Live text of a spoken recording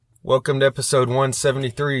Welcome to episode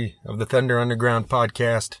 173 of the Thunder Underground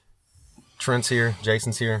podcast. Trent's here.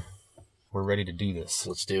 Jason's here. We're ready to do this.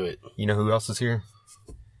 Let's do it. You know who else is here?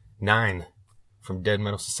 9 from Dead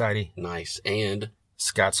Metal Society. Nice. And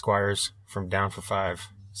Scott Squires from Down for Five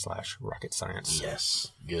 / Rocket Science.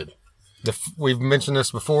 yes, good. We've mentioned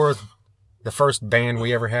this before. The first band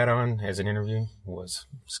we ever had on as an interview was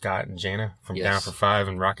Scott and Jana from Yes. Down for Five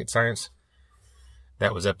and Rocket Science.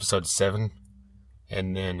 That was episode 7.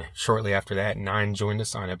 And then shortly after that, 9 joined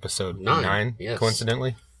us on episode 9, yes.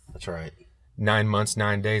 coincidentally. That's right. 9 months,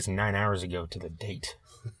 9 days, and 9 hours ago to the date.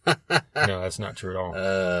 No, that's not true at all. It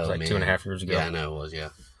was like 2.5 years ago. Yeah, I know it was, yeah.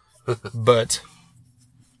 But,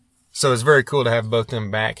 so it's very cool to have both them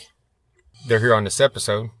back. They're here on this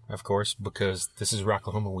episode, of course, because this is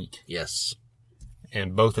Rocklahoma week. Yes.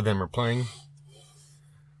 And both of them are playing.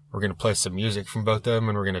 We're going to play some music from both of them,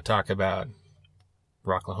 and we're going to talk about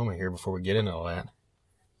Rocklahoma here before we get into all that.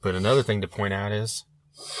 But another thing to point out is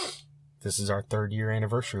this is our 3rd year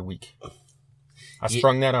anniversary week. I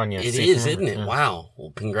sprung that on you. It See if is, you isn't it? remember. Wow.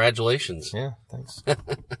 Well, congratulations. Yeah, thanks.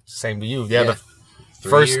 Same to you. Yeah, Yeah. the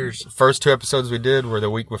 3 years. first 2 episodes we did were the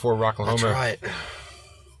week before Rocklahoma.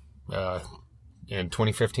 That's right. In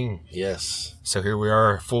 2015. Yes. So here we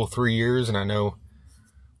are, full 3 years, and I know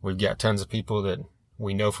we've got tons of people that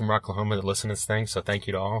we know from Rocklahoma that listen to this thing, so thank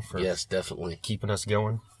you to all for Yes, definitely. keeping us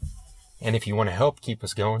going. And if you want to help keep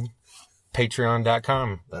us going,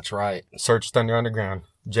 patreon.com. That's right. Search Thunder Underground.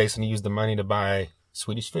 Jason used the money to buy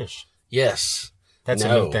Swedish Fish. Yes. That's a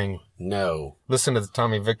No. new thing. No. Listen to the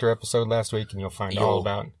Tommy Victor episode last week, and you'll find all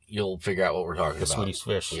about You'll figure out what we're talking the about. Swedish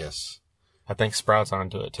Fish. Yes. I think Sprout's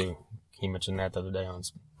onto it, too. He mentioned that the other day on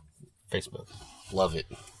Facebook. Love it.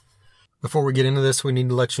 Before we get into this, we need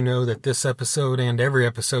to let you know that this episode and every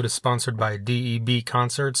episode is sponsored by DEB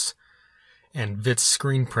Concerts and Vitz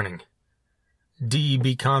Screen Printing.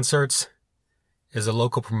 DEB Concerts is a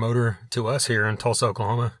local promoter to us here in Tulsa,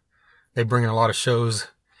 Oklahoma. They bring in a lot of shows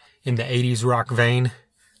in the 80s rock vein.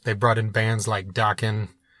 They brought in bands like Dokken,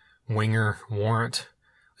 Winger, Warrant,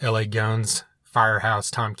 LA Guns, Firehouse,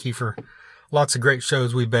 Tom Kiefer. Lots of great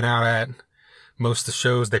shows we've been out at. Most of the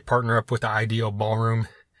shows, they partner up with the Ideal Ballroom,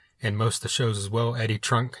 and most of the shows as well. Eddie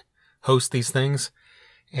Trunk hosts these things,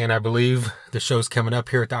 and I believe the shows coming up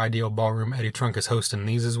here at the Ideal Ballroom, Eddie Trunk is hosting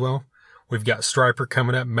these as well. We've got Striper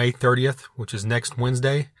coming up May 30th, which is next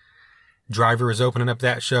Wednesday. Driver is opening up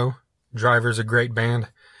that show. Driver's a great band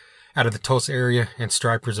out of the Tulsa area, and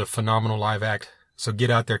Striper's a phenomenal live act. So get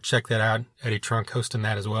out there, check that out. Eddie Trunk hosting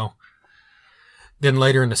that as well. Then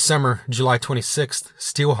later in the summer, July 26th,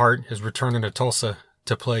 Steelheart is returning to Tulsa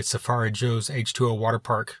to play Safari Joe's H2O Water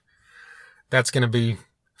Park. That's going to be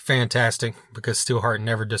fantastic because Steelheart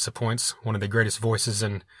never disappoints. One of the greatest voices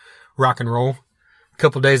in rock and roll. A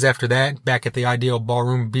couple days after that, back at the Ideal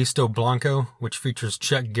Ballroom, Bisto Blanco, which features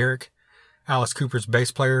Chuck Garrick, Alice Cooper's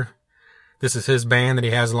bass player. This is his band that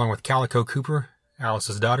he has along with Calico Cooper,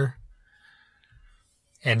 Alice's daughter.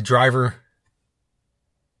 And Driver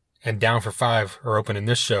and Down for Five are opening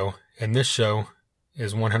this show, and this show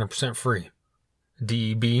is 100% free.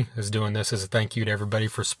 DEB is doing this as a thank you to everybody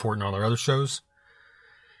for supporting all their other shows.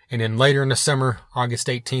 And then later in the summer, August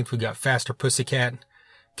 18th, we got Faster Pussycat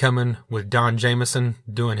coming with Don Jameson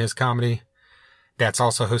doing his comedy. That's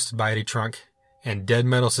also hosted by Eddie Trunk. And Dead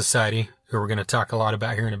Metal Society, who we're going to talk a lot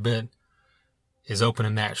about here in a bit, is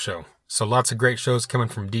opening that show. So lots of great shows coming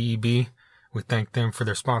from DEB. We thank them for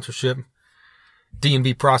their sponsorship.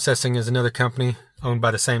 D&B Processing is another company owned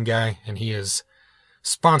by the same guy, and he is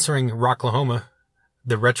sponsoring Rocklahoma,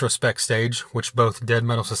 the Retrospect stage, which both Dead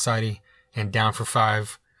Metal Society and Down for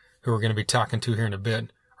Five, who we're going to be talking to here in a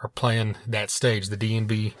bit, are playing that stage, the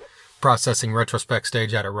D&B Processing Retrospect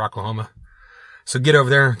stage out at Rocklahoma. So get over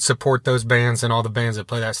there and support those bands and all the bands that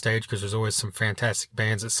play that stage, because there's always some fantastic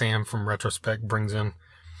bands that Sam from Retrospect brings in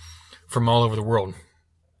from all over the world.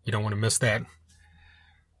 You don't want to miss that.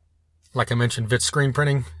 Like I mentioned, Vitz Screen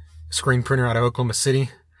Printing, screen printer out of Oklahoma City.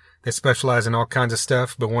 They specialize in all kinds of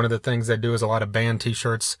stuff, but one of the things they do is a lot of band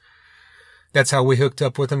t-shirts. That's how we hooked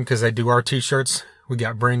up with them, because they do our t-shirts. We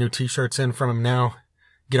got brand new t-shirts in from them now.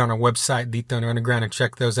 Get on our website, The Thunder Underground, and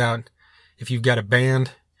check those out. If you've got a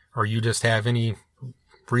band, or you just have any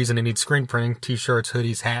reason to need screen printing, t-shirts,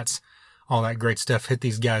 hoodies, hats, all that great stuff, hit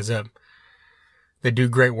these guys up. They do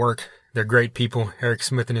great work. They're great people. Eric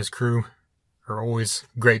Smith and his crew are always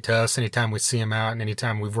great to us anytime we see them out and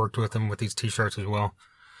anytime we've worked with them with these t-shirts as well.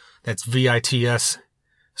 That's VITS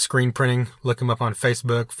Screen Printing. Look them up on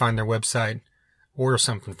Facebook, find their website, order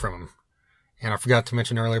something from them. And I forgot to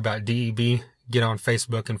mention earlier about DEB. Get on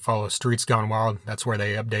Facebook and follow Streets Gone Wild. That's where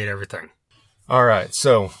they update everything. All right,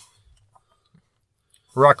 so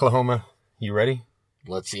Rocklahoma, you ready?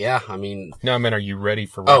 I mean... No, I mean, are you ready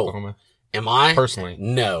for Rocklahoma? Am I? Personally.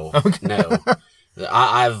 No. Okay. No.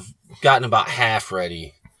 I've gotten about half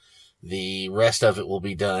ready. The rest of it will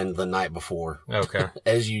be done the night before. Okay.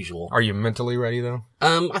 As usual. Are you mentally ready, though?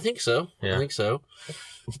 I think so. Yeah. I think so.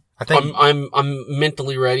 I think I'm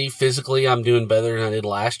mentally ready. Physically, I'm doing better than I did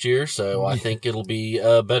last year, so I think it'll be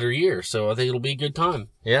a better year. So I think it'll be a good time.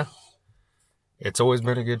 Yeah. It's always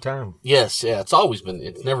been a good time. Yes, yeah.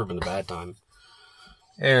 It's never been a bad time.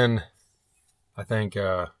 And I think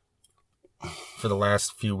for the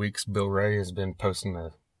last few weeks, Bill Ray has been posting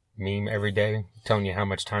a meme every day telling you how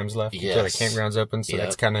much time's left until the campground's open. So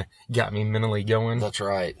that's kind of got me mentally going. That's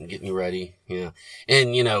right. Getting you ready. Yeah.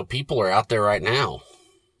 And, people are out there right now.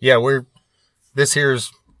 Yeah, this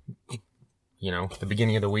here's, the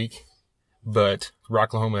beginning of the week, but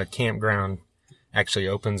Rocklahoma Campground actually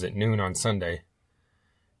opens at noon on Sunday.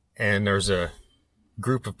 And there's a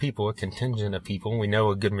group of people, a contingent of people, we know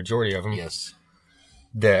a good majority of them, yes,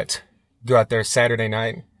 that go out there Saturday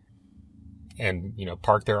night and,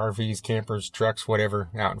 park their RVs, campers, trucks, whatever,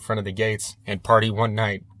 out in front of the gates and party one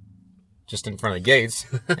night just in front of the gates.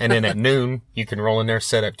 And then at noon, you can roll in there,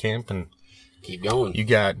 set up camp, and keep going. You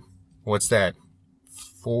got, what's that,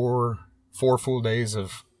 four full days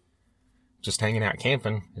of just hanging out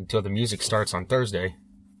camping until the music starts on Thursday.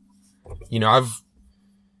 I've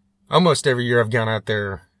almost every year I've gone out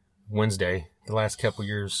there Wednesday. The last couple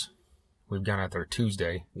years we've gone out there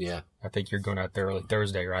Tuesday. Yeah. I think you're going out there early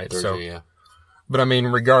Thursday, right? Thursday, yeah. But I mean,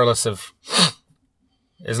 regardless of,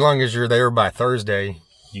 as long as you're there by Thursday,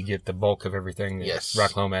 you get the bulk of everything that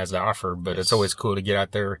Rocklahoma has to offer. But it's always cool to get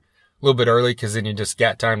out there a little bit early, because then you just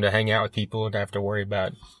got time to hang out with people and have to worry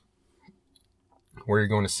about where you're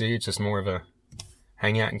going to see. It's just more of a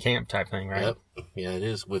hang out and camp type thing, right? Yep. Yeah, it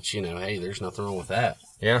is. Which, hey, there's nothing wrong with that.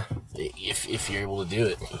 Yeah. If you're able to do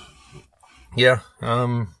it. Yeah.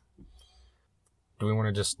 Do we want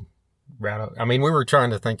to just rattle? I mean, we were trying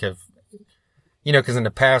to think of, because in the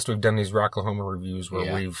past we've done these Rocklahoma reviews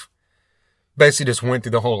where we've basically just went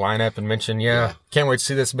through the whole lineup and mentioned, can't wait to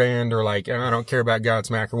see this band, or like, I don't care about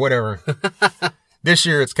Godsmack or whatever. This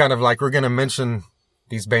year it's kind of like we're going to mention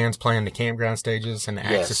these bands playing the campground stages and the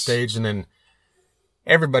Axis stage, and then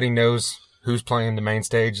everybody knows who's playing the main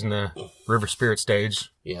stage and the River Spirit stage.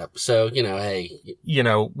 Yeah. So, hey.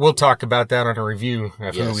 We'll talk about that on a review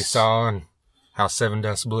of who we saw and how Seven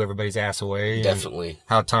Dust blew everybody's ass away. Definitely.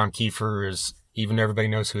 How Tom Kiefer is, even though everybody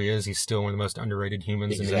knows who he is, he's still one of the most underrated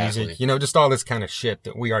humans in the music. Just all this kind of shit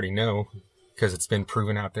that we already know because it's been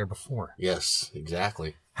proven out there before. Yes,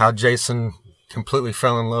 exactly. How Jason completely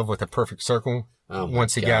fell in love with A Perfect Circle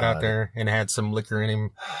once he got out there and had some liquor in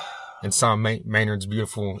him and saw Maynard's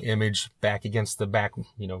beautiful image back against the back,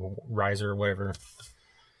 riser or whatever.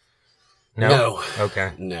 No.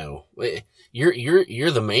 Okay. No.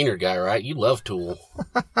 You're the Maynard guy, right? You love Tool.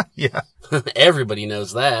 Yeah. Everybody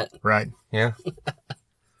knows that. Right. Yeah.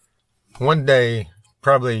 One day,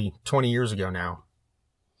 probably 20 years ago now,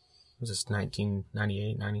 was this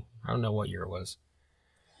 1998, 90? I don't know what year it was.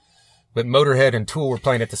 But Motorhead and Tool were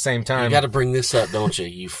playing at the same time. You got to bring this up, don't you?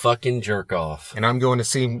 You fucking jerk off. And I'm going to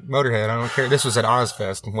see Motorhead. I don't care. This was at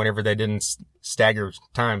Ozfest. Whenever they didn't stagger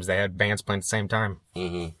times, they had bands playing at the same time.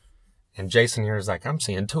 Mm-hmm. And Jason here is like, I'm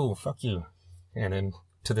seeing Tool. Fuck you. And then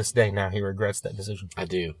to this day now, he regrets that decision. I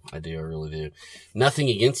do. I really do. Nothing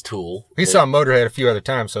against Tool. He saw Motorhead a few other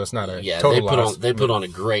times, so it's not a total loss. They put on a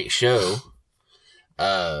great show.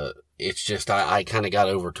 It's just, I kind of got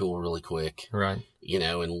over Tool really quick. Right.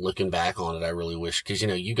 And looking back on it, I really wish, because,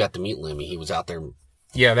 you got to meet Lemmy. He was out there.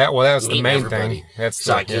 Yeah, that was the main thing. I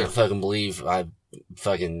can't fucking believe one of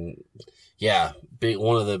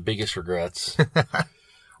the biggest regrets.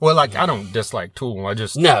 Well, like, I don't dislike Tool. I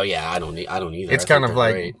don't either. It's kind of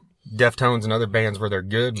like great. Deftones and other bands where they're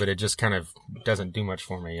good, but it just kind of doesn't do much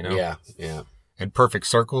for me, Yeah, yeah. And Perfect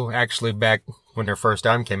Circle, actually, back when their first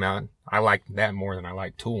album came out, I liked that more than I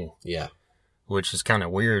liked Tool. Yeah. Which is kind of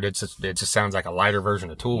weird. It just sounds like a lighter version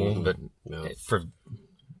of Tool, but for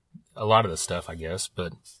a lot of the stuff, I guess.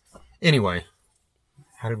 But anyway,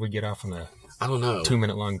 how did we get off on I don't know.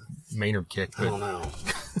 2-minute long Maynard kick? I don't know.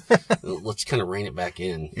 Let's kind of rein it back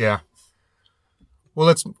in. Yeah.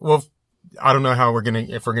 Well, I don't know how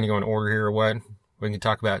if we're gonna go in order here or what. We can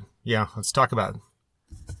talk about, let's talk about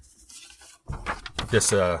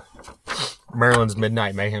this, Maryland's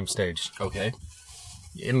Midnight Mayhem stage. Okay.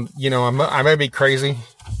 And, I may be crazy.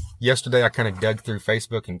 Yesterday I kind of dug through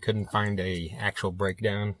Facebook and couldn't find a actual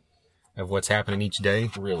breakdown of what's happening each day.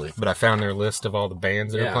 Really? But I found their list of all the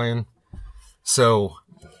bands that are playing. So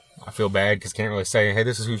I feel bad because can't really say, hey,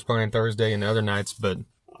 this is who's playing Thursday and the other nights, but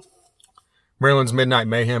Maryland's Midnight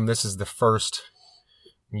Mayhem, this is the first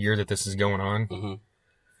year that this is going on. Mm-hmm.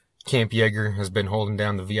 Camp Yeager has been holding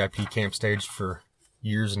down the VIP camp stage for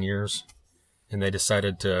years and years, and they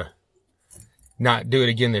decided to not do it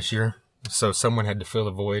again this year. So someone had to fill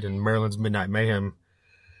the void, and Maryland's Midnight Mayhem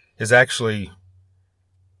is actually...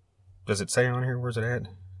 Does it say on here? Where's it at?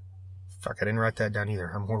 Fuck, I didn't write that down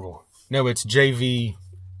either. I'm horrible. No, it's JV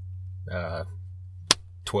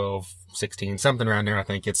 12, 16, something around there, I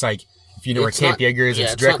think. It's like, if you know where Camp Yeager is,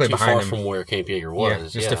 it's directly behind them. It's not too far from where Camp Yeager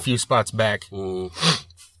was. Just a few spots back. Mm.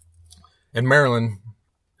 And Marilyn,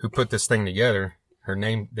 who put this thing together,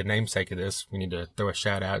 the namesake of this, we need to throw a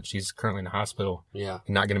shout out. She's currently in the hospital. Yeah.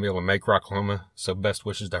 Not going to be able to make Rocklahoma, so best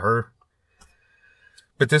wishes to her.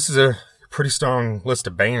 But this is a pretty strong list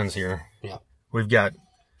of bands here. Yeah. We've got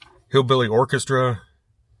Hillbilly Orchestra,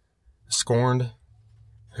 Scorned,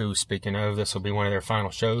 who, speaking of, this will be one of their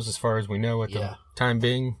final shows as far as we know at the time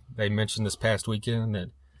being. They mentioned this past weekend that,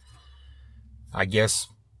 I guess,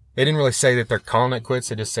 they didn't really say that they're calling it quits.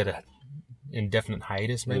 They just said an indefinite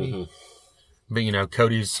hiatus, maybe. Mm-hmm. But, you know,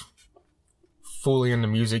 Cody's fully into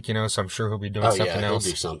music, you know, so I'm sure he'll be doing something else.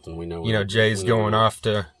 He'll do something. We know. You know, Jay's going off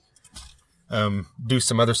to do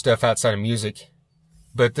some other stuff outside of music.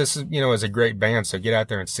 But this is, you know, is a great band, so get out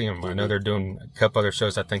there and see them. I know they're doing a couple other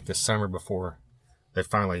shows, I think, this summer before they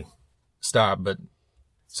finally stop. But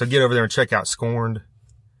so get over there and check out Scorned.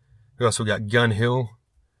 We also got Gun Hill,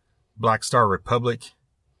 Black Star Republic,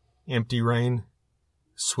 Empty Rain,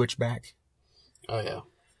 Switchback. Oh, yeah.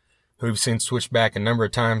 We've seen Switchback a number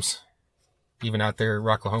of times, even out there at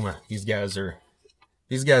Rocklahoma. These guys are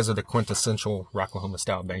the quintessential Rocklahoma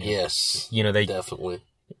style band. Yes. You know, they definitely,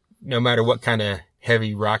 no matter what kind of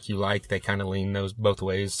heavy rock you like, they kind of lean those both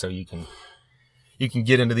ways, so you can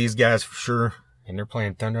get into these guys for sure. And they're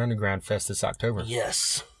playing Thunder Underground Fest this October.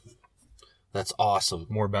 Yes. That's awesome.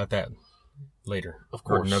 More about that later. Of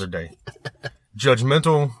course. Or another day.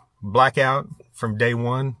 Judgmental, Blackout from day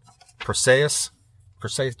one. Perseus.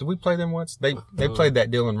 Did we play them once? They played that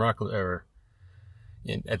deal in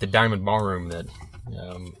at the Diamond Ballroom that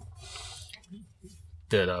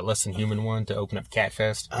Less Than Human one to open up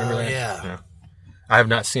Catfest. Remember that? Yeah. I have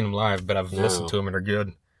not seen them live, but I've listened to them and they're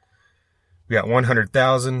good. We got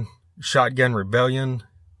 100,000, Shotgun Rebellion,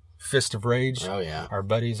 Fist of Rage. Oh, yeah. Our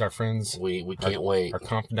buddies, our friends. We can't wait. Our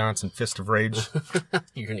confidants in Fist of Rage.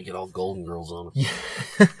 You're going to get all Golden Girls on us.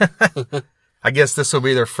 Yeah. I guess this will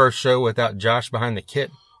be their first show without Josh behind the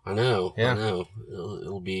kit. I know. Yeah. I know.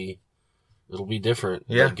 It'll be different.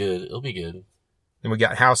 Yeah. But good. It'll be good. Then we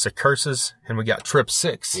got House of Curses, and we got Trip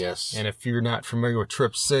 6. Yes. And if you're not familiar with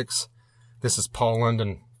Trip 6, this is Paul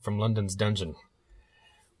London from London's Dungeon.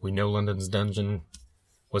 We know London's Dungeon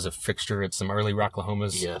was a fixture at some early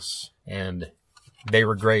Rocklahomas. Yes. And they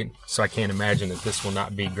were great, so I can't imagine that this will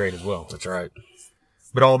not be great as well. That's right.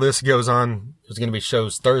 But all this goes on. There's going to be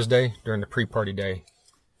shows Thursday during the pre-party day.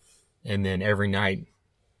 And then every night,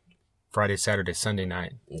 Friday, Saturday, Sunday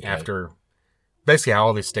night, after basically how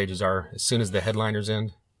all these stages are. As soon as the headliners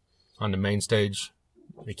end on the main stage,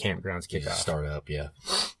 the campgrounds kick off. Start up, yeah.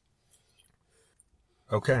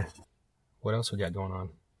 Okay. What else we got going on?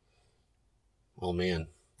 Oh, man.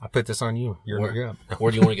 I put this on you. You're up.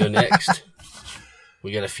 Where do you want to go next?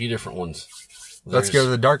 We got a few different ones. Let's go to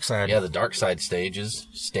the dark side. Yeah, the dark side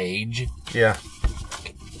stage. Yeah.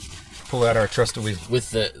 Pull out our trusted with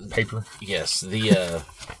the paper. Yes, the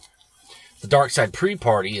dark side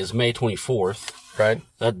pre-party is May 24th. Right.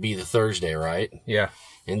 That'd be the Thursday, right? Yeah.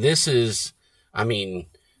 And this is, I mean,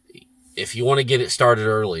 if you want to get it started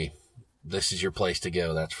early, this is your place to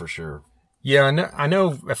go. That's for sure. Yeah, I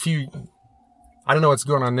know a few. I don't know what's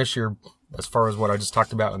going on this year as far as what I just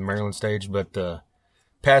talked about in the Maryland stage, but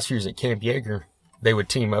past years at Camp Yeager, they would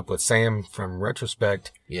team up with Sam from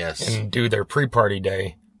Retrospect. Yes. And do their pre-party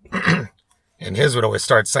day. And his would always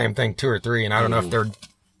start same thing, 2 or 3. And I don't know if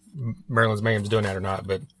Maryland's Mayhem's doing that or not,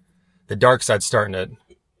 but the dark side's starting at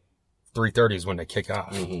 3:30 is when they kick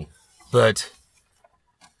off. Mm-hmm. But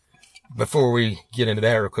before we get into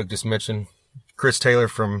that real quick, just mention Chris Taylor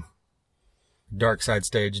from Dark Side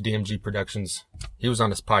Stage, DMG Productions. He was on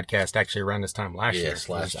this podcast actually around this time last year. Yes,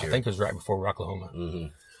 last year. I think it was right before Rocklahoma.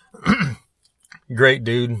 Mm-hmm. Great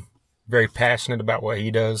dude. Very passionate about what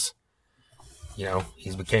he does. You know,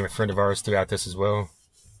 he's became a friend of ours throughout this as well.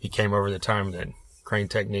 He came over the time that Crane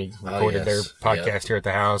Technique recorded their podcast here at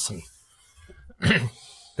the house. And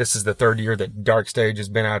this is the 3rd year that Dark Stage has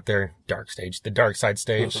been out there. The Dark Side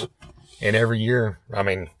Stage. And every year, I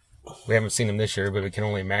mean, we haven't seen them this year, but we can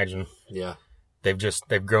only imagine. Yeah.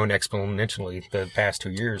 They've grown exponentially the past 2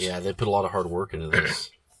 years. Yeah, they put a lot of hard work into this.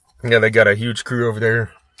 Yeah, they got a huge crew over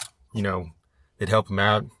there, you know, that help them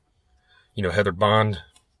out. Heather Bond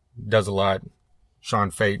does a lot. Sean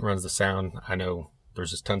Fate runs the sound. I know there's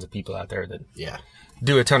just tons of people out there that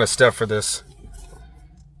do a ton of stuff for this.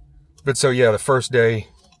 But so, yeah, the first day,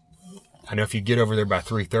 I know if you get over there by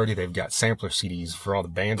 3:30, they've got sampler CDs for all the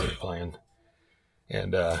bands that are playing.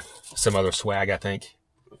 And some other swag, I think.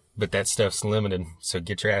 But that stuff's limited, so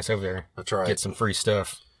get your ass over there. That's right. Get some free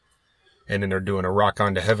stuff. And then they're doing a Rock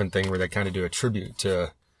On to Heaven thing where they kind of do a tribute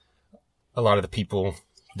to a lot of the people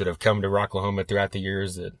that have come to Rocklahoma throughout the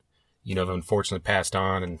years that, have unfortunately passed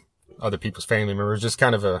on, and other people's family members. Just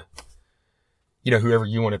kind of a, whoever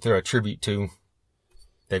you want to throw a tribute to,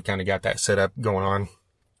 they've kind of got that set up going on.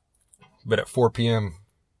 But at 4 p.m.,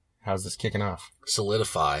 how's this kicking off?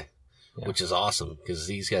 Solidify, which is awesome because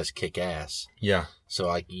these guys kick ass. Yeah.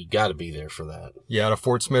 So you got to be there for that. Yeah, out of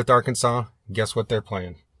Fort Smith, Arkansas. Guess what they're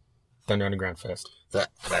playing? Thunder Underground Fest.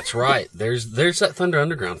 That's right. There's that Thunder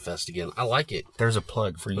Underground Fest again. I like it. There's a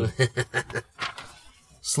plug for you.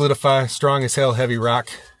 Solidify, strong as hell, heavy rock.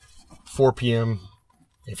 4 p.m.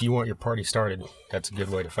 If you want your party started, that's a good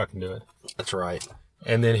way to fucking do it. That's right.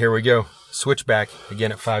 And then here we go. Switchback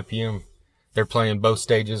again at 5 p.m. They're playing both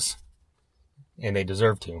stages, and they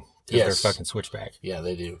deserve to. Because they're fucking Switchback. Yeah,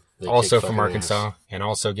 they do. They also from Arkansas. Ass. And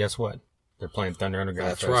also, guess what? They're playing Thunder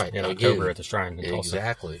Underground Fest right. in October at the Shrine. In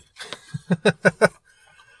exactly.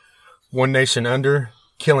 One Nation Under,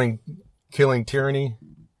 Killing Tyranny,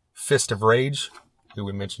 Fist of Rage, who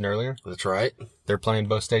we mentioned earlier. That's right. They're playing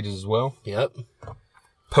both stages as well. Yep.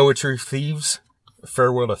 Poetry Thieves,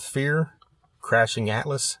 Farewell to Fear, Crashing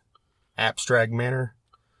Atlas, Abstract Manor,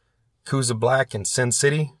 Kuza Black and Sin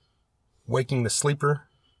City, Waking the Sleeper,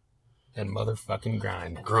 and Motherfucking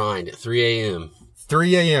Grind. Grind at 3 a.m.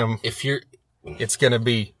 3 a.m. It's going to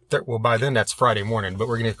be, by then that's Friday morning, but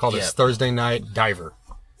we're going to call this Thursday Night Diver.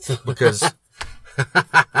 Because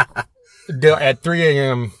at 3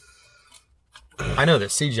 a.m., I know that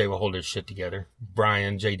CJ will hold his shit together,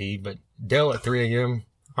 Brian, JD, but Dale at 3 a.m.,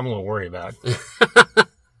 I'm a little worried about.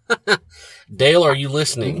 Dale, are you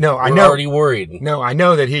listening? No, I know. We're already worried. No, I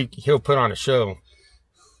know that he'll put on a show,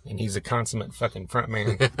 and he's a consummate fucking front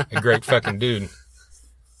man, a great fucking dude.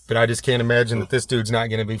 But I just can't imagine that this dude's not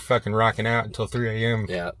going to be fucking rocking out until 3 a.m.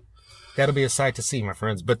 Yeah. That'll be a sight to see, my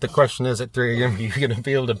friends. But the question is, at 3 a.m., are you going to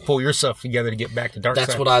be able to pull yourself together to get back to Dark Side?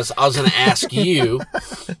 That's what I was going to ask you.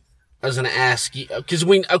 Because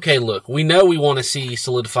we know we want to see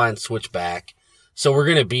Solidify and Switchback, so we're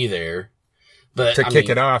going to be there. But to kick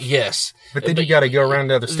it off. Yes. But then you got to go around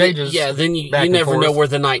to other stages. Then you never know where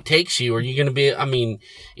the night takes you. Are you going to be,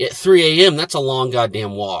 at 3 a.m., that's a long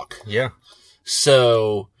goddamn walk. Yeah.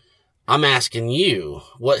 So, I'm asking you,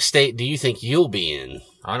 what state do you think you'll be in?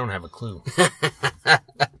 I don't have a clue.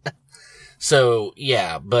 So,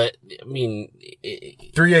 yeah, but,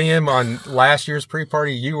 3 a.m. on last year's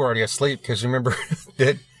pre-party, you were already asleep because you remember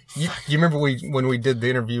that, you remember when we did the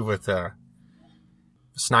interview with,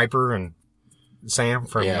 Sniper and Sam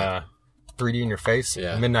from, 3D in Your Face,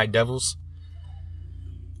 Midnight Devils.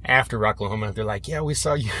 After Rocklahoma, they're like, yeah, we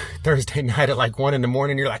saw you Thursday night at 1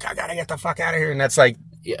 a.m. You're like, I gotta get the fuck out of here. And that's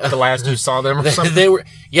the last you saw them or something. They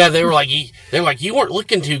were like, you weren't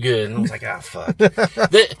looking too good. And I was like, fuck.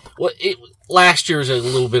 Last year was a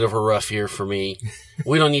little bit of a rough year for me.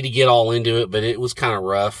 We don't need to get all into it, but it was kind of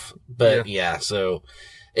rough. But so,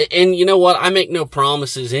 and you know what? I make no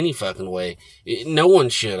promises any fucking way. No one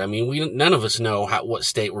should. None of us know what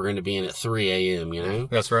state we're going to be in at 3 a.m., you know?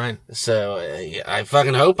 That's right. So, I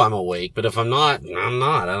fucking hope I'm awake, but if I'm not, I'm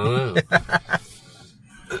not. I don't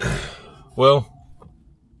know. Well,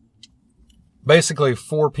 basically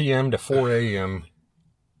 4 p.m. to 4 a.m.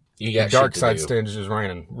 You got the Dark Side stage is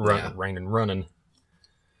running.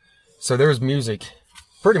 So there's music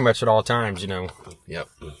pretty much at all times, Yep.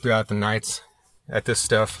 Throughout the nights at this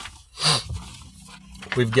stuff.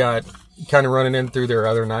 We've got kind of running in through their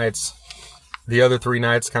other nights. The other 3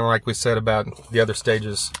 nights, kind of like we said about the other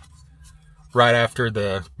stages, right after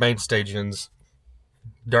the main stage ends,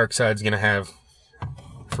 Dark Side's going to have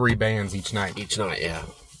 3 bands each night. Each night, yeah.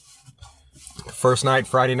 First night,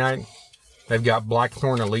 Friday night, they've got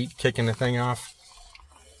Blackthorn Elite kicking the thing off.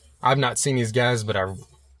 I've not seen these guys, but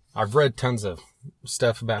I've read tons of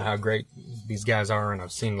stuff about how great these guys are, and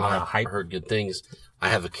I've seen a lot of hype. I heard good things. I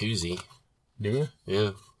have a koozie. Do you?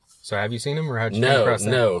 Yeah. So have you seen them, or how'd you come across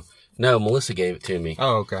that? No. Melissa gave it to me.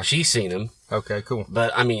 Oh, okay. She's seen them. Okay, cool.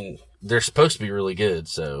 But they're supposed to be really good.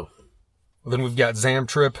 So. Well, then we've got Zam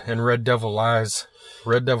Trip and Red Devil Lives.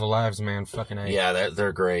 Red Devil Lives, man, fucking A. Yeah,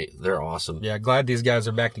 they're great. They're awesome. Yeah, glad these guys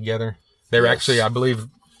are back together. They were actually, I believe,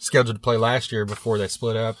 scheduled to play last year before they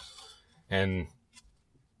split up, and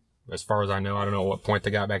as far as I know, I don't know what point they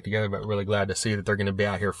got back together, but really glad to see that they're going to be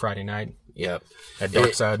out here Friday night Yep. At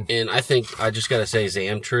Dark Side. And I think I just got to say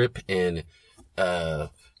Zam Trip and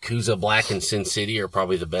Kuza Black and Sin City are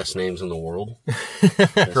probably the best names in the world.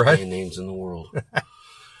 Best Right? band names in the world.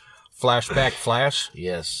 Flashback Flash.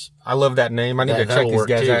 Yes. I love that name. I need to check that'll these work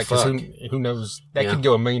guys too. out because Fuck. who knows? That Yeah. could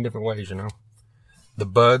go a million different ways, you know. The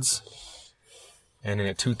Buds. And then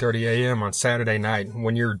at 2:30 a.m. on Saturday night,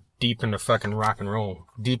 when you're deep into fucking rock and roll,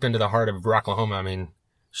 deep into the heart of Rocklahoma, I mean,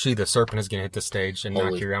 She the Serpent is going to hit the stage and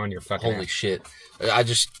knock you on your fucking Holy ass. shit. I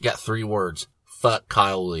just got 3 words. Fuck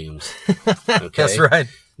Kyle Williams. Okay? That's right.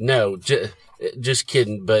 No, just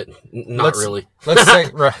kidding, but not really. Let's say,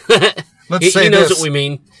 right. Let's say he knows this. what we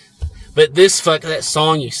mean. But that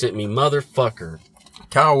song you sent me, motherfucker.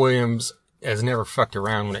 Kyle Williams has never fucked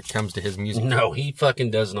around when it comes to his music. No, he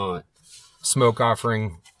fucking does not. Smoke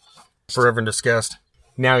Offering, Forever Disgust.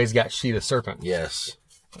 Now he's got She the Serpent. Yes.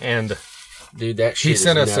 And Dude, that shit he is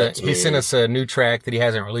sent us nuts, he sent us a new track that he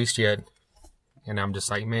hasn't released yet. And I'm just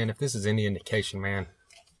like, man, if this is any indication, man,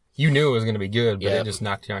 you knew it was going to be good, but Yep. it just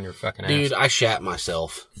knocked you on your fucking ass. Dude, I shat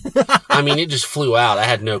myself. I mean, it just flew out. I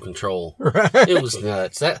had no control. Right. It was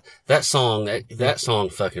nuts. That song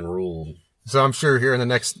fucking ruled. So I'm sure here in the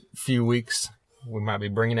next few weeks, we might be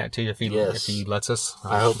bringing that to you if he Yes. lets us.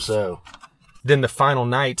 I hope so. Then the final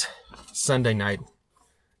night, Sunday night,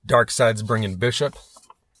 Dark Side's bringing Bishop,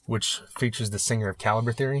 which features the singer of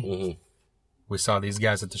Caliber Theory. Mhm. We saw these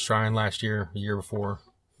guys at the Shrine last year, the year before.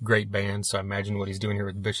 Great band, so I imagine what he's doing here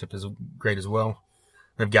with Bishop is great as well.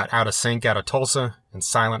 They've got Out of Sync out of Tulsa and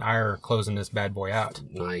Silent Ire closing this bad boy out.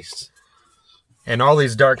 Nice. And all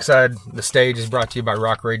these Dark Side, the stage is brought to you by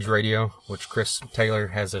Rock Rage Radio, which Chris Taylor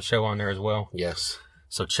has a show on there as well. Yes.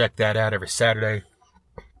 So check that out every Saturday.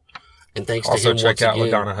 And thanks to Also him check once out again.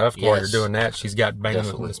 LaDonna Huff while you're Yes. doing that. She's got Banging with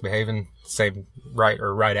Definitely. Misbehaving, saved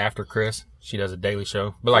right after Chris. She does a daily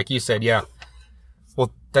show. But like you said, yeah.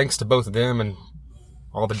 Well, thanks to both of them and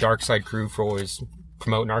all the Dark Side crew for always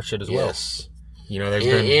promoting our shit as well. Yes. You know, there's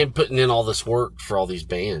And, been and putting in all this work for all these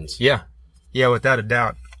bands. yeah, without a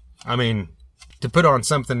doubt. I mean, to put on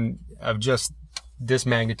something of just this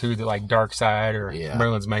magnitude that like Dark Side or Yeah.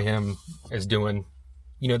 Maryland's Mayhem is doing,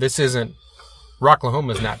 you know, this isn't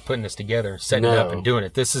Rocklahoma's not putting this together, setting it up No. and doing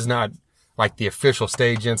it. This is not like the official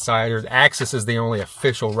stage inside, or Axis is the only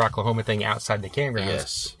official Rocklahoma thing outside the campgrounds.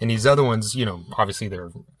 Yes. And these other ones, you know, obviously they're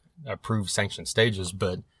approved sanctioned stages,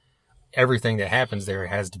 but everything that happens there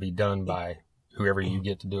has to be done by whoever you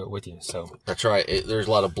get to do it with you. So That's right. There's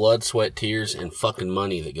a lot of blood, sweat, tears, and fucking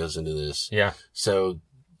money that goes into this. yeah. So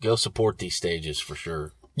go support these stages for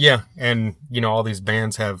sure. Yeah, and you know all these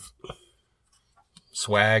bands have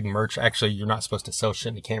swag, merch. Actually, you're not supposed to sell shit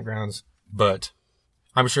in the campgrounds, but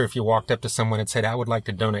I'm sure if you walked up to someone and said, "I would like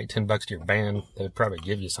to donate $10 to your band," they would probably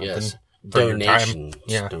give you something. Yes. for your time. Donations.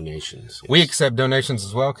 Yeah, Donations. we accept donations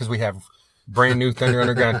as well because we have brand new Thunder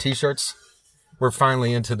Underground T-shirts. We're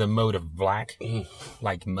finally into the mode of black,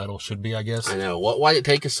 like metal should be, I guess. I know. Why did it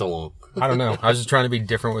take us so long? I don't know. I was just trying to be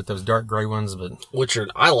different with those dark gray ones, but Which are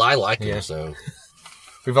I like them Yeah. so.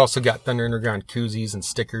 we've also got Thunder Underground koozies and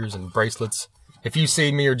stickers and bracelets. If you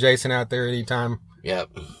see me or Jason out there anytime, Yep.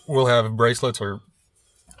 we'll have bracelets or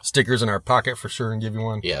stickers in our pocket for sure and give you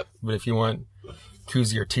one. Yep. But if you want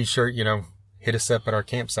koozie or t-shirt, you know, hit us up at our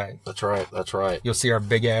campsite. That's right. That's right. You'll see our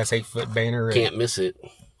big ass 8-foot banner Can't miss it.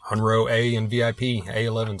 on row A and VIP,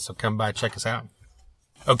 A11. So come by, check us out.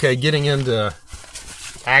 Okay, getting into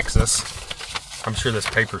Axis. I'm sure this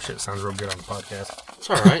paper shit sounds real good on the podcast. It's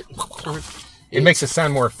all right. It's all right. It makes it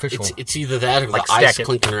sound more official. It's either that or Like the ice stack it.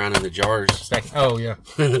 clinking around in the jars Oh, yeah.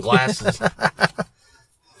 and the glasses.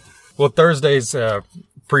 Well, Thursday's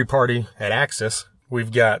pre-party at Axis,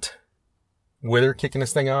 we've got Wither kicking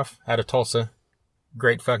this thing off out of Tulsa.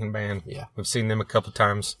 Great fucking band. Yeah. We've seen them a couple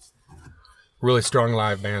times. Really strong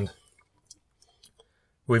live band.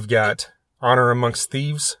 We've got Honor Amongst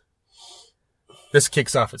Thieves. This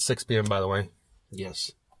kicks off at 6 p.m., by the way.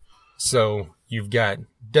 Yes. So you've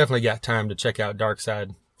definitely got time to check out Dark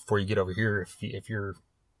Side before you get over here if you're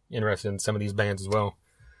interested in some of these bands as well.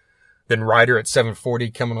 Then Rider at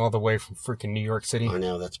 7:40 coming all the way from freaking New York City. I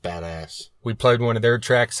know. That's badass. We played one of their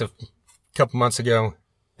tracks a couple months ago.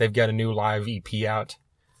 They've got a new live EP out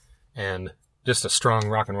and just a strong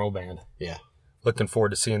rock and roll band. Yeah. Looking forward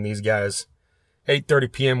to seeing these guys.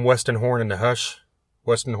 8:30 p.m. Weston Horn and the Hush.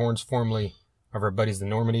 Weston Horn's formerly of our buddies the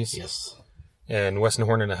Normandies. Yes. And Weston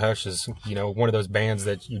Horn and the Hush is, you know, one of those bands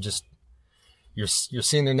that you're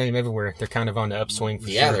seeing their name everywhere. They're kind of on the upswing for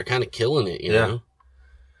Yeah, sure. they're kind of killing it, you Yeah. know?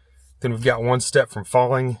 Then we've got One Step from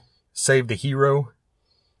Falling, Save the Hero,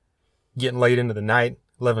 Getting Late into the Night,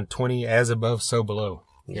 11:20, As Above, So Below.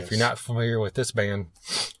 Yes. If you're not familiar with this band,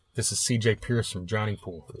 This is CJ Pierce from Johnny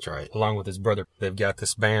Pool. That's right. Along with his brother. They've got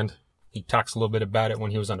this band. He talks a little bit about it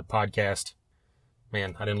when he was on the podcast.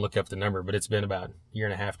 Man, I didn't look up the number, but it's been about a year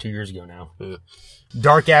and a half, 2 years ago now. Yeah.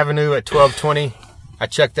 Dark Avenue at 1220. I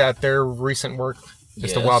checked out their recent work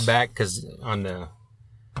just a while back because on the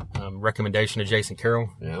recommendation of Jason Carroll.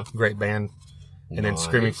 Yeah. Great band. And then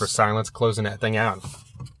Screaming for Silence, closing that thing out.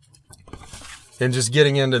 Then just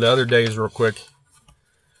getting into the other days real quick.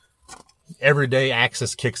 Every day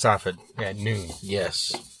Axis kicks off at noon.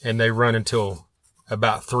 Yes. And they run until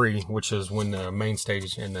about 3, which is when the main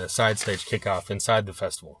stage and the side stage kick off inside the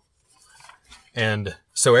festival. And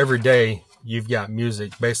so every day you've got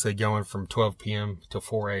music basically going from 12 p.m. to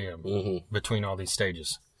 4 a.m. Between all these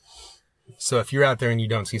stages. So if you're out there and you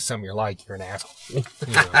don't see something you like, you're an asshole.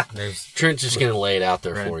 You know, Trent's just going to lay it out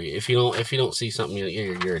there for you. If you don't see something,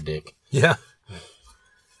 you're a dick. Yeah.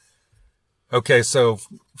 Okay, so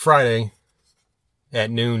Friday at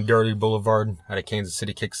noon, Dirty Boulevard out of Kansas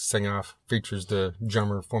City kicks this thing off. Features the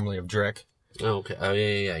drummer formerly of Drek. Oh, okay. Oh,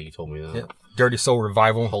 yeah. You told me that. Yeah. Dirty Soul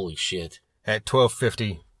Revival. Holy shit. At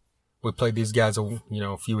 12:50. We played these guys, a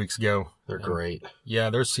few weeks ago. They're great. Yeah,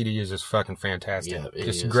 their CD is just fucking fantastic. Yeah, it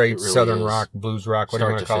just is. Great really southern is. rock, blues rock,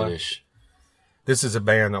 whatever you want to call it. This is a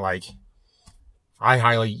band that, I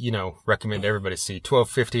highly, recommend everybody see.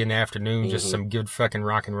 12:50 in the afternoon, just some good fucking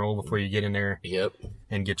rock and roll before you get in there. Yep.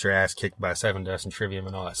 And get your ass kicked by Seven Dust and Trivium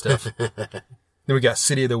and all that stuff. Then we got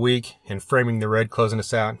City of the Week and Framing the Red closing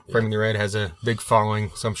us out. Yep. Framing the Red has a big following,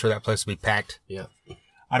 so I'm sure that place will be packed. Yeah.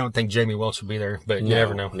 I don't think Jamie Welch will be there, but you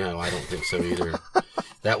never know. No, I don't think so either.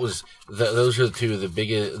 Those are two of the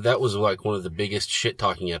biggest, that was one of the biggest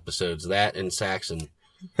shit-talking episodes, that and Saxon.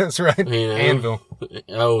 That's right. Anvil.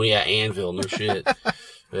 Oh, yeah, Anvil, no shit.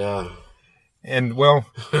 Yeah. And,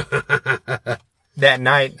 that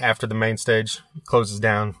night after the main stage closes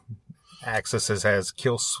down, Axis has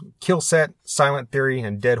Kill Set, Silent Theory,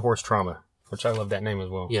 and Dead Horse Trauma, which I love that name as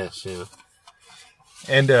well. Yes, yeah.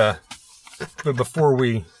 And, but before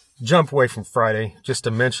we jump away from Friday, just to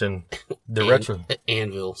mention the retro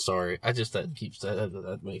Anvil. Sorry,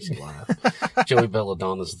 that makes me laugh. Joey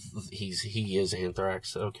Belladonna's he is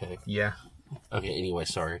Anthrax. Okay. Yeah. Okay. Anyway,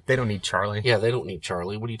 sorry. They don't need Charlie. Yeah, they don't need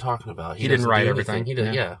Charlie. What are you talking about? He didn't write everything. He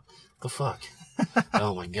did. Yeah. The fuck.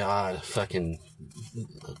 Oh my god. Fucking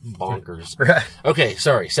bonkers. Right. Okay.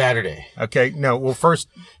 Sorry. Saturday. Okay. No. Well, first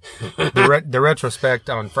the retrospect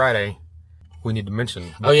on Friday. We need to mention.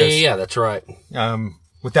 Because, oh, yeah, that's right.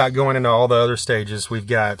 Without going into all the other stages, we've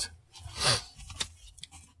got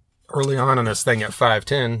early on this thing at 5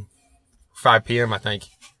 p.m., I think,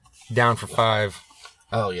 Down for Five.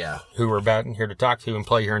 Oh, yeah. Who we're about here to talk to and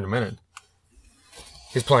play here in a minute.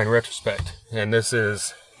 He's playing Retrospect. And this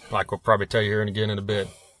is, we'll probably tell you here and again in a bit,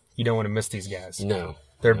 you don't want to miss these guys. No.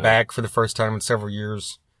 They're back for the first time in several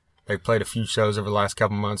years. They've played a few shows over the last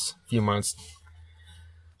few months.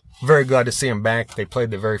 Very glad to see them back. They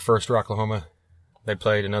played the very first Rocklahoma. They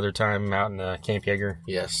played another time out in Camp Yeager.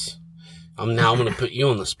 Yes. Now I'm going to put you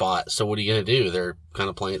on the spot. So what are you going to do? They're kind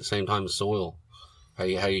of playing at the same time as Soil. How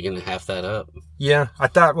are you going to half that up? Yeah, I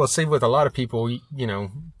thought, with a lot of people, you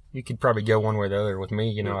could probably go one way or the other. With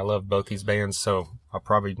me, I love both these bands, so I'll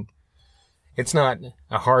probably... It's not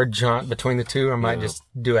a hard jaunt between the two. I might just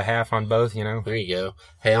do a half on both, There you go.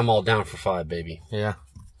 Hey, I'm all down for 5, baby. Yeah.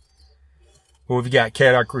 Well, we've got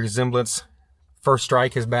Chaotic Resemblance. First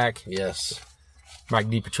Strike is back. Yes. Mike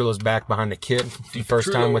DiPetrillo's back behind the kit.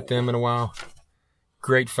 First time with them in a while.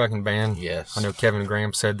 Great fucking band. Yes. I know Kevin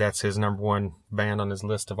Graham said that's his number one band on his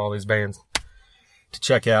list of all these bands to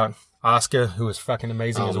check out. Asuka, who is fucking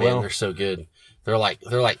amazing as well. They're so good. They're like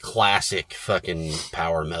classic fucking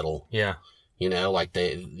power metal. Yeah. You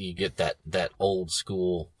get that old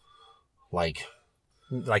school, like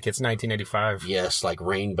it's 1985. Yes, like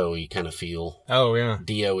rainbowy kind of feel. Oh, yeah.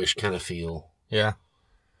 Dio-ish kind of feel. Yeah.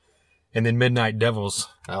 And then Midnight Devils.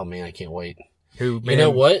 Oh, man, I can't wait. Who, man, you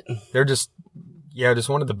know what? They're just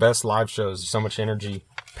one of the best live shows. So much energy,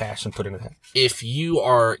 passion put into that. If you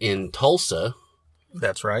are in Tulsa.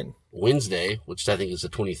 That's right. Wednesday, which I think is the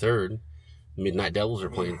 23rd, Midnight Devils are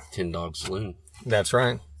playing Ten Dog Saloon. That's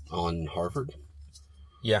right. On Harvard.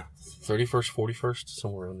 Yeah. 31st, 41st,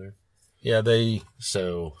 somewhere around there. Yeah, they're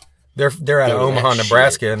out of Omaha,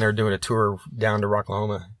 Nebraska, and they're doing a tour down to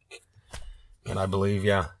Rocklahoma. And I believe,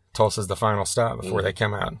 Tulsa's the final stop before they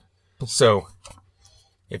come out. So,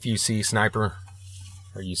 if you see Sniper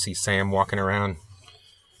or you see Sam walking around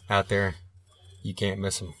out there, you can't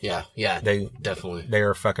miss them. Yeah, definitely. They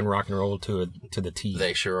are fucking rock and roll to the T.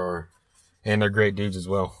 They sure are. And they're great dudes as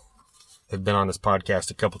well. They've been on this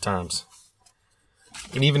podcast a couple times.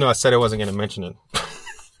 And even though I said I wasn't going to mention it,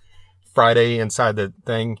 Friday inside the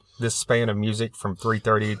thing, this span of music from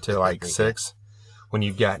 3:30 to like 6, when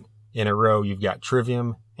you've got in a row, you've got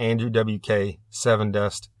Trivium, Andrew WK, Seven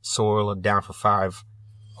Dust, Soil, Down for Five,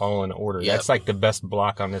 all in order. Yep. That's like the best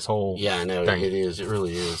block on this whole I know. thing. It is. It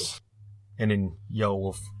really is. And then Yellow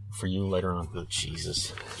Wolf for you later on. Oh,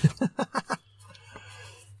 Jesus.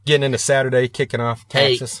 Getting into Saturday, kicking off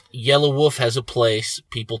Texas. Hey, Yellow Wolf has a place.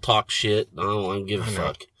 People talk shit. I don't give a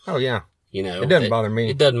fuck. Oh, yeah. You know, It doesn't bother me.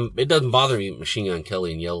 It doesn't bother me. Machine Gun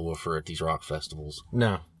Kelly and Yellow Wolf are at these rock festivals.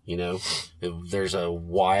 No. You know, there's a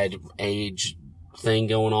wide age thing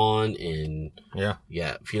going on, and yeah,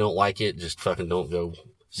 if you don't like it, just fucking don't go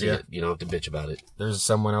see Yeah. it. You don't have to bitch about it. There's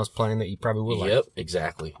someone else playing that you probably will like. Yep,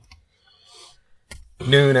 exactly.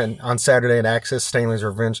 Noon and on Saturday at Axis, Stanley's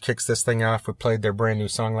Revenge kicks this thing off. We played their brand new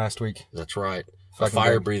song last week. That's right. A Fucking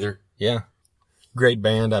fire great. breather. Yeah. Great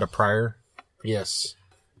band out of Pryor. Yes.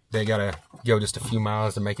 They got to go just a few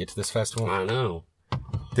miles to make it to this festival. I know.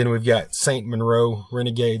 Then we've got St. Monroe,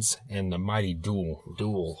 Renegades, and the Mighty Duel.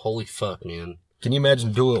 Duel. Holy fuck, man. Can you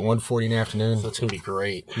imagine Duel at 1:40 in the afternoon? That's going to be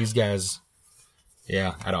great. These guys,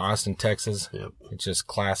 out of Austin, Texas. Yep. It's just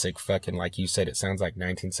classic fucking, like you said, it sounds like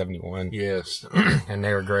 1971. Yes. And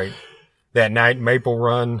they were great. That night, Maple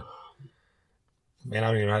Run. Man, I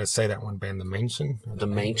don't even know how to say that one band. The Mansion? The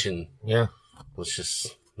Mansion. Yeah. Let's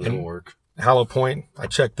just didn't work. Hollow Point. I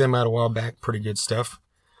checked them out a while back. Pretty good stuff.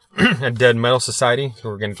 And Dead Metal Society, who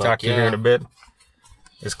we're going to talk to here in a bit,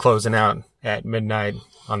 is closing out at midnight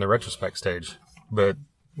on the Retrospect stage. But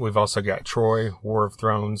we've also got Troy, War of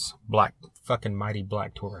Thrones, fucking Mighty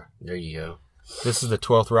Black Tour. There you go. This is the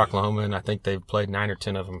 12th Rocklahoma, and I think they've played 9 or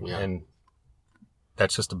 10 of them. Yeah. And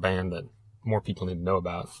that's just a band that more people need to know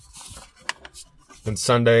about. Then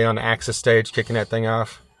Sunday on the Axis stage, kicking that thing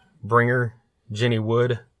off, Bringer, Jenny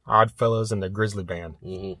Wood, Oddfellows, and the Grizzly Band.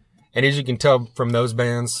 Mm-hmm. And as you can tell from those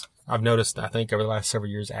bands, I've noticed, I think over the last several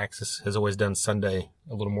years, Axis has always done Sunday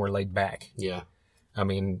a little more laid back. Yeah. I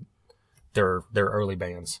mean, they're early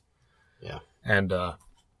bands. Yeah. And,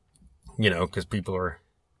 because people are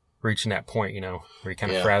reaching that point, where you're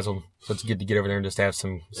kind of frazzled. So it's good to get over there and just have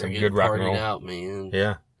some good rock and roll. Out, man.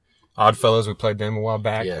 Yeah. Oddfellows, we played them a while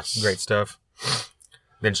back. Yes. Great stuff.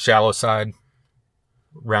 Then Shallow Side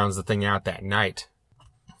rounds the thing out that night.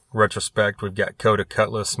 Retrospect, we've got Coda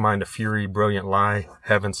Cutlass, Mind of Fury, Brilliant Lie,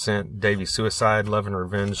 Heaven Sent, Davy Suicide, Love and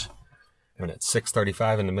Revenge. And at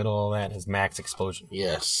 6:35 in the middle of all that is Max Explosion.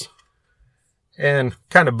 Yes. And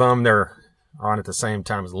kind of bummed they're on at the same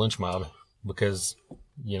time as Lynch Mob because,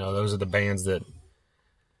 those are the bands that...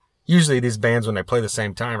 Usually these bands, when they play the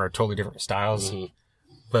same time, are totally different styles. Mm-hmm.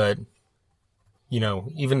 But,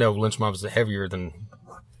 even though Lynch Mob is heavier than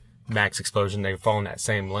Max Explosion, they fall in that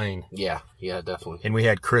same lane. Yeah, definitely. And we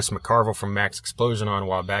had Chris McCarville from Max Explosion on a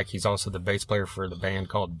while back. He's also the bass player for the band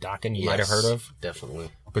called Dokken, you might have heard of.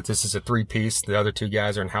 Definitely. But this is a 3-piece. The other 2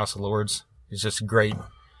 guys are in House of Lords. It's just great,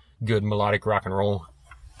 good melodic rock and roll.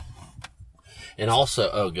 And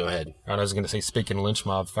also, go ahead. I was going to say, speaking of Lynch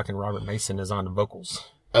Mob, fucking Robert Mason is on the vocals.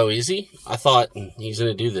 Oh, is he? I thought he's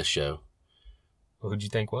going to do this show. Well, who'd you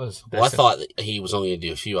think was? Well, I thought that he was only going to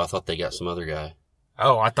do a few. I thought they got some other guy.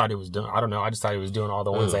 Oh, I thought he was doing... I don't know. I just thought he was doing all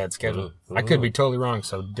the ones they had scheduled. I could be totally wrong,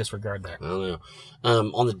 so disregard that. I don't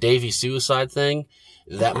know. On the Davy Suicide thing,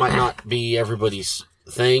 that might not be everybody's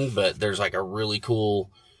thing, but there's like a really cool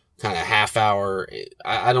kind of half hour...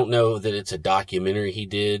 I don't know that it's a documentary he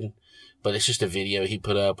did, but it's just a video he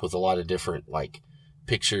put up with a lot of different like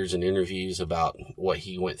pictures and interviews about what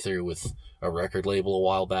he went through with a record label a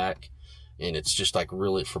while back. And it's just like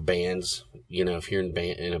really for bands, if you're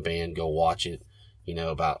in a band, go watch it.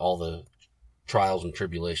 About all the trials and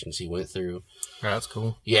tribulations he went through. Oh, that's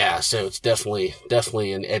cool. Yeah, so it's definitely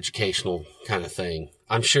an educational kind of thing.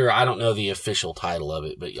 I'm sure, I don't know the official title of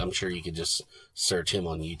it, but I'm sure you could just search him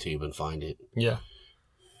on YouTube and find it. Yeah.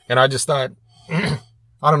 And I just thought, I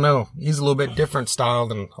don't know, he's a little bit different style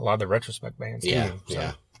than a lot of the Retrospect bands. Yeah, too,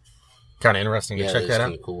 so kind of interesting to check that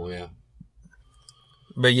out. Cool, yeah.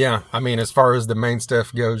 But yeah, I mean, as far as the main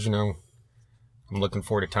stuff goes, I'm looking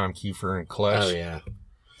forward to Tom Kiefer and Clutch. Oh, yeah.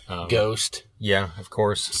 Ghost. Yeah, of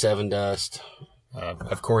course. Seven Dust.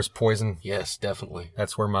 Of course, Poison. Yes, definitely.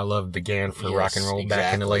 That's where my love began for rock and roll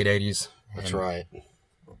back in the late 80s. That's right.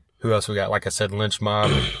 Who else we got? Like I said, Lynch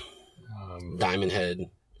Mob. Diamond Head.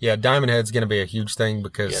 Yeah, Diamond Head's going to be a huge thing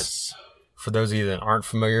because for those of you that aren't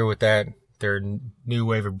familiar with that, they're a new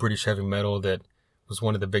wave of British heavy metal that was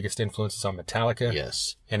one of the biggest influences on Metallica.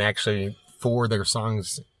 Yes. And actually, 4 of their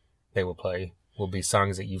songs they will play will be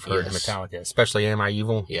songs that you've heard in Metallica, especially Am I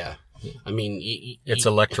Evil? Yeah. I mean, it's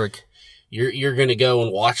electric. you're going to go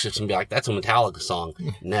and watch this and be like, that's a Metallica song.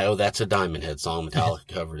 No, that's a Diamond Head song. Metallica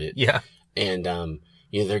covered it. Yeah. And,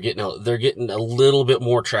 they're getting a little bit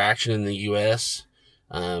more traction in the U.S.,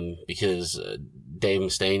 because, Dave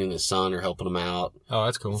Mustaine and his son are helping them out. Oh,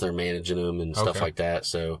 that's cool. They're managing them and stuff like that.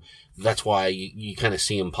 So that's why you kind of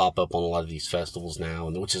see them pop up on a lot of these festivals now,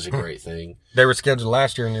 and which is a great thing. They were scheduled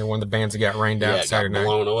last year, and they're one of the bands that got rained out Saturday night.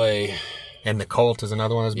 Blown away. And the Cult is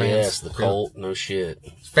another one of those bands. Yes, the Cult. No shit.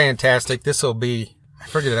 It's fantastic. This will be, I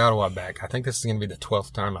figured it out a while back. I think this is going to be the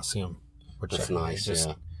 12th time I see them. Which that's nice, just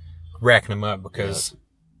racking them up because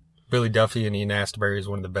Billy Duffy and Ian Astbury is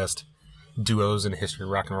one of the best duos in the history of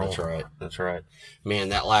rock and roll. That's right. Man,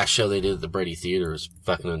 that last show they did at the Brady Theater is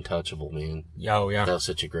fucking untouchable, man. Oh, yeah. That was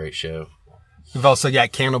such a great show. We've also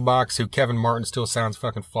got Candlebox, who Kevin Martin still sounds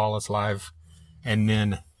fucking flawless live. And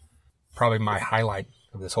then probably my highlight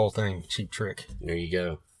of this whole thing, Cheap Trick. There you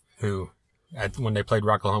go. Who, when they played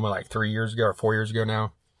Rocklahoma like 3 years ago or 4 years ago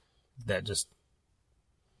now, that just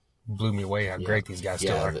blew me away how great these guys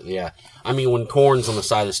still are. Yeah. I mean, when Korn's on the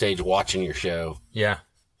side of the stage watching your show. Yeah.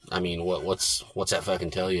 I mean, what's that fucking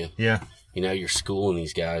tell you? Yeah. You're schooling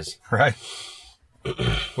these guys. Right.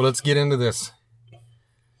 Well, let's get into this.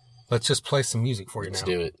 Let's just play some music for you now. Let's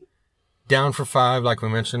do it. Down for 5, like we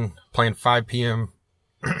mentioned, playing 5 p.m.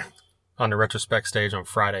 on the Retrospect stage on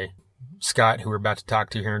Friday. Scott, who we're about to talk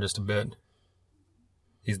to here in just a bit,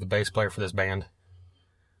 he's the bass player for this band.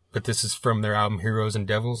 But this is from their album Heroes and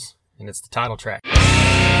Devils, and it's the title track.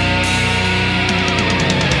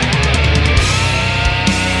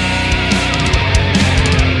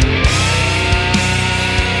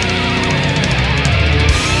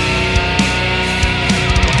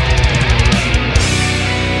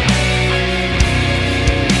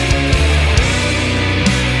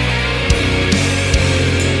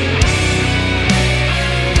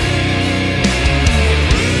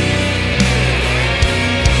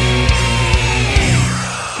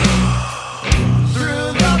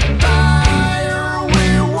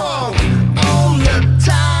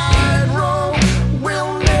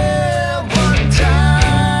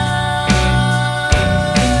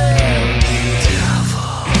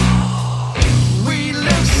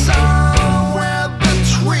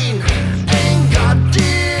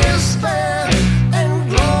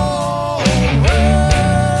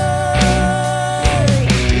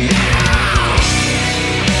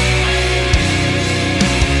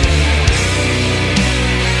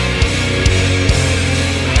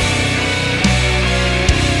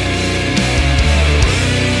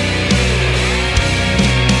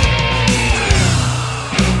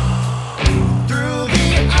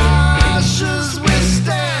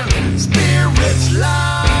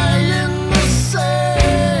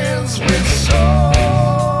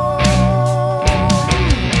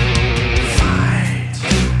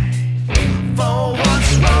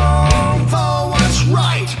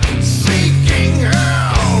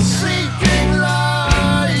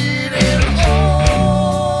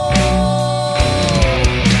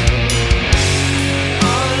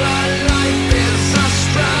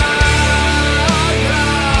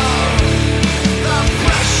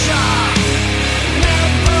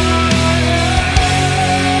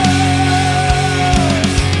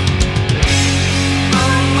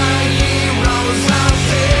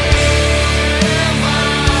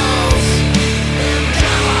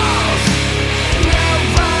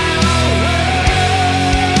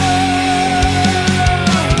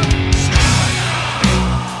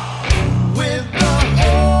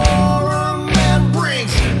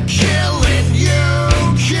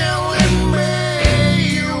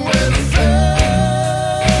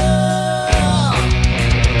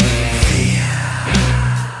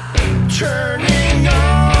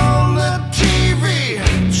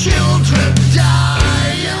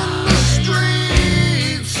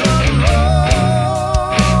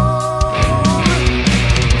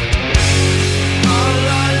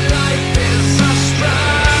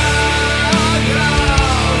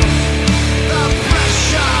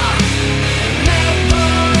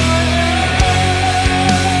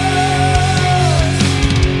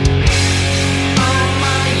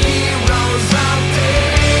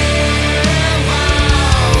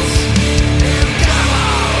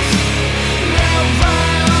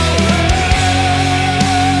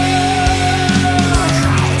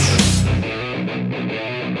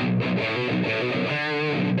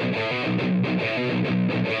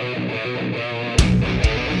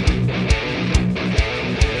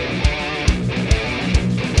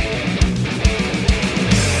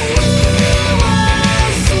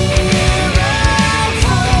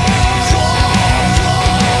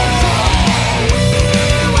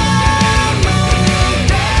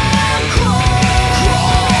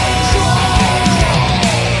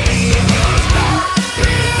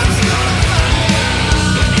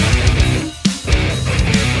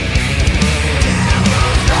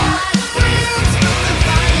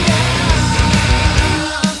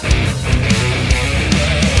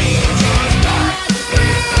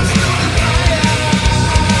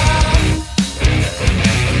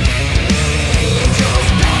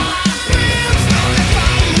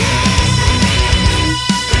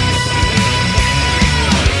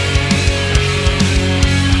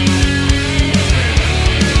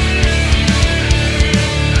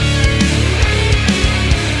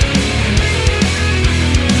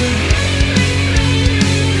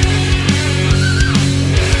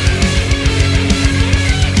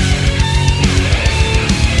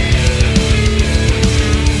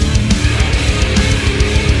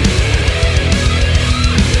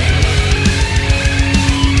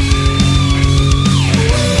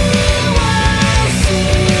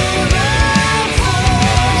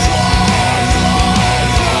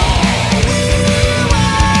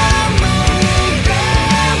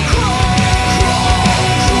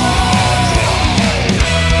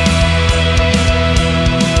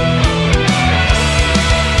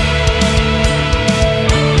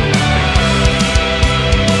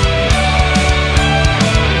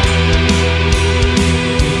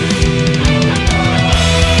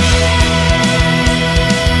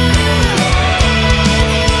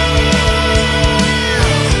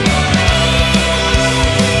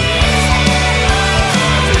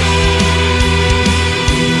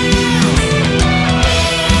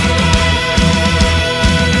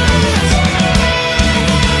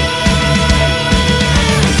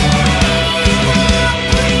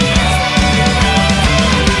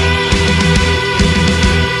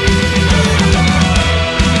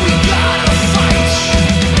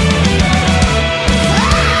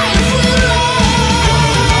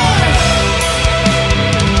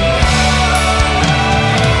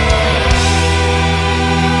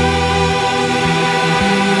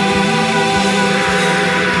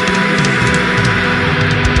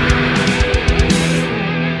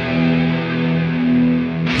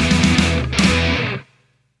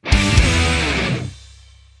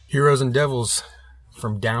 Frozen Devils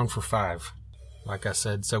from Down for Five. Like I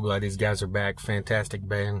said, so glad these guys are back. Fantastic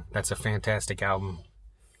band. That's a fantastic album.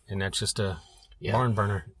 And that's just a barn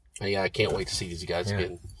burner. Yeah, I can't wait to see these guys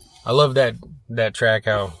again. I love that track,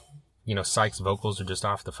 how, Sykes' vocals are just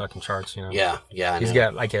off the fucking charts, Yeah,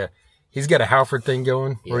 He's got a Halford thing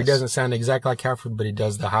going, where he doesn't sound exactly like Halford, but he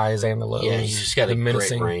does the highs and the lows. Yeah, he's just got a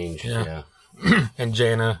menacing great range. Yeah. And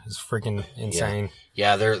Jana is freaking insane.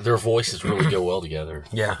 Yeah, their voices really go well together.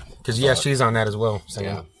 Yeah, because she's on that as well,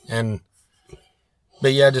 singing. Yeah.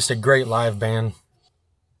 But yeah, just a great live band.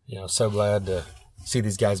 So glad to see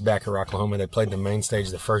these guys back at Rocklahoma. They played the main stage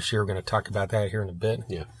the first year. We're going to talk about that here in a bit.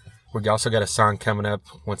 Yeah. We also got a song coming up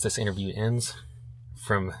once this interview ends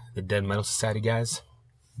from the Dead Metal Society guys.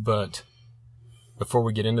 But before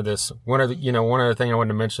we get into this, one other thing I wanted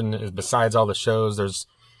to mention is, besides all the shows, there's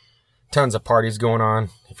tons of parties going on.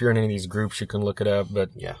 If you're in any of these groups, you can look it up. But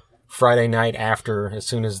Friday night after, as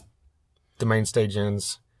soon as the main stage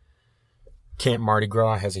ends, Camp Mardi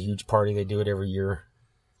Gras has a huge party. They do it every year.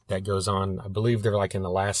 That goes on. I believe they're like in the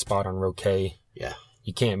last spot on Roquet. Yeah.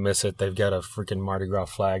 You can't miss it. They've got a freaking Mardi Gras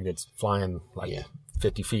flag that's flying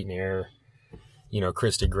 50 feet in the air.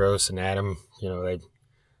 Christy Gross and Adam, they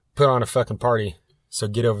put on a fucking party. So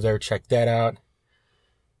get over there, check that out.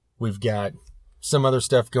 We've got some other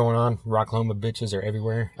stuff going on. Rocklahoma bitches are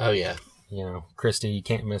everywhere. Oh, yeah. Christy, you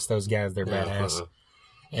can't miss those guys. They're badass.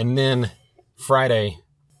 And then Friday,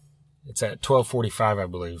 it's at 12:45, I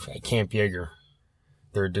believe, at Camp Yeager.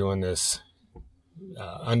 They're doing this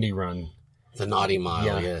undie run. The Naughty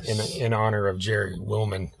Mile, yes. In honor of Jerry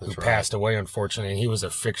Willman, who passed away, unfortunately. And he was a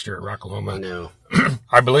fixture at Rocklahoma. I know.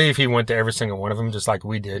 I believe he went to every single one of them, just like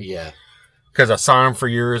we did. Yeah. Because I saw him for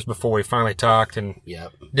years before we finally talked, and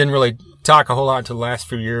didn't really talk a whole lot until the last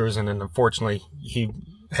few years. And then, unfortunately, he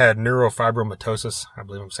had neurofibromatosis. I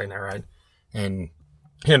believe I'm saying that right. And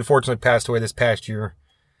he unfortunately passed away this past year.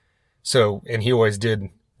 So, and he always did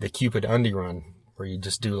the Cupid undie run, where you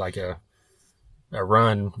just do like a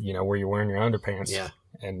run, where you're wearing your underpants,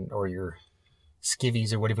 or your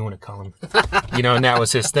skivvies, or whatever you want to call them, and that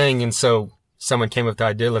was his thing. And so someone came up with the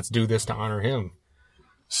idea, let's do this to honor him.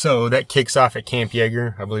 So that kicks off at Camp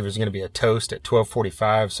Yeager. I believe there's going to be a toast at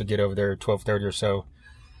 12:45. So get over there at 12:30 or so.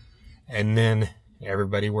 And then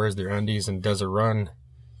everybody wears their undies and does a run,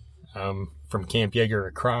 from Camp Yeager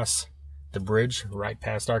across the bridge, right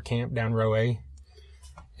past our camp down row A.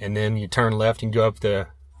 And then you turn left and go up the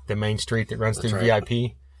main street that runs through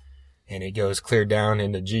VIP, and it goes clear down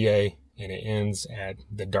into GA, and it ends at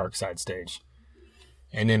the Dark Side stage.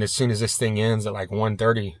 And then as soon as this thing ends at like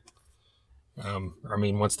 1:30,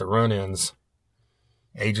 once the run ends,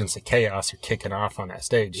 Agents of Chaos are kicking off on that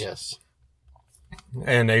stage. Yes.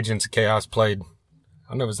 And Agents of Chaos played, I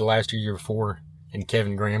don't know if it was the last year before, and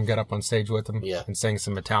Kevin Graham got up on stage with them and sang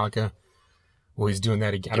some Metallica. Well, he's doing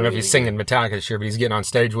that again. I don't know if he's singing Metallica this year, but he's getting on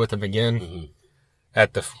stage with them again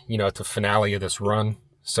at the finale of this run.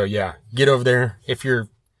 So yeah, get over there. If you're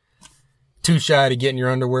too shy to get in your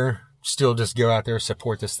underwear, still just go out there,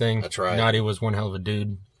 support this thing. That's right. Naughty was one hell of a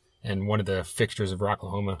dude and one of the fixtures of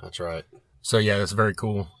Rocklahoma. That's right. So yeah, that's very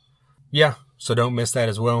cool. Yeah, so don't miss that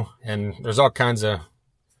as well. And there's all kinds of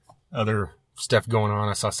other stuff going on.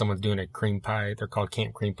 I saw someone doing a cream pie. They're called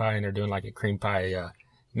Camp Cream Pie, and they're doing like a cream pie,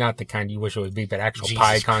 not the kind you wish it would be, but actual Jesus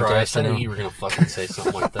pie contest. Christ, I knew you were going to fucking say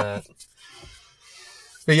something like that.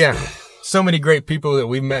 But yeah, so many great people that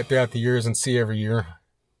we've met throughout the years and see every year.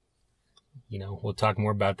 We'll talk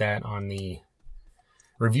more about that on the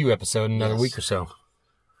review episode in another week or so.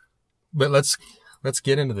 But let's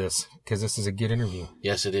get into this, because this is a good interview.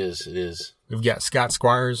 Yes, it is. It is. We've got Scott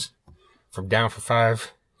Squires from Down for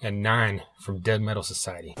Five and 9 from Dead Metal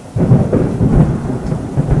Society.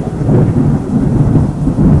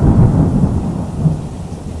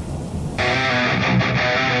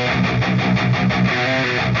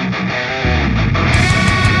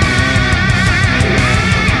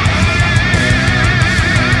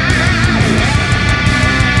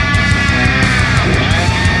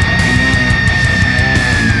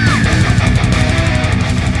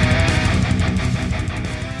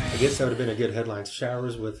 I guess that would have been a good headline.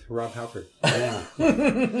 Showers with Rob Halford. Yeah.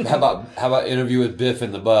 How about interview with Biff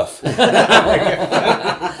and the Buff?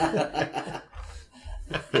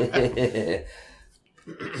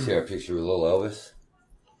 See our picture with little Elvis?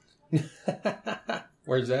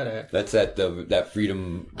 Where's that at? That's at that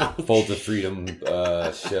Freedom Folds of Freedom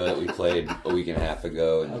show that we played a week and a half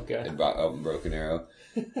ago in Broken Arrow.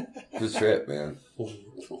 It was a trip, man.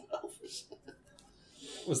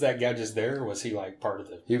 Was that guy just there, or was he like part of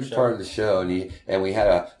the show? He was part of the show, and we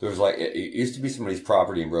had there was like, it used to be somebody's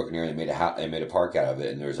property in Broken Arrow. They made a park out of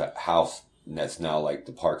it, and there was a house And that's now like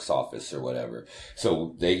the park's office or whatever.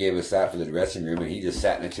 So they gave us that for the dressing room, and he just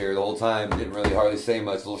sat in a chair the whole time. Didn't really hardly say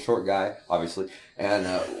much. Little short guy, obviously.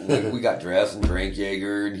 And we got dressed and drank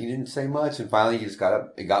Jaeger, and he didn't say much. And finally, he just got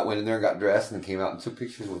up, went in there and got dressed, and then came out and took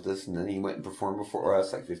pictures with us. And then he went and performed before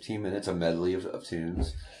us, like 15 minutes, a medley of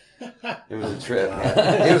tunes. It was a trip.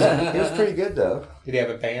 Man. It was pretty good though. Did he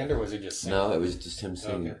have a band or was he just singing? No, it was just him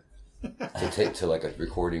singing. Okay. To take to like a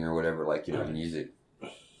recording or whatever, like music.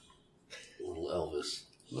 Little Elvis.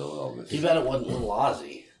 Too bad it wasn't Little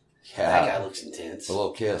Ozzy. Yeah. That guy looks intense. A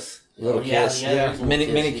little kiss. Little kiss. Yeah.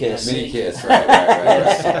 Mini kiss. Mini kiss.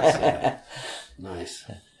 Right. Nice.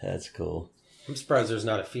 That's cool. I'm surprised there's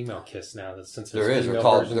not a female kiss now. Since There is. They're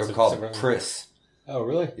called Pris. Oh,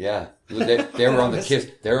 really? Yeah. They were on the Kiss.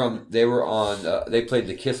 They played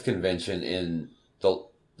the Kiss convention in the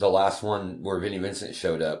last one where Vinnie Vincent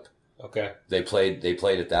showed up. Okay. They played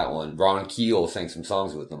at that one. Ron Keel sang some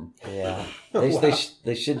songs with them. Yeah.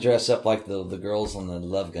 They should dress up like the girls on the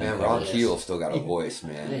Love Gun. Man, Ron Keel still got a voice,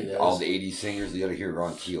 man. All the 80s singers, you gotta hear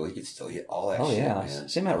Ron Keel. He could still hit all that shit, man.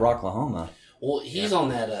 Same at Rocklahoma. Well, he's on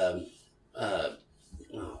that, I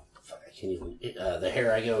can't even, the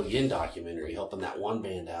Here I Go Again documentary, helping that one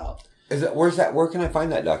band out. Where's that? Where can I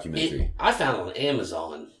find that documentary? I found it on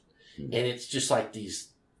Amazon, and it's just like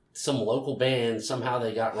some local band, somehow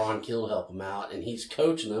they got Ron Keel to help them out, and he's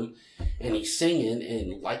coaching them, and he's singing,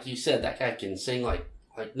 and like you said, that guy can sing like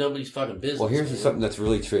nobody's fucking business. Well, here's something that's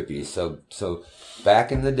really trippy. So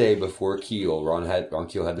back in the day before Keel, Ron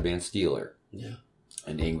Keel had the band Steeler. Yeah.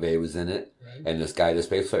 And Yngwie was in it, and this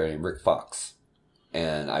bass player named Rick Fox.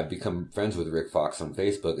 And I've become friends with Rick Fox on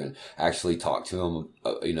Facebook and actually talked to him,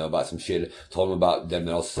 about some shit. Told him about Dead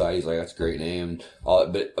Metal Society. He's like, that's a great name.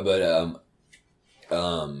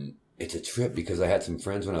 It's a trip because I had some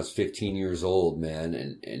friends when I was 15 years old, man,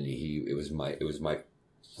 and it was my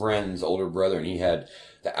friend's older brother, and he had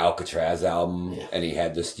the Alcatraz album, and he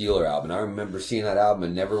had the Steeler album. And I remember seeing that album,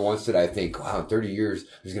 and never once did I think, wow, in 30 years,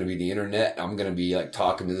 there's going to be the internet. I'm going to be like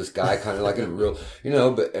talking to this guy kind of like in a real,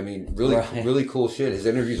 but I mean, really cool shit. His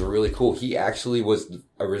interviews were really cool. He actually was the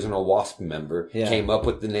original Wasp member, came up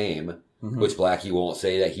with the name. Mm-hmm. Which Blackie won't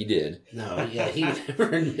say that he did. No, yeah, he would never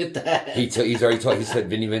admit that. He's already talked. He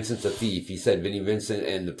said Vinnie Vincent's a thief. He said Vinnie Vincent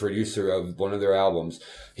and the producer of one of their albums.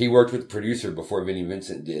 He worked with the producer before Vinnie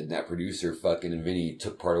Vincent did, and that producer and Vinnie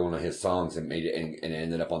took part of one of his songs and made it, and it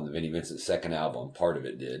ended up on the Vinnie Vincent second album. Part of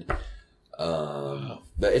it did. But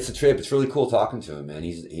it's a trip. It's really cool talking to him, man.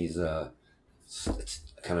 He's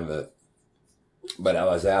it's kind of a. But I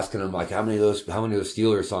was asking him, like, how many of those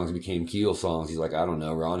Steeler songs became Keel songs? He's like, I don't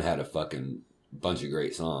know. Ron had a fucking bunch of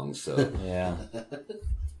great songs, so. Yeah.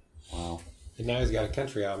 Wow. And now he's got a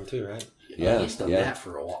country album too, right? Yeah. He's done that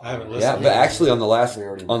for a while. I haven't listened. Yeah, but actually on the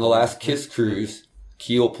last Kiss cruise,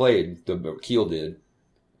 Keel did.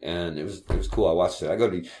 And it was cool. I watched it.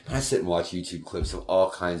 I sit and watch YouTube clips of all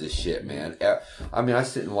kinds of shit, man. I mean, I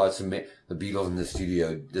sit and watch the Beatles in the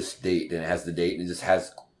studio, this date, and it has the date, and it just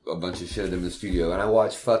has a bunch of shit of them in the studio, and I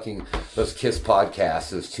watch fucking those Kiss podcasts,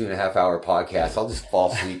 those 2.5 hour podcasts. I'll just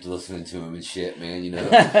fall asleep listening to them and shit, man.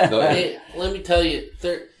 Hey, let me tell you,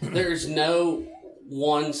 there's no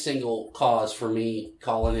one single cause for me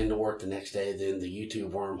calling into work the next day than the YouTube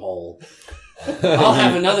wormhole. I'll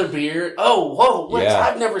have another beer. Oh, whoa,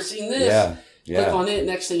 I've never seen this. Yeah. Click on it.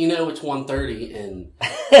 Next thing you know, it's 1:30, and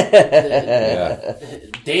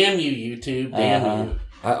damn you, YouTube, damn you.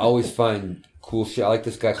 I always find cool shit. I like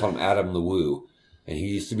this guy called him Adam LeWoo, and he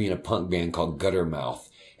used to be in a punk band called Guttermouth,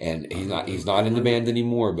 and he's not in the band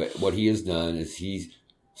anymore, but what he has done is he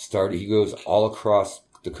goes all across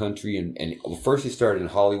the country, and first he started in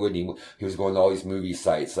Hollywood, and he was going to all these movie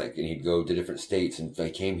sites, and he'd go to different states, and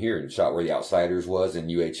he came here and shot where The Outsiders was and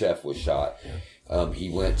UHF was shot. He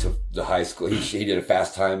went to the high school, he did a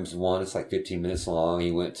Fast Times one, it's like 15 minutes long.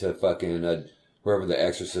 He went to fucking wherever The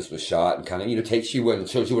Exorcist was shot, and kind of, takes you and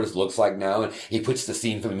shows you what it looks like now, and he puts the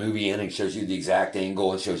scene from the movie in and shows you the exact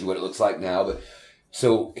angle and shows you what it looks like now. But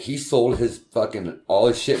so he sold all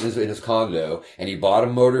his shit in his condo, and he bought a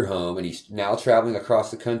motorhome, and he's now traveling across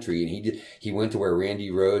the country, and he went to where Randy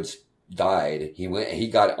Rhoads died. He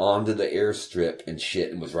got onto the airstrip and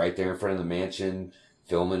shit, and was right there in front of the mansion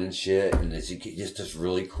filming and shit, and it's just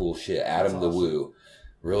really cool shit. Adam LeWoo,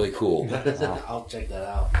 really cool. I'll check that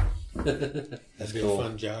out. That'd be cool. A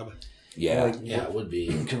fun job. Yeah, it would be.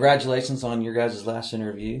 Congratulations on your guys' last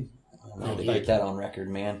interview. I need to get that on record,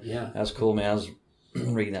 man. Yeah, that's cool, man. I was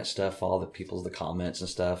reading that stuff, all the comments and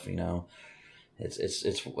stuff.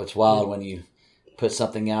 It's wild when you put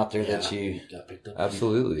something out there that you got picked up.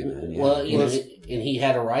 Absolutely, man. Yeah. Well, and he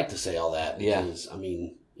had a right to say all that because I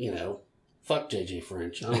mean, Fuck JJ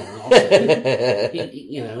French. I don't know. I'll say it.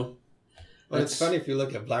 You know. Well, it's funny if you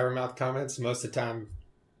look at Blabbermouth comments, most of the time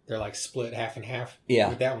they're like split half and half. Yeah.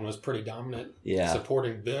 But that one was pretty dominant. Yeah.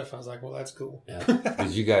 Supporting Biff. I was like, well, that's cool. Yeah.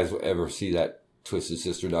 Did you guys ever see that Twisted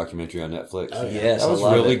Sister documentary on Netflix? Oh, yeah. Yes, that was I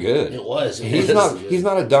love really it. good. It was. He's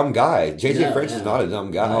not a dumb guy. JJ No, French no. is not a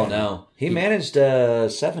dumb guy. Oh no, he managed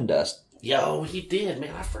Seven Dust. Yo, he did,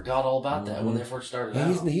 man. I forgot all about that when they first started out.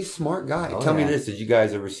 He's a smart guy. Oh, Tell me yeah. this: did you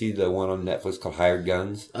guys ever see the one on Netflix called Hired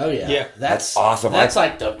Guns? Oh yeah, Yeah. that's awesome. That's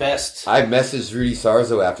like the best. I messaged Rudy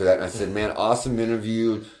Sarzo after that, and I said, "Man, awesome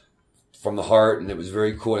interview from the heart, and it was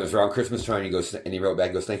very cool." And it was around Christmas time, and he wrote back,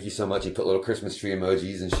 he goes, "Thank you so much." He put little Christmas tree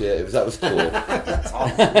emojis and shit. That was cool. That's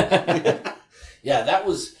awesome. Yeah, that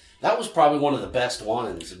was probably one of the best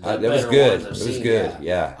ones. The That was better good. ones It I've was seen. good.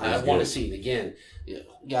 Yeah, I want to see it again. Yeah,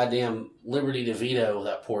 goddamn Liberty DeVito,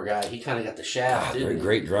 that poor guy. He kind of got the shaft. Didn't he?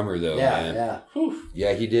 Great drummer though, Yeah, man. yeah. Whew.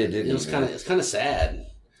 Yeah, he did. Didn't It was he, kind man? of it's kind of sad.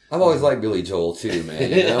 I've always liked Billy Joel too,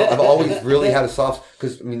 man. You know, I've always really had a soft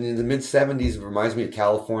because I mean, in the mid '70s, it reminds me of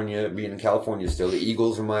California. Being in California still, the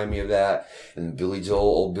Eagles remind me of that, and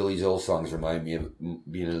old Billy Joel songs remind me of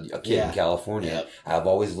being a kid in California. Yep. I've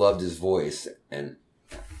always loved his voice and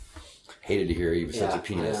hated to hear he was such a I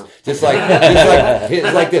penis. know. Just like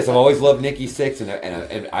it's like this. I've always loved Nikki Sixx,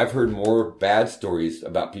 and I've heard more bad stories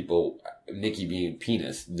about people Nikki being a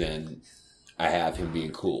penis than I have him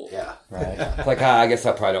being cool. Yeah, Right. It's like, I guess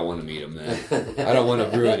I probably don't want to meet him, man. I don't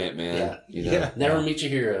want to ruin it, man. Yeah. You know? Yeah. never meet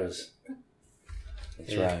your heroes.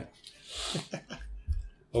 That's right.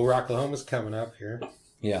 Well, Rocklahoma's coming up here.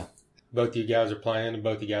 Yeah. Both of you guys are playing, and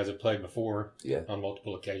both of you guys have played before. Yeah. On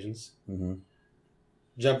multiple occasions. Mm-hmm.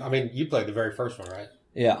 I mean, you played the very first one, right?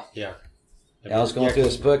 Yeah. Yeah. Yeah, I was going through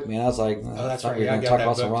this book, man. I was like, that's I thought right. we were Yeah, I going to got talk that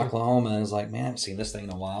about some book, too. Rocklahoma, and I was like, man, I haven't seen this thing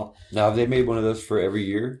in a while. Now, have they made one of those for every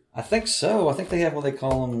year? I think so. I think they have what they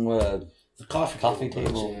call them. The coffee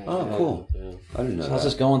table. Yeah. Oh, cool. Yeah. I didn't know So I was that.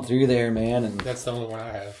 just going through there, man, and That's the only one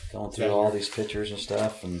I have. going through all these pictures and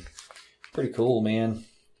stuff, and pretty cool, man.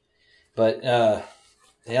 But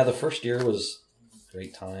yeah, the first year was a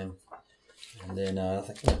great time, and then I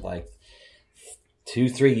think like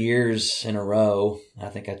 2-3 years in a row, I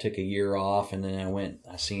think I took a year off, and then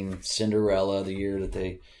I seen Cinderella the year that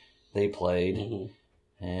they played,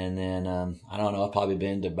 Mm-hmm. and then I don't know, I've probably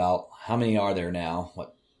been to about, how many are there now?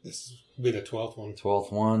 What, This will be the 12th one.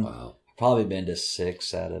 12th one? Wow. Probably been to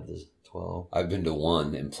 6 out of the 12. I've been to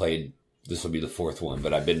one and played. This will be the 4th one,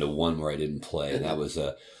 but I've been to one where I didn't play, and that was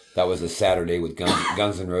a Saturday with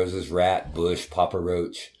Guns N' Roses, Rat, Bush, Papa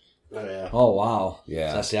Roach. Oh yeah. Oh wow!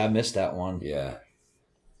 Yeah. So I see. I missed that one. Yeah.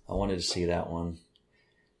 I wanted to see that one,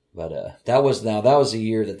 but that was the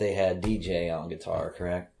year that they had DJ on guitar,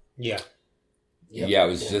 correct? Yeah. Yep. Yeah, it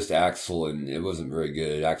was just Axl, and it wasn't very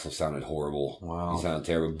good. Axl sounded horrible. Wow. He sounded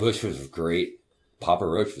terrible. Bush was great. Papa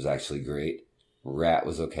Roach was actually great. Rat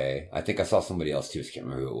was okay. I think I saw somebody else too. I just can't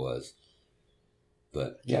remember who it was.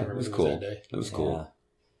 But yeah, Can't it was remember who cool. was that day. It was cool.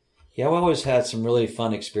 Yeah, we always had some really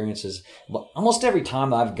fun experiences. But almost every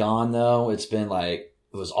time I've gone, though, it's been like,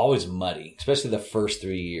 it was always muddy, especially the first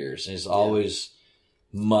 3 years. It's always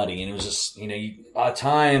muddy. And it was just, by the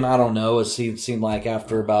time, I don't know, it seemed like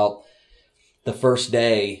after about the first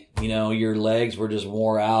day, your legs were just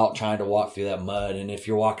wore out trying to walk through that mud. And if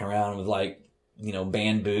you're walking around with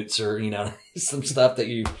band boots or, some stuff that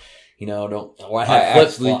you don't, or I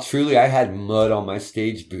had Truly, I had mud on my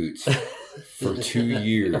stage boots for 2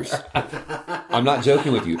 years. I'm not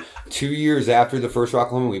joking with you. 2 years after the first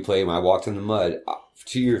Rocklahoma we played, when I walked in the mud, for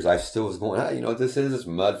 2 years I still was going, you know what this is? It's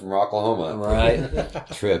mud from Rocklahoma. Right.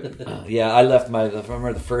 Trip. Yeah, I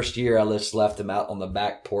remember the first year I just left them out on the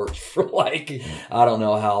back porch for I don't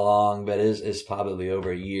know how long, but it's probably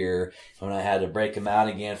over a year. When I had to break them out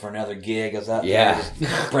again for another gig, I was out there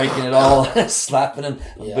just breaking it all, slapping them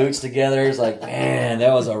boots together. It's like, man,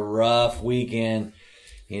 that was a rough weekend,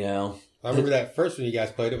 I remember that first one you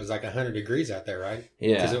guys played, it was like 100 degrees out there, right?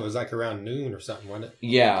 Yeah. Because it was like around noon or something, wasn't it?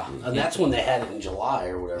 Yeah. And that's when they had it in July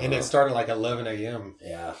or whatever. And it started like 11 a.m.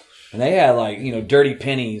 Yeah. And they had Dirty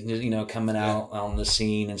Penny, coming out on the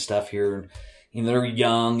scene and stuff here. They're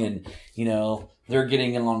young and, they're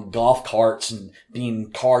getting on golf carts and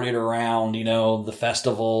being carted around, the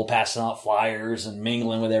festival, passing out flyers and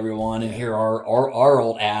mingling with everyone. And here are our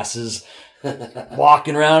old asses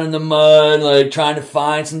walking around in the mud, trying to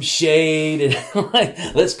find some shade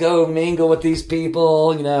and let's go mingle with these people,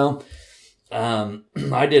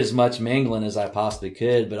 I did as much mingling as I possibly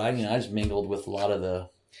could, but I just mingled with a lot of the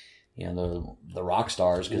rock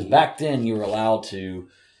stars, because back then you were allowed to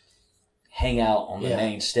hang out on the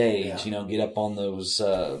main stage, get up on those,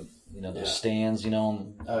 those stands,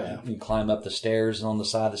 Oh, yeah. you climb up the stairs and on the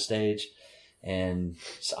side of the stage. And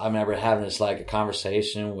so I remember having this like a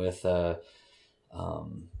conversation with Frankie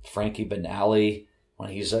Benally when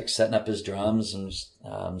he's like setting up his drums, and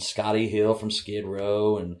Scotty Hill from Skid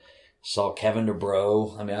Row, and saw Kevin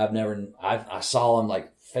DeBro. I mean, I saw him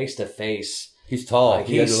like face to face. He's tall. Like,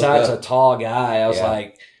 he's such a tall guy. I was Yeah.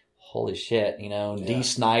 like, holy shit, you know, and Yeah. Dee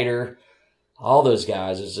Snider, all those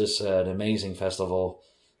guys. It's just an amazing festival.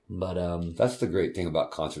 But That's the great thing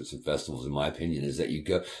about concerts and festivals, in my opinion, is that you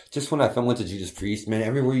go. Just when I went to Judas Priest, man,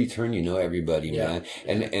 everywhere you turn, you know everybody, Yeah.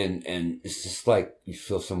 man, and it's just like you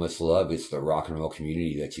feel so much love. It's the rock and roll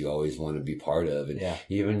community that you always want to be part of, and Yeah.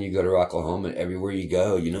 even you go to Rocklahoma, everywhere you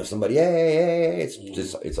go, you know somebody. Hey, it's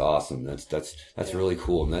just it's awesome. That's really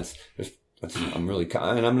cool, and that's I'm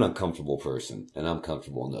an uncomfortable person, and I'm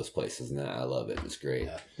comfortable in those places, and I love it. It's great.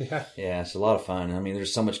 Yeah. yeah, it's a lot of fun. I mean,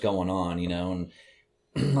 there's so much going on, you know, and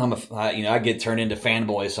I get turned into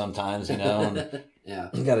fanboy sometimes, you know, and Yeah.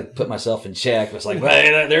 I got to put myself in check. It's like,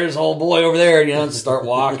 hey, there's old boy over there, you know, and start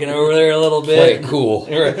walking over there a little bit. Play it cool.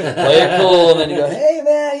 Play it cool, and then you go, hey,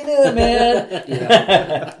 man, you do it, man.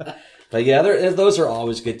 Yeah. But yeah, those are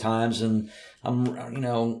always good times, and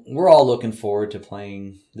we're all looking forward to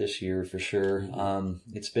playing this year for sure.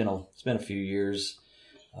 It's been a few years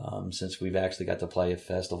since we've actually got to play a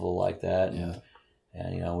festival like that, and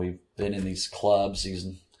you know, we've been in these clubs,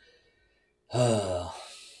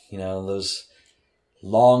 those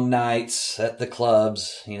long nights at the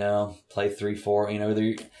clubs, you know, play 3, 4, you know,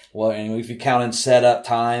 and if you count in setup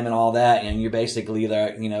time and all that, and you're basically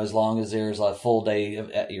there, you know, as long as there's a full day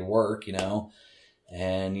at your work, you know,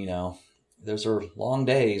 and, you know, those are long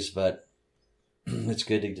days, but it's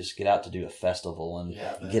good to just get out to do a festival and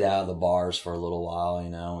get out of the bars for a little while, you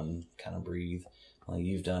know, and kind of breathe. Like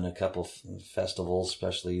you've done a couple festivals,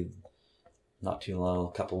 especially not too long,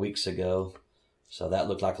 a couple weeks ago. So that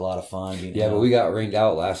looked like a lot of fun. Yeah, but we got rained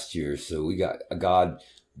out last year, so we got God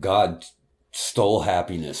stole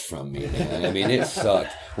happiness from me, man. I mean, it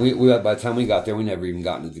sucked. We by the time we got there, we never even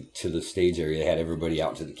got to the stage area. They had everybody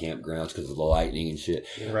out to the campgrounds because of the lightning and shit.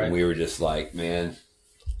 Right. And we were just like, man,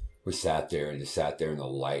 we sat there in the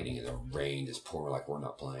lightning and the rain just pouring. Like, we're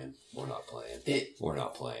not playing. We're not playing. We're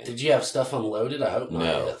not playing. Did you have stuff unloaded? I hope not.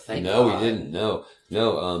 No, Thank no, God. we didn't. No.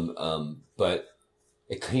 But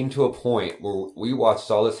it came to a point where we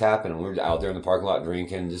watched all this happen, and we were out there in the parking lot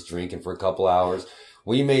drinking for a couple hours.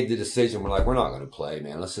 We made the decision. We're like, we're not going to play,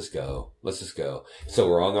 man. Let's just go. So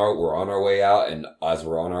we're on our way out, and as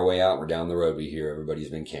we're on our way out, we're down the road. We hear everybody's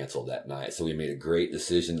been canceled that night. So we made a great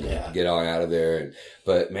decision to get on out of there.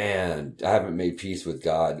 But man, I haven't made peace with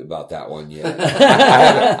God about that one yet.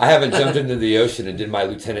 I haven't jumped into the ocean and did my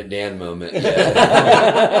Lieutenant Dan moment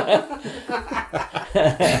yet.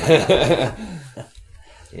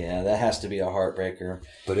 Yeah, that has to be a heartbreaker.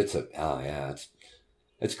 But it's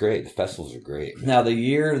great. The festivals are great. Now, the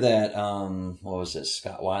year that, what was it,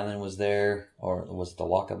 Scott Weiland was there, or was it the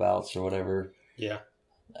Walkabouts or whatever? Yeah.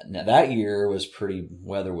 Now, that year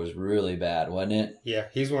weather was really bad, wasn't it? Yeah,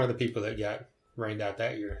 he's one of the people that got rained out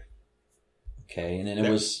that year. Okay, and then That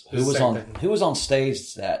who was was on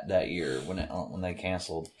stage that year when they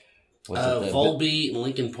canceled? Was it Volbeat and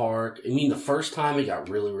Lincoln Park. I mean, the first time it got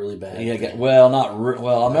really, really bad. Yeah, I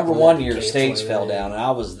remember one year the stage fell down, and I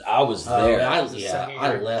was there.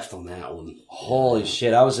 I left on that one. Holy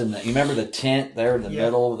shit! I was in you remember the tent there in the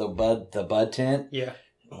middle of the bud tent? Yeah.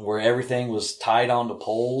 Where everything was tied onto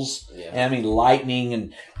poles. Yeah. And I mean, lightning,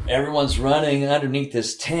 and everyone's running underneath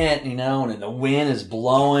this tent, you know, and the wind is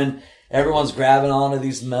blowing. Everyone's grabbing onto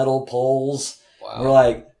these metal poles. Wow. We're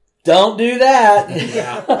like, don't do that.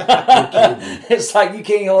 Yeah. It's like you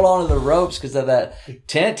can't hold on to the ropes because if that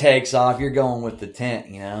tent takes off, you're going with the tent,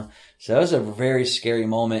 you know. So it was a very scary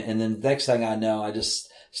moment. And then next thing I know, I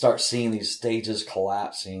just start seeing these stages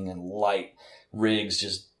collapsing and light rigs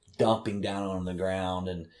just dumping down on the ground.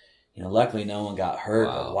 And, you know, luckily no one got hurt.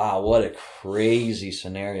 Wow. But wow, what a crazy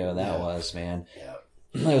scenario that was, man. Yeah.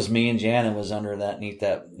 It was me and Janet was underneath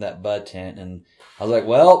that bud tent, and I was like,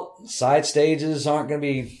 well, side stages aren't going to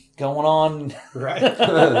be going on. Right.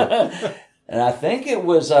 And I think it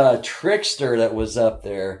was Trickster that was up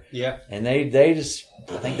there. Yeah. And they just,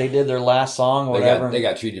 I think they did their last song or whatever. They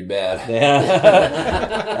got treated bad.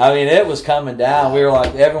 Yeah. I mean, it was coming down. We were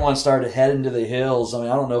like, everyone started heading to the hills. I mean,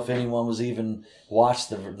 I don't know if anyone was even watched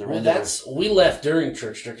the We left during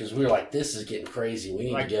Trickster because we were like, this is getting crazy.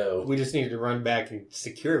 We need to go. We just needed to run back and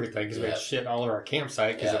secure everything because we had Yep. shit all over our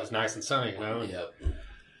campsite because it was nice and sunny, you know? Yep.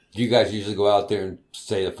 Do you guys usually go out there and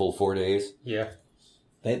stay the full 4 days? Yeah.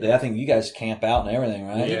 I think you guys camp out and everything,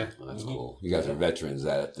 right? Yeah. That's cool. You guys are veterans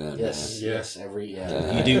at it then. Yes. Yeah. Yes.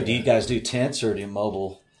 Do you guys do tents or do you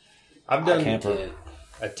mobile? I've done camper. Tent.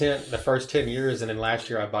 a tent the first 10 years, and then last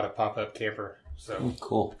year I bought a pop-up camper. So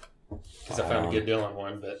Cool. because I found a good deal on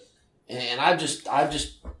one, but And I've just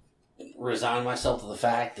resigned myself to the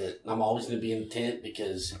fact that I'm always going to be in the tent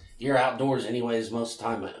because you're outdoors anyways most of the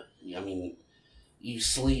time. I mean, you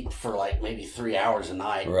sleep for like maybe 3 hours a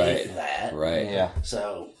night, Right. if that. Right. Yeah.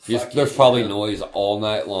 So There's probably noise all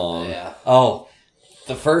night long. Yeah. Oh,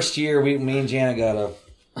 the first year me and Jana got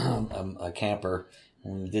a camper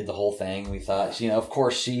and we did the whole thing. We thought, of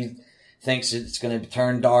course she thinks it's going to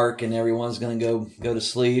turn dark and everyone's going to go to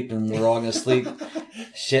sleep and we're all going to sleep.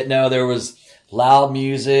 Shit, no, there was loud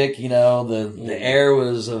music. The air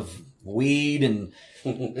was of weed and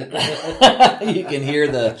you can hear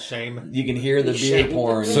the beer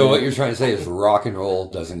pouring. So what you're trying to say is rock and roll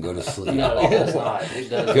doesn't go to sleep. No, it does not. It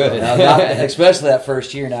does Good. not. Now, especially that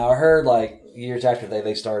first year. Now I heard like years after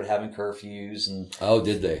they started having curfews and Oh,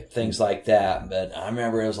 did they? things like that. But I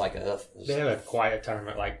remember it was like they have a quiet time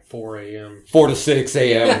at like 4 a.m. 4 to 6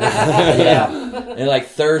 a.m. yeah. And like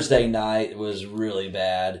Thursday night was really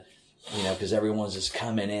bad, because everyone's just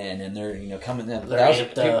coming in and they're, coming in. They're That was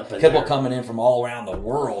amped up and people they're- coming in from all around the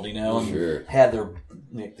world, and Sure. had their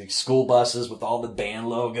the school buses with all the band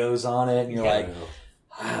logos on it. And you're like,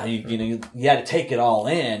 you had to take it all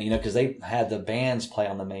in, because they had the bands play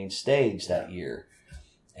on the main stage that year.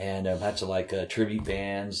 And a bunch of like tribute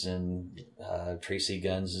bands and Tracy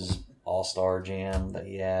Guns' All-Star Jam that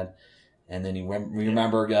he had. And then you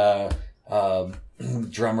remember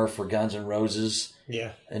drummer for Guns N' Roses.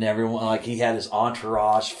 Yeah. And everyone, like he had his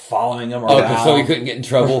entourage following him Oh, around. so he couldn't get in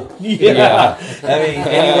trouble? Yeah. I mean,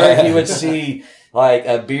 anywhere he would see like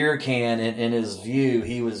a beer can in his view,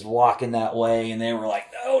 he was walking that way and they were like,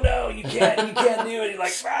 no, you can't do it. He's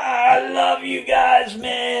like, I love you guys,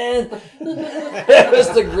 man. It was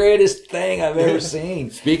the greatest thing I've ever seen.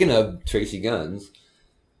 Speaking of Tracy Guns,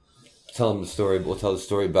 tell them the story. We'll tell the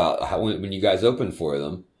story about how when you guys opened for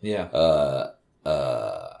them. Yeah.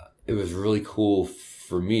 It was really cool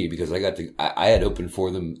for me because I had opened for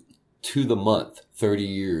them to the month 30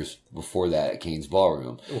 years before that at Kane's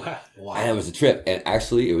Ballroom. Wow. And it was a trip. And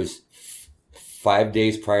actually it was 5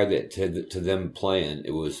 days prior to them playing.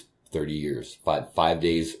 It was 30 years, five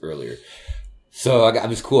days earlier. So it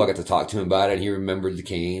was cool. I got to talk to him about it. And he remembered the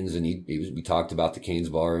Canes, and we talked about the Canes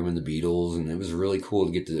Ballroom and the Beatles, and it was really cool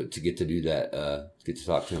to get to do that. Get to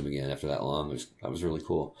talk to him again after that long. That was really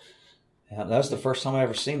cool. Yeah, that was the first time I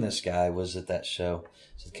ever seen this guy was at that show.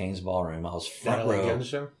 It's at Kane's Ballroom. I was front That LA row. Guns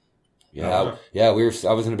show? Yeah,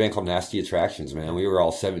 I was in a band called Nasty Attractions, man. We were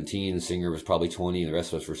all 17. The singer was probably 20, and the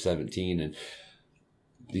rest of us were 17. And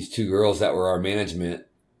these two girls that were our management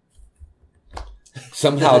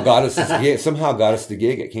somehow got us the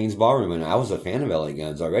gig at Kane's Ballroom, and I was a fan of LA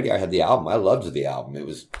Guns already. I had the album. I loved the album. It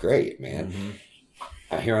was great, man.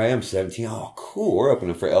 Mm-hmm. Here I am, 17. Oh, cool. We're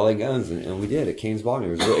opening for LA Guns, and we did at Kane's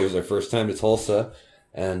Ballroom. It was our first time to Tulsa,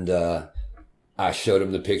 and I showed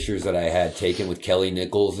him the pictures that I had taken with Kelly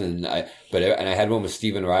Nichols, and I had one with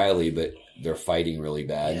Stephen Riley, but they're fighting really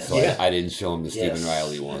bad, Yes. so I didn't show him the Stephen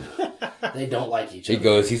Riley one. They don't like each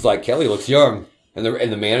other. He's like, Kelly looks young. And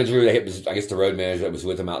the manager, I guess the road manager that was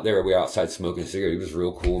with him out there, we were outside smoking a cigarette. He was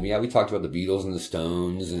real cool. And yeah, we talked about the Beatles and the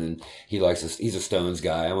Stones, and he's a Stones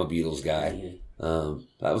guy. I'm a Beatles guy. Mm-hmm.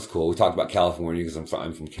 That was cool. We talked about California because I'm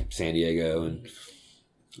from San Diego, and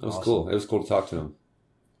it was cool. It was cool to talk to him.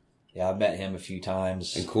 Yeah, I've met him a few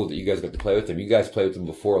times. And cool that you guys got to play with him. You guys played with him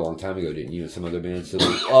before a long time ago, didn't you? And some other bands.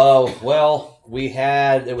 Oh, well,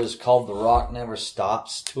 it was called the Rock Never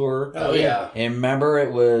Stops Tour. Oh, yeah. And remember,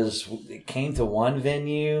 it came to one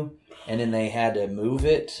venue, and then they had to move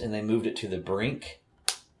it, and they moved it to the Brink.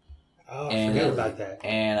 Oh, I forgot about that.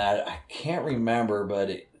 And I can't remember, but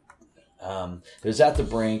it was at the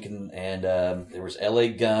Brink, and there was LA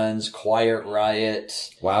Guns, Quiet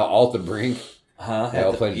Riot. Wow, all at the Brink. They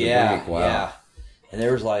all played at the Brink. Wow. Yeah. And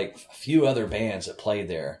there was like a few other bands that played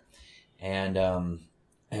there. And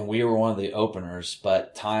we were one of the openers,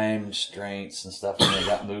 but time constraints and stuff and they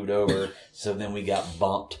got moved over. So then we got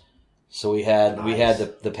bumped. So we had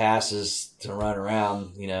the passes to run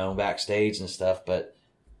around, backstage and stuff, but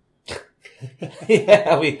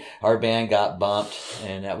yeah, our band got bumped,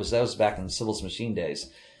 and that was back in the Sybil's Machine days.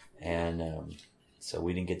 And so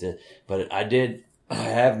we didn't get to, but I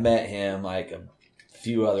have met him like a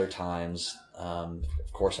few other times. Of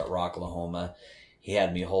course, at Rocklahoma, he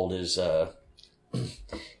had me hold his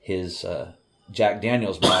Jack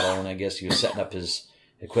Daniels bottle, and I guess he was setting up his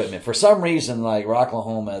equipment. For some reason, like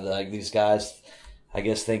Rocklahoma, like these guys, I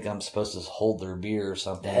guess think I'm supposed to hold their beer or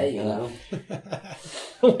something. Hey,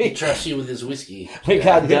 He trust you with his whiskey. We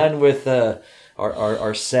got done with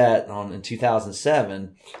our set in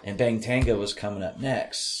 2007, and Bang Tango was coming up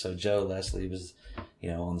next. So Joe Leslie was,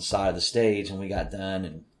 on the side of the stage, and we got done,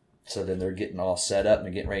 and so then they're getting all set up and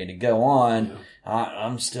they're getting ready to go on. Yeah.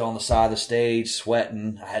 I'm still on the side of the stage,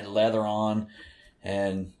 sweating. I had leather on,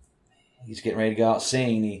 and he's getting ready to go out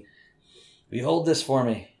singing. Will you hold this for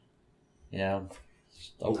me?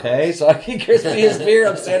 Okay, nice. So he gives me his beer.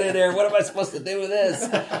 I'm sitting there. What am I supposed to do with this?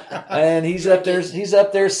 And he's up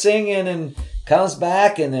there singing, and comes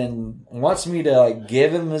back and then wants me to like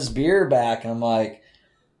give him his beer back. And I'm like,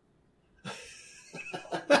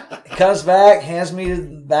 he comes back, hands me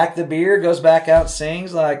back the beer, goes back out,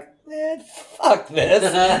 sings like, man, fuck this.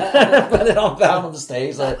 But then I'm down on the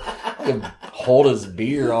stage, like, I could hold his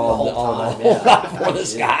beer all the whole time for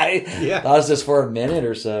this guy. Yeah. That was just for a minute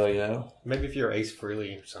or so, Maybe if you're Ace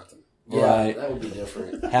Frehley or something. Yeah, right. That would be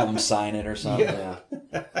different. Have him sign it or something. Yeah.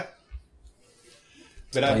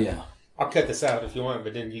 But I'll cut this out if you want,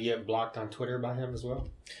 but didn't you get blocked on Twitter by him as well?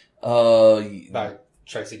 By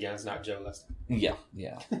Tracy Guns, not Joe Leslie. Yeah.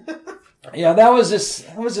 Yeah, that was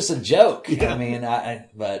just a joke. Yeah. I mean,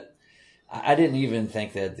 but I didn't even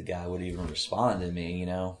think that the guy would even respond to me,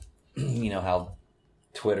 how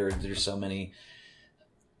Twitter, there's so many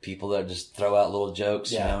people that just throw out little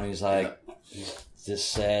jokes, and he's like, he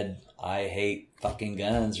just said, I hate fucking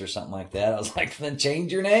guns or something like that. I was like, then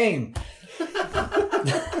change your name.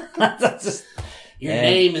 That's just, your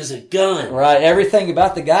name is a gun. Right. Everything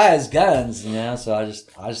about the guy is guns, so I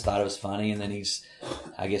just thought it was funny. And then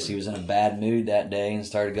I guess he was in a bad mood that day and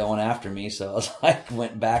started going after me. So I was like,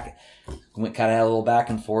 went kind of had a little back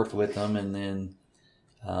and forth with him. And then,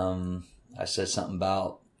 I said something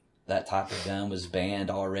about that type of gun was banned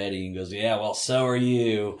already. And he goes, yeah, well, so are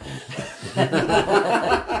you.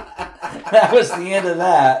 That was the end of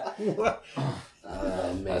that. Man.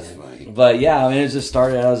 That's funny. But yeah, I mean, it just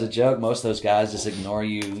started out as a joke. Most of those guys just ignore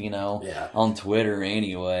you, on Twitter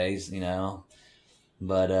anyways,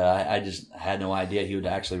 But I just had no idea he would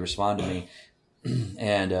actually respond to me.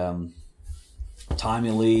 And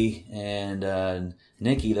Tommy Lee and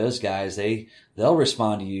Nikki, those guys, they'll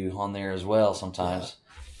respond to you on there as well sometimes.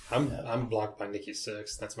 I'm blocked by Nikki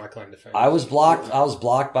Sixx. That's my claim to fame. I was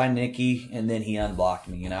blocked by Nikki, and then he unblocked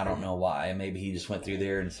me, and I don't know why. Maybe he just went through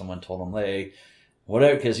there and someone told him, hey,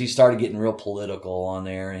 whatever, because he started getting real political on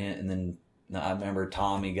there, and then I remember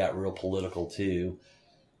Tommy got real political too,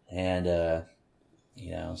 and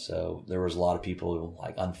so there was a lot of people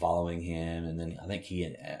like unfollowing him, and then I think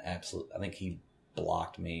he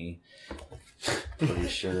blocked me. Pretty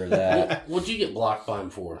sure of that. What'd you get blocked by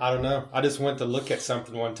him for? I don't know. I just went to look at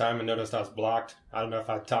something one time and noticed I was blocked. I don't know if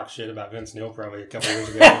I talked shit about Vince Neil probably a couple years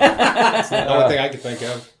ago. That's the only thing I could think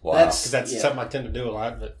of. Wow. That's something I tend to do a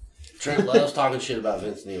lot. But Trent loves talking shit about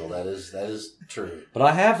Vince Neil. That is true. But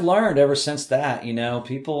I have learned ever since that,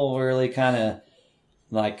 people really kind of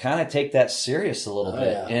take that serious a little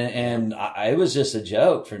bit. Yeah. And it was just a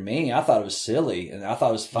joke for me. I thought it was silly and I thought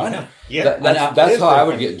it was funny. Yeah. That's how I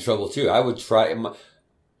would get in trouble too. I would try.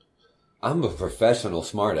 I'm a professional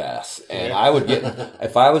smartass, and I would get,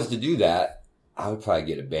 if I was to do that, I would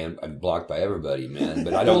probably get blocked by everybody, man.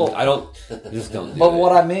 But I just don't do But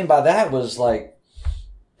what I mean by that was like,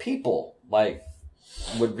 people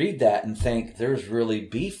would read that and think there's really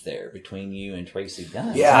beef there between you and Tracy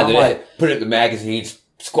Guns. Yeah, put it in the magazines,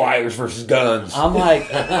 Squires versus Guns. I'm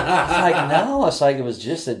like, no, it was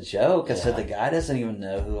just a joke. I said, the guy doesn't even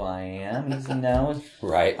know who I am. He's,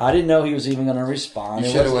 right. I didn't know he was even going to respond.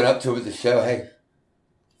 You should have went up to him at the show. Hey,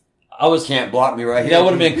 can't block me right here. That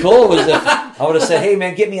would have been cool was if I would have said, hey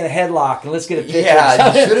man, get me in a headlock and let's get a picture.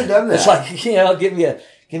 Yeah, you should have done that. It's like,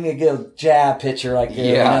 give me a good jab picture like this.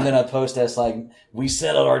 Yeah. And then I'd post us like, we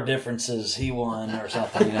settled our differences. He won or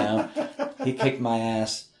something, He kicked my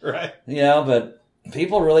ass. Right. But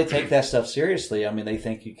people really take that stuff seriously. I mean, they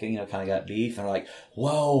think you kind of got beef. And they're like,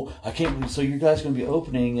 whoa, I can't believe, so you guys going to be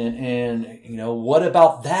opening and what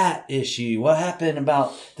about that issue? What happened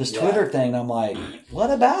about this Twitter thing? And I'm like,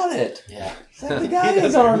 what about it? Yeah. The guy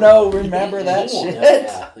is going to remember that shit.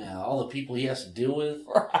 Yeah. All the people he has to deal with.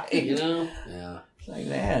 Right. Yeah.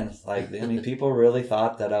 Like, man, people really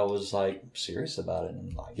thought that I was serious about it,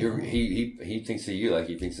 and he thinks of you like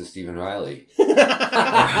he thinks of Stephen Riley.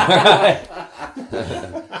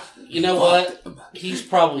 You know what? He's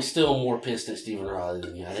probably still more pissed at Stephen Riley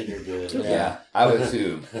than you. I think you're good. Yeah, I would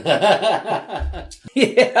assume.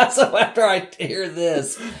 Yeah. So after I hear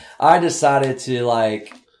this, I decided to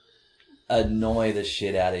annoy the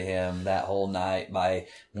shit out of him that whole night by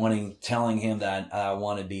telling him that I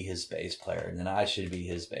want to be his bass player and then I should be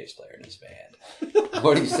his bass player in his band.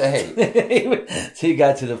 What did he say? He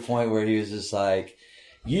got to the point where he was just like,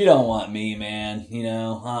 you don't want me, man.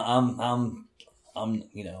 I'm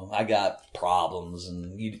I got problems,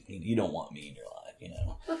 and you don't want me in your life.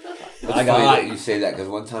 It's funny that you say that, because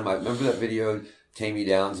one time I remember that video, Tammy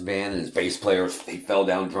Down's band and his bass player, they fell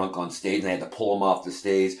down drunk on stage and they had to pull him off the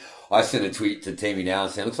stage. I sent a tweet to Tammy Down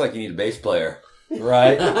saying, "Looks like you need a bass player."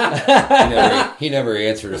 Right? he never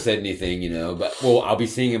answered or said anything, but I'll be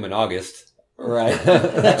seeing him in August. Right.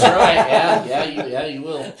 That's right. Yeah, you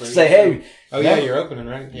will. Say, hey. Oh yeah, you're opening,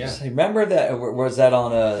 right? Yeah. Say, remember that? Was that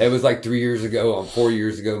on a? It was like 3 years ago, 4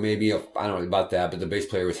 years ago, maybe. I don't know about that, but the bass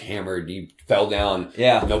player was hammered. He fell down.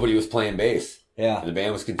 Yeah. Nobody was playing bass. Yeah. And the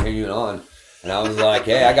band was continuing on. And I was like,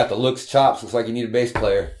 hey, I got the looks, chops. Looks like you need a bass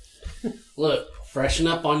player. Look, freshen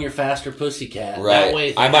up on your Faster Pussycat. Right. That way,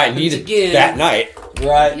 if I it might happens need it again, that night.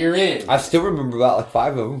 Right. You're in. I still remember about like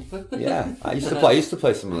 5 of them. Yeah. I used to play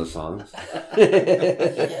some of those songs.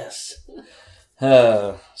 Yes.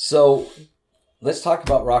 So let's talk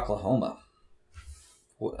about Rocklahoma.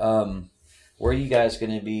 Where are you guys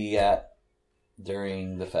going to be at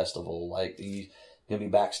during the festival? Like, are you going to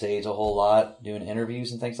be backstage a whole lot doing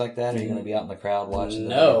interviews and things like that? Or are you going to be out in the crowd watching?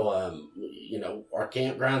 No, our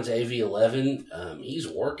campground's AV11. He's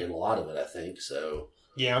working a lot of it, I think. So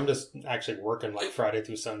Yeah, I'm just actually working like Friday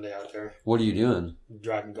through Sunday out there, What are you doing?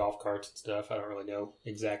 driving golf carts and stuff. I don't really know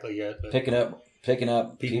exactly yet, but Picking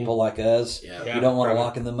up people like us. yeah. You don't want to probably.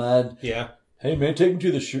 walk in the mud. Yeah. Hey man, take me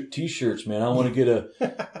to the t-shirts, man. I want to get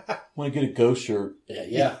a ghost shirt.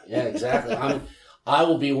 Yeah, exactly. I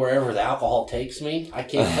will be wherever the alcohol takes me. I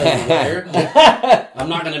can't tell you where. I'm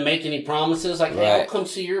not going to make any promises like, hey, I'll Right. come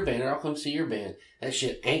see your band or I'll come see your band. That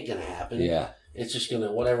shit ain't going to happen. Yeah. It's just going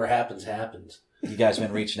to, whatever happens, happens. You guys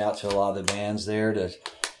been reaching out to a lot of the bands there to.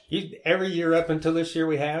 Every year up until this year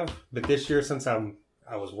we have, but this year since I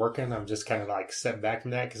was working, I'm just kind of like stepped back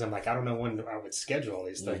from that because I'm like, I don't know when I would schedule all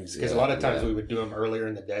these things. Because a lot of times we would do them earlier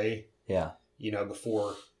in the day, Yeah.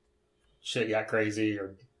 Before shit got crazy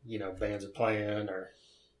or, bands are playing or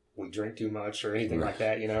we drink too much or anything like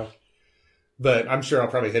that, But I'm sure I'll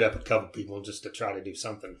probably hit up a couple people just to try to do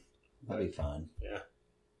something. That'd be fun. Yeah.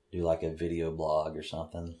 Do like a video blog or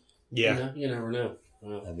something. Yeah. You never know.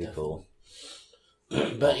 Well, That'd be definitely. cool.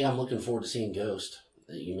 But yeah, I'm looking forward to seeing Ghost.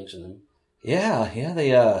 You mentioned them. Yeah, they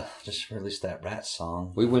just released that Rat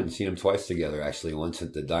song. We went and seen them twice together, actually. Once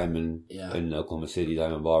at the Diamond Yeah. in Oklahoma City,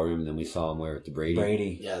 Diamond Ballroom, and then we saw them at the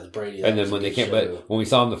Brady. Yeah, the Brady. And then when they came, but when we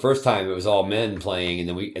saw them the first time, it was all men playing,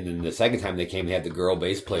 and then the second time they came, they had the girl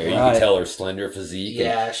bass player. You Right. could tell her slender physique.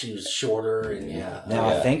 Yeah, she was shorter and yeah. Now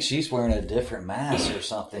Yeah. I think she's wearing a different mask or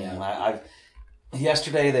something. Yeah.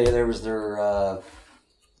 Yesterday there was their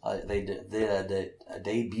they did a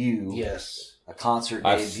debut, Yes. a concert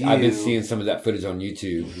I've debut. been seeing some of that footage on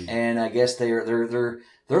YouTube. And I guess they're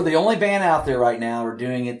the only band out there right now who are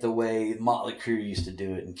doing it the way Motley Crue used to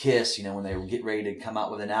do it, and Kiss. When they would get ready to come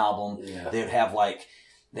out with an album, Yeah. they would have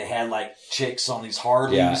they had chicks on these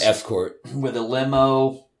Harleys, Yeah, escort. with a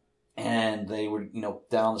limo, and they would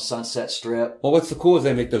down the Sunset Strip. Well, what's the cool is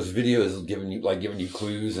they make those videos giving you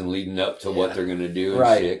clues and leading up to what they're gonna do and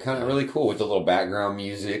Right. shit. Kind of really cool with the little background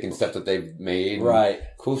music and stuff that they've made. Right.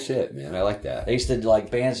 Cool shit, man. I like that. They used to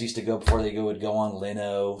bands used to go before they would go on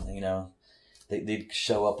Leno. They'd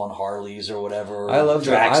show up on Harleys or whatever. I love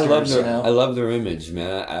their dragsters, I love their image,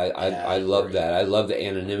 man. I Yeah, love great. that. I love the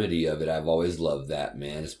anonymity of it. I've always loved that,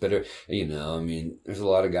 man. It's better, there's a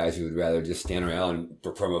lot of guys who would rather just stand around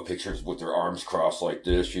for promo pictures with their arms crossed like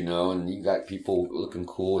this, and you got people looking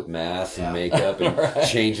cool with masks and makeup and Right.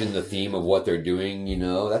 changing the theme of what they're doing,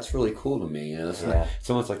 That's really cool to me, It's, Yeah. it's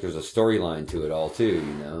almost like there's a storyline to it all too,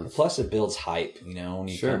 Plus, it builds hype. When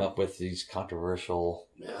you Sure. come up with these controversial,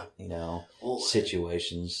 Yeah. Well,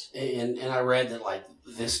 situations. and I read that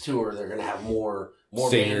this tour they're gonna have more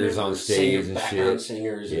Singers band on members, stage and background shit.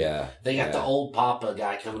 singers. And Yeah. they got Yeah. the old Papa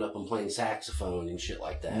guy coming up and playing saxophone and shit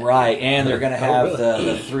like that. Right, and they're going to have really?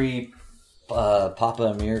 the three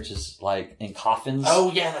Papa Emeritus in coffins.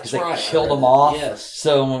 Oh yeah, that's Because they right. killed I read them that. off. Yes.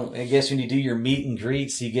 So I guess when you do your meet and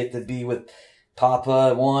greets, you get to be with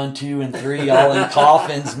Papa 1, 2, and 3 all in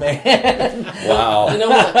coffins, man. Wow. You know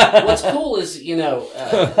what's cool is you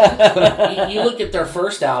look at their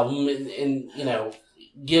first album and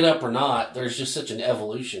Get Up or Not. There's just such an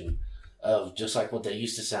evolution of just like what they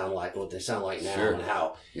used to sound like, what they sound like now, Sure. and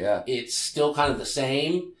how Yeah. it's still kind of the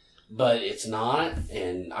same, but it's not.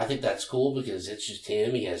 And I think that's cool because it's just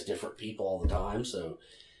him. He has different people all the time, so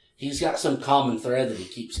he's got some common thread that he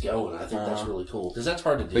keeps going. I think that's really cool because that's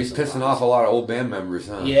hard to do. But he's pissing sometimes. off a lot of old band members,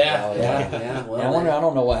 huh? Yeah, Oh, yeah. yeah. Well, I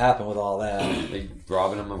don't know what happened with all that. They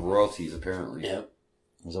robbing them of royalties, apparently. Yep.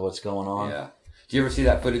 Is that what's going on? Yeah. Do you ever see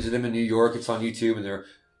that footage of them in New York? It's on YouTube, and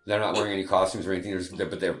they're not wearing any costumes or anything.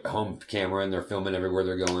 But they're home camera and they're filming everywhere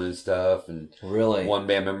they're going and stuff. And Really? one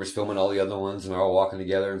band member's filming all the other ones and they're all walking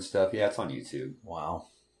together and stuff. Yeah, it's on YouTube. Wow.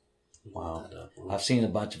 I've seen a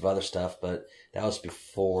bunch of other stuff, but that was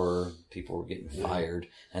before people were getting fired.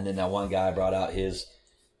 And then that one guy brought out his,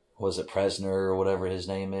 was it Presner or whatever his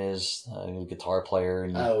name is, guitar player.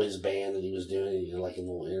 And his band that he was doing, like a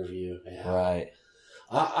little interview. Yeah. Right.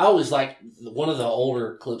 I always like one of the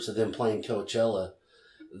older clips of them playing Coachella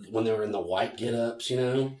when they were in the white get-ups, you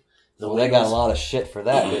know. They got a lot of shit for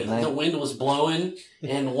that, didn't they? The wind was blowing,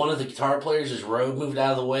 and one of the guitar players, his robe moved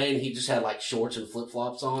out of the way, and he just had like shorts and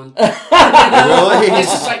flip-flops on. Really?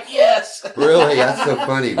 It's just like, yes! Really? That's so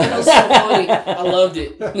funny, man. That's so funny. I loved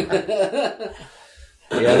it.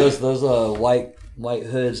 Yeah, those white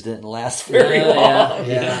hoods didn't last very long.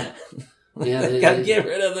 Yeah. Yeah, Gotta get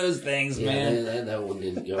rid of those things, man. That one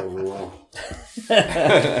didn't go over well.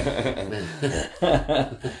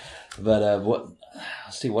 But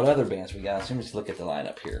let's see what other bands we got. So let's look at the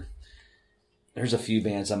lineup here. There's a few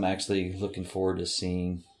bands I'm actually looking forward to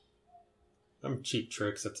seeing. I'm Cheap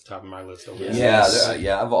Tricks at the top of my list over Yeah. there.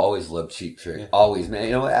 Yeah, I've always loved Cheap Trick. Yeah. Always, man.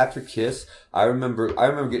 You know what? After Kiss, I remember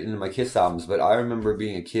getting into my Kiss albums, but I remember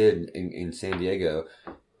being a kid in San Diego,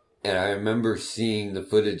 and I remember seeing the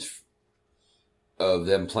footage of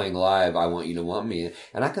them playing live, I Want You to Want Me.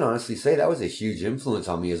 And I can honestly say that was a huge influence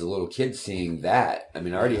on me as a little kid seeing that. I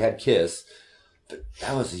mean, I already had Kiss, but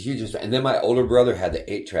that was a huge influence. And then my older brother had the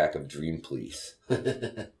 8-track of Dream Police.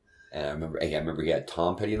 And I remember he had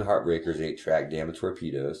Tom Petty and the Heartbreakers 8-track, Damn the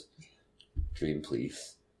Torpedoes, Dream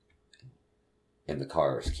Police, and the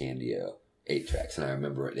Cars, Candio 8-tracks. And I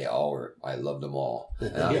remember I loved them all.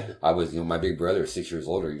 And I was, my big brother, 6 years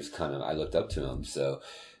older, he was I looked up to him. So,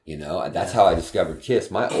 that's how I discovered Kiss.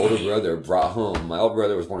 My older brother my older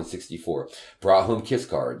brother was born in 1964, brought home Kiss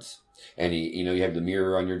cards. And he, you have the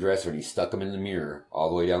mirror on your dresser and he stuck them in the mirror, all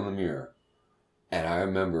the way down the mirror. And I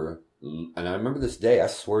remember this day, I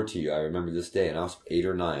swear to you, I remember this day, and I was 8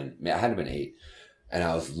 or 9. I had to have been 8. And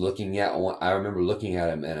I was looking at one, I remember looking at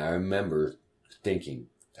him, and I remember thinking,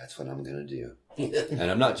 that's what I'm going to do. And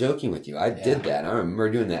I'm not joking with you. I did that. And I remember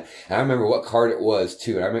doing that. And I remember what card it was,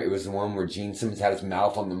 too. And I remember it was the one where Gene Simmons had his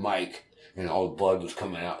mouth on the mic, and all the blood was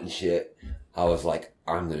coming out and shit. I was like,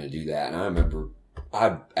 I'm going to do that. And I remember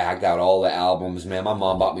I bagged out all the albums, man. My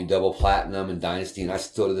mom bought me Double Platinum and Dynasty, and I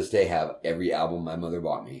still to this day have every album my mother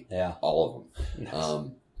bought me. Yeah. All of them.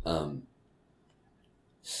 Nice.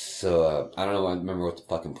 So I don't know. I remember what the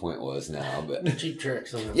fucking point was now, but Cheap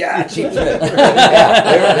Tricks. yeah, Cheap Tricks.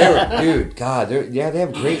 Yeah, they were, dude. God, they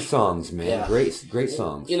have great songs, man. Yeah. Great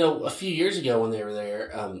songs. A few years ago when they were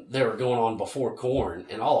there, they were going on before Korn,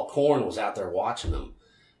 and all of Korn was out there watching them.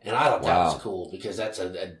 And I thought that was cool because that's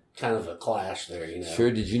a kind of a clash there, Sure.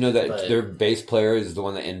 Did you know that their bass player is the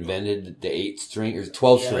one that invented the 8-string or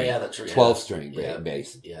 12-string? Yeah, that's right. 12-string Yeah.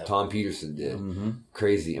 bass. Yeah. Tom Peterson did. Mm-hmm.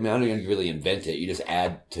 Crazy. I mean, I don't even really invent it. You just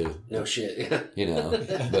add to. No shit.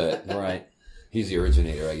 But Right. he's the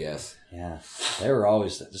originator, I guess. Yeah. They were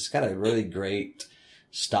always just got a really great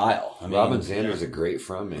style. I mean, Robin Zander's a great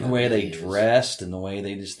frontman. the way they He is. dressed and the way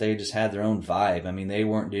they just had their own vibe. I mean, they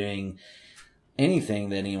weren't doing anything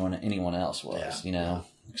that anyone else was,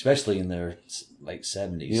 especially in their late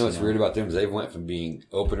 70s. You know what's weird about them is they went from being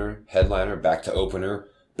opener, headliner, back to opener,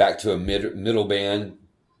 back to a middle band,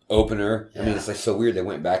 opener. Yeah. I mean, it's like so weird. They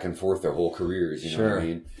went back and forth their whole careers. You know what I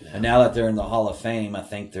mean? And now that they're in the Hall of Fame, I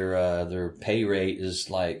think their pay rate is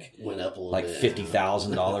Went up a little like bit.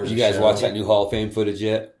 $50,000. You guys watch that new Hall of Fame footage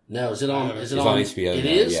yet? No, is it on? Is it It's on HBO It now.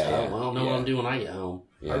 is. Yeah, Oh, yeah. well, I don't know what I'm doing when I get home.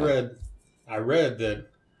 Yeah. I read that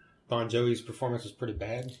Bon Jovi's performance was pretty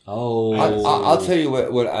bad. Oh. I'll tell you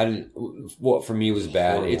what for me was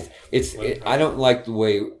bad. I don't like the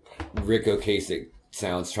way Rick Ocasek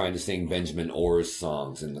sounds trying to sing Benjamin Orr's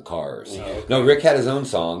songs in the Cars. Oh, okay. No, Rick had his own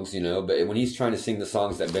songs, but when he's trying to sing the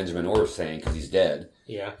songs that Benjamin Orr sang because he's dead,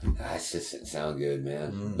 Yeah. it just didn't sound good,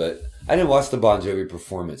 man. But I didn't watch the Bon Jovi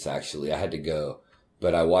performance, actually. I had to go.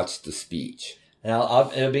 But I watched the speech. Now,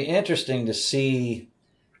 it'll be interesting to see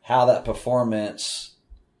how that performance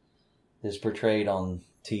is portrayed on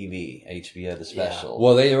TV, HBO, the special.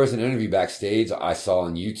 Well, there was an interview backstage I saw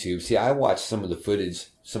on YouTube. See, I watched some of the footage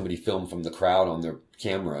somebody filmed from the crowd on their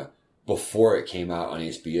camera before it came out on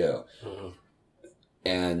HBO.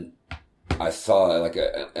 And I saw like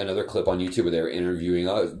another clip on YouTube where they were interviewing.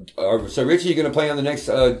 So, Richie, you going to play on the next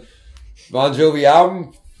Bon Jovi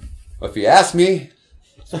album? Well, if you ask me,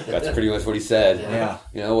 that's pretty much what he said. Yeah.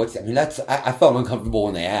 I felt uncomfortable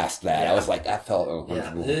when they asked that. I was like, I felt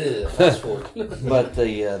uncomfortable. Yeah. Fast forward. But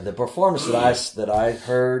the performance that I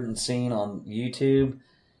heard and seen on YouTube,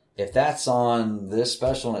 if that's on this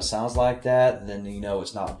special and it sounds like that, then you know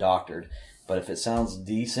it's not doctored. But if it sounds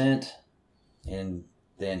decent, and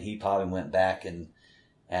then he probably went back and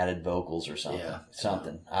added vocals or something. Yeah.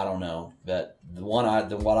 Something. I don't know. But what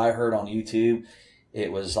I heard on YouTube,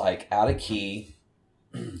 it was like out of key.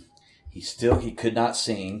 He could not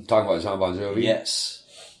sing. Talking about John Bon Jovi? Yes.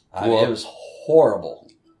 I mean, it was horrible.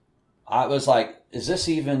 I was like, is this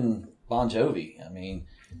even Bon Jovi? I mean,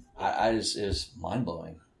 it was mind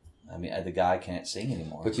blowing. I mean, the guy can't sing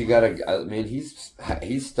anymore. But you gotta, I mean, he's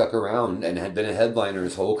stuck around and had been a headliner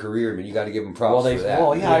his whole career. I mean, you gotta give him props for that.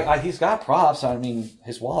 Well, yeah, he's got props. I mean,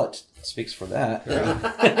 his wallet speaks for that.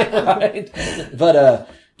 Right? But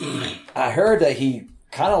I heard that he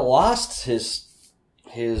kind of lost his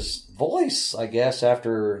voice, I guess,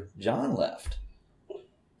 after John left.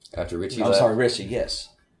 After Richie I'm left? sorry, Richie, yes.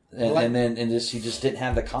 And then he just didn't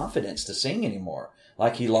have the confidence to sing anymore.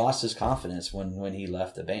 Like he lost his confidence when he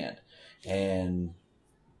left the band, and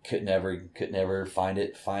could never find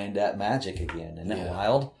that magic again. Isn't that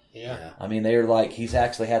wild? Yeah. I mean, they're like, he's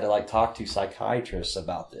actually had to like talk to psychiatrists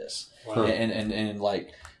about this, Wow. and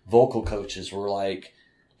like vocal coaches were like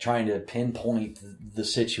trying to pinpoint the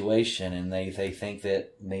situation, and they think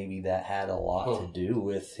that maybe that had a lot to do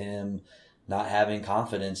with him not having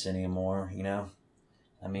confidence anymore. You know.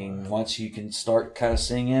 I mean, once you can start kind of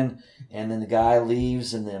singing, and then the guy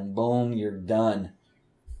leaves, and then boom, you're done.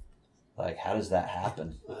 Like, how does that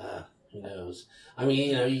happen? Who knows? I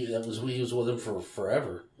mean, you know, he was with him for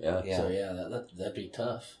forever. Yeah. Yeah. So yeah, that'd be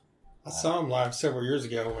tough. I saw him live several years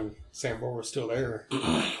ago when Sambora was still there,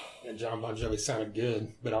 and John Bon Jovi sounded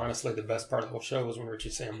good. But honestly, the best part of the whole show was when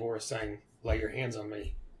Richie Sambora sang "Lay Your Hands on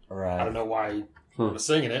Me." Right. I don't know why he was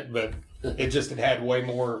singing it, but it had way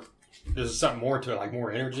more. There's something more to it, like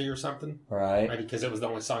more energy or something. Right. Maybe because it was the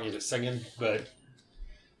only song he was singing. But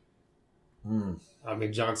I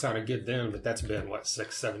mean, John sounded good then, but that's been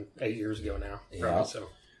 6, 7, 8 years ago now. Yeah. Probably, so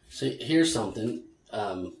So here's something.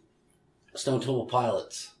 Stone Temple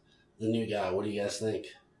Pilots, the new guy. What do you guys think?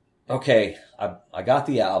 Okay, I got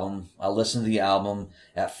the album. I listened to the album.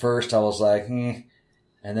 At first, I was like, and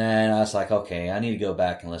then I was like, okay, I need to go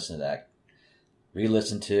back and listen to that.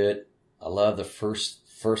 Re-listen to it. I love the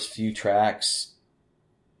first few tracks.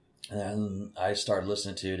 And then I started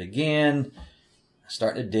listening to it again.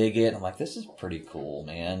 Starting to dig it. I'm like, this is pretty cool,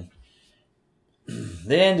 man.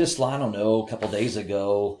 Then just, I don't know, a couple days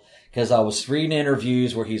ago, because I was reading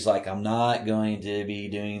interviews where he's like, I'm not going to be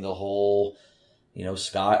doing the whole,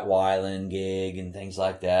 Scott Weiland gig and things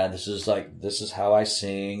like that. This is how I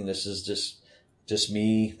sing. This is just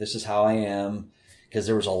me. This is how I am. Because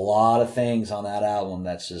there was a lot of things on that album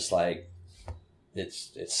that's just like,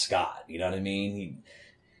 it's Scott. You know what I mean?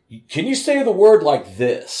 Can you say the word like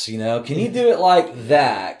this? Can you do it like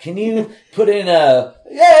that? Can you put in a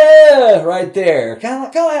yeah right there? Kind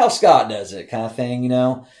of how Scott does it, kind of thing,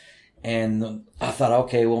 And I thought,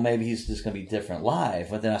 okay, well maybe he's just gonna be different live.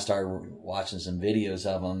 But then I started watching some videos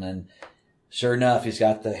of him, and sure enough, he's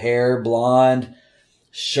got the hair blonde,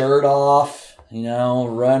 shirt off,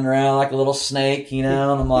 running around like a little snake, and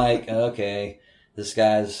I'm like, okay, this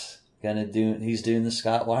guy's he's doing the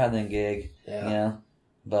Scott Weiland gig,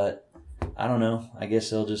 But I don't know. I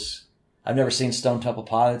guess I've never seen Stone Temple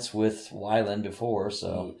Pilots with Weiland before,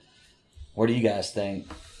 so what do you guys think?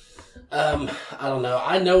 I don't know.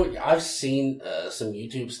 I know I've seen some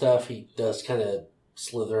YouTube stuff. He does kind of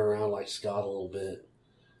slither around like Scott a little bit.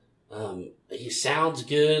 He sounds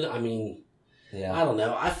good. I mean, I don't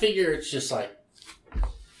know. I figure it's just like,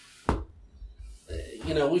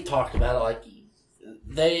 we talked about it. Like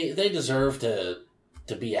they deserve to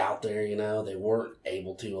be out there, They weren't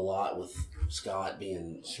able to a lot with Scott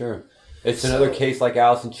being... Sure. It's another case like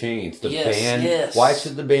Alice in Chains. The band... Why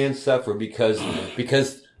should the band suffer? Because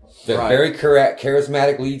the very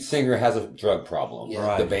charismatic lead singer has a drug problem. Yeah.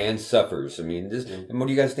 Right. The band suffers. I mean, and what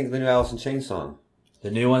do you guys think of the new Alice in Chains song?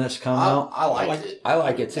 The new one that's come out? I liked it. I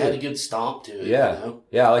like it too. It had a good stomp to it. Yeah.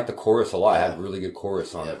 Yeah, I like the chorus a lot. It had a really good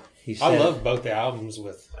chorus on it. I love both the albums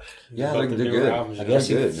with... Yeah, both they're the newer good. albums. I guess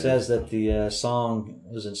he good, says that the song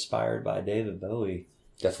was inspired by David Bowie.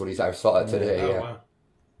 That's what I saw it today. Oh, wow.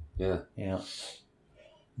 Yeah.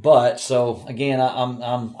 But so again,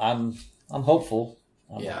 I'm hopeful.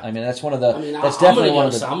 I mean, that's one of the. That's I'm definitely one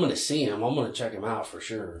of the. I'm going to see him. I'm going to check him out for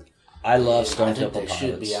sure. I love Stone I think Temple they Pilots.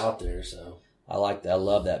 should be out there. So I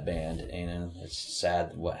love that band, and it's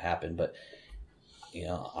sad what happened, but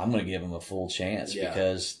I'm going to give them a full chance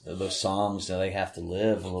because those songs, they have to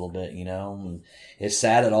live a little bit, And it's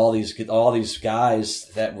sad that all these guys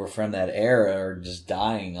that were from that era are just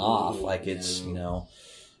dying off. Like it's,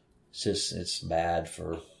 it's bad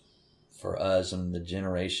for for us and the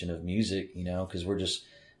generation of music, you know, because we're just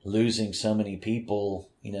losing so many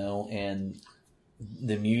people, you know, and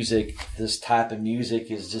the music, this type of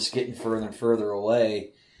music is just getting further and further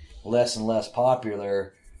away, less and less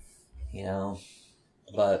popular, you know,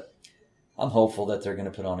 but I'm hopeful that they're going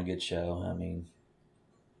to put on a good show. I mean,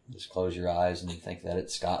 just close your eyes and think that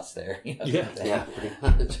it's Scott's there. You know, Yeah, pretty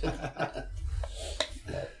much.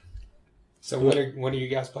 So when are you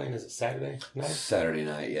guys playing? Is it Saturday night? Saturday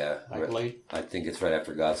night, yeah. Like late? I think it's right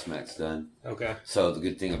after Godsmack's done. Okay. So the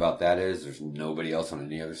good thing about that is there's nobody else on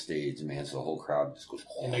any other stage, man. So the whole crowd just goes.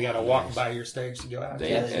 And they got to walk by your stage to go out.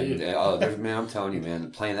 Man, I'm telling you,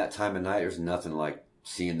 man, playing that time of night, there's nothing like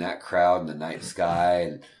seeing that crowd in the night sky,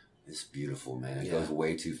 and it's beautiful, man. It goes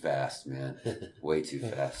way too fast, man. Way too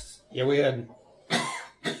fast. Yeah, we had,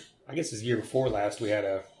 I guess it was the year before last, we had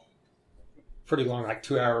a pretty long, like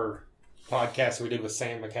 2-hour podcast that we did with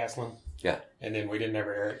Sam McCaslin. Yeah. And then we didn't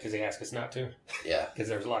ever air it because he asked us not to. Yeah. Because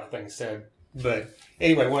there was a lot of things said. But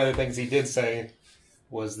anyway, one of the things he did say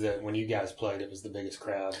was that when you guys played, it was the biggest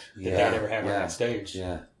crowd that they'd ever had on that stage.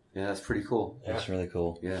 Yeah. Yeah, that's pretty cool. Yeah. That's really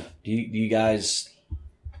cool. Yeah. Do you guys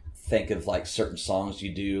think of like certain songs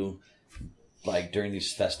you do like during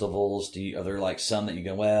these festivals? Are there like some that you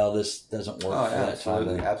go, well, this doesn't work for that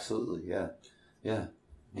time? Absolutely. Yeah. Yeah.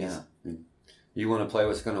 Yeah. You want to play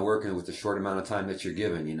what's going to work with the short amount of time that you're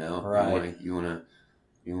given, you know? Right. You want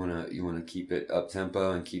to keep it up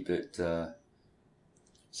tempo and keep it, So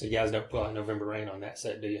you guys don't pull out November Rain on that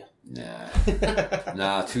set, do you?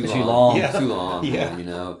 Nah, too long. Too long. Yeah. Too long, Yeah. man, you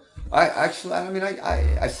know? I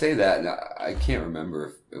say that, and I can't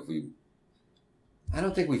remember if we... I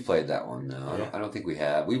don't think we played that one, no. Yeah. I don't think we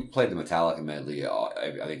have. We played the Metallica medley,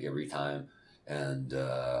 I think, every time. And...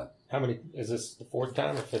 How many, is this the fourth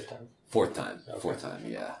time or fifth time? Fourth time. Okay. Fourth time,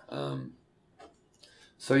 yeah.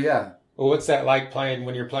 So, yeah. Well, what's that like playing,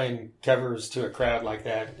 when you're playing covers to a crowd like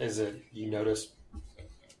that? Is it, you notice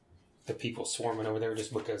the people swarming over there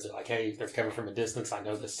just because they're like, hey, they're coming from a distance, I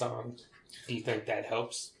know this song. Do you think that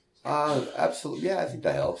helps? Absolutely. Yeah, I think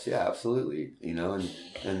that helps. Yeah, absolutely. You know,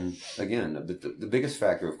 and again, the biggest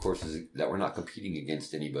factor, of course, is that we're not competing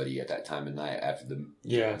against anybody at that time of night after the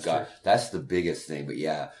true. That's the biggest thing. But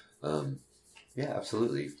yeah,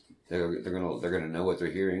 absolutely. They're gonna know what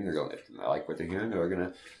they're hearing. They're going, I like what they're hearing. They're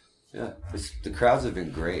gonna, the crowds have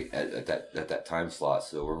been great at that time slot.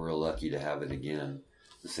 So we're real lucky to have it again,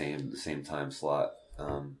 the same time slot.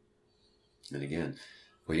 And again,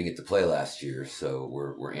 we didn't get to play last year, so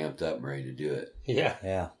we're amped up and ready to do it. Yeah.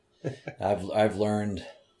 Yeah. I've learned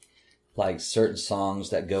like certain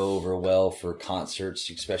songs that go over well for concerts,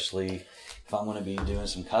 especially if I'm going to be doing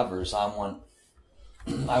some covers. I want,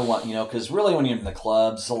 you know, because really when you're in the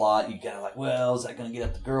clubs a lot, you kind of like, well, is that going to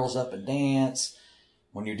get the girls up and dance?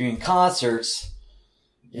 When you're doing concerts,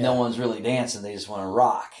 no one's really dancing. They just want to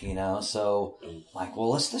rock, you know? So like,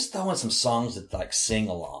 well, let's just throw in some songs that like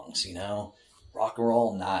sing-alongs, you know? Rock and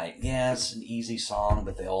Roll Night. Yeah, it's an easy song,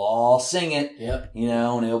 but they'll all sing it. Yep. You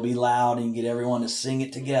know, and it'll be loud and you get everyone to sing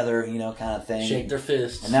it together, you know, kind of thing. Shake their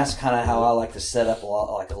fists. And that's kind of how I like to set up a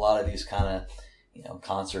lot of these kind of, you know,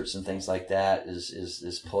 concerts and things like that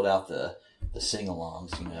is pulled out the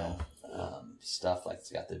sing-alongs, you know, stuff like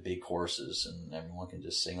it's got the big choruses and everyone can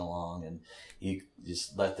just sing along and you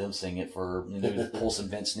just let them sing it for, you know, pull some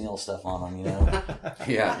Vince Neil stuff on them, you know.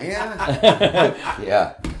 Yeah.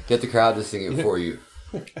 Yeah. Get the crowd to sing it for you.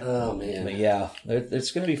 Oh man. But yeah,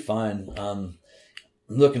 it's going to be fun. I'm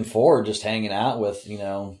looking forward just hanging out with, you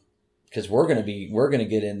know, because we're going to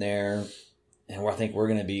get in there and I think we're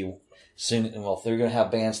going to be soon. Well, they're going to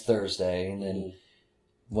have bands Thursday and then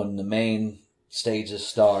when the main stages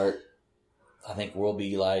start, I think we'll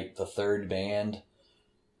be like the third band,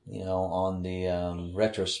 you know, on the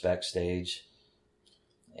retrospect stage.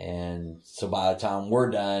 And so by the time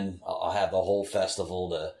we're done, I'll have the whole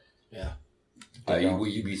festival to. Yeah. Will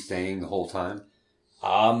you be staying the whole time?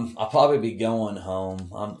 I'll probably be going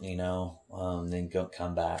home, then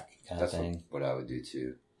come back kind That's of thing. what I would do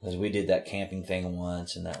too. Because we did that camping thing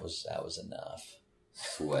once, and that was enough.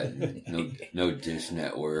 Sweating, no dish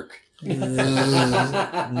network.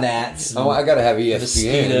 Gnats. Oh, I gotta have ESPN.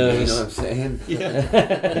 Mosquitoes. You know what I'm saying?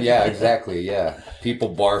 Yeah. Yeah, exactly. Yeah,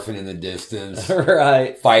 people barfing in the distance,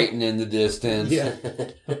 Right. fighting in the distance. Yeah.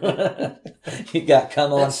 You got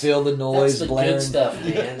come on, feel the That's noise the blaring. good stuff,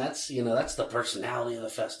 man. That's the personality of the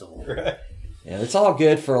festival. Right. Yeah, it's all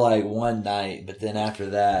good for like one night, but then after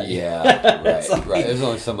that, Yeah, It's right, like- right. There's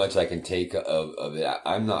only so much I can take of it.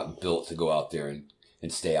 I'm not built to go out there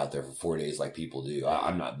and stay out there for 4 days like people do.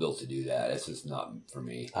 I'm not built to do that. It's just not for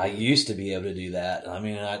me. I used to be able to do that. I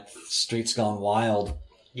mean, Streets Gone Wild.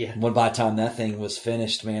 Yeah. When by the time that thing was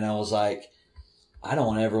finished, man, I was like, I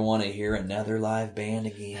don't ever want to hear another live band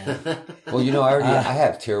again. Well, I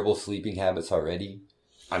have terrible sleeping habits already.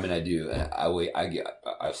 I mean, I do. And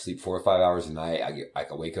I sleep 4 or 5 hours a night. I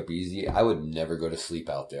can wake up easy. I would never go to sleep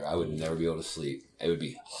out there. I would never be able to sleep. It would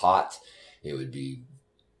be hot. It would be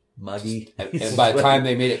muggy. And by the time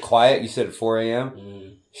they made it quiet, you said at 4 a.m.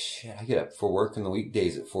 Shit, I get up for work in the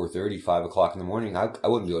weekdays at 4:30, 5 o'clock in the morning. I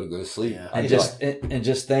wouldn't be able to go to sleep. Yeah. And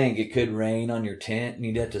just think, it could rain on your tent, and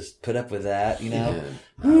you'd have to put up with that.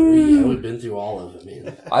 We've been through all of it,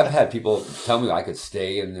 man. I've had people tell me I could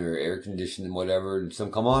stay in their air conditioned and whatever, and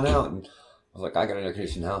some come on out, and I was like, I got an air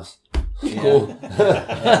conditioned house. Cool.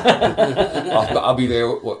 I'll be there.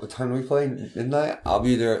 What time do we play? Midnight? I'll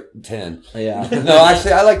be there at 10. Yeah. No,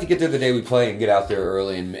 actually, I like to get there the day we play and get out there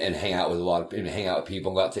early and hang out with hang out with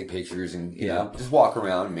people and go out and take pictures and, just walk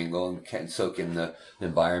around and mingle and soak in the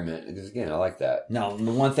environment. Because again, I like that. Now,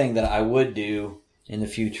 the one thing that I would do in the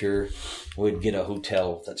future would get a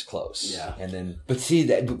hotel that's close. Yeah. And then, But see,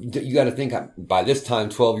 that you got to think by this time,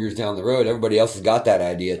 12 years down the road, everybody else has got that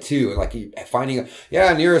idea too. Like finding,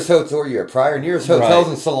 nearest hotel, or you're prior nearest hotels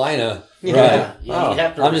in Salina. Right. Right. You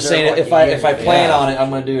have to I'm just reserve saying, if I plan Yeah. on it, I'm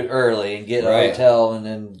going to do it early and get a hotel and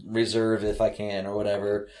then reserve if I can or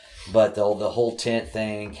whatever. But the whole tent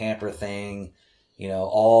thing, camper thing,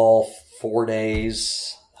 all 4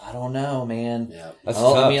 days. I don't know, man. Yeah. That's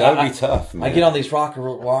tough. That would be tough, man. I get on these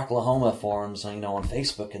Rocklahoma forums, on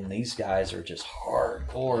Facebook, and these guys are just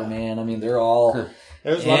hardcore, man. I mean, they're all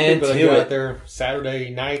There's a lot of people that into go it. out there Saturday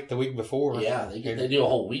night the week before. Yeah, they do a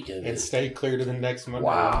whole weekend. And stay clear to the next Monday.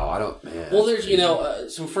 Wow, man. Well, there's,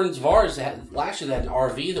 some friends of ours that last year they had an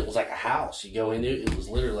RV that was like a house. You go into it, it was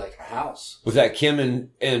literally like a house. Was that Kim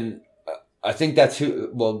and I think that's who,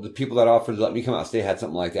 well, the people that offered to let me come out stay had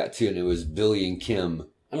something like that too, and it was Billy and Kim.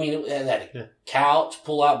 I mean, it had a couch,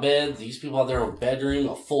 pull-out bed. These people had their own bedroom,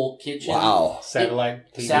 a full kitchen. Wow.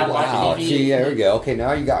 Satellite TV. Satellite Wow. TV. See, there we go. Okay,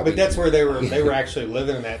 now you got me. But that's where they were actually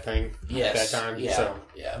living in that thing Yes. at that time. Yeah. So,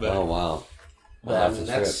 Yeah. but, Oh, wow. But Well, I mean,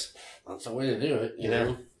 that's the way to do it. You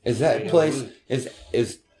know? Is that place,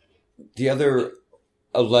 is the other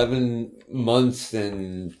 11 months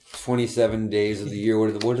and 27 days of the year,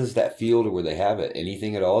 what is that field or where they have it?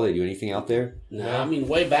 Anything at all? They do anything out there? No, I mean,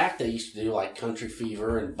 way back they used to do like Country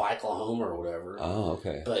Fever and Bike-Lahoma or whatever. Oh,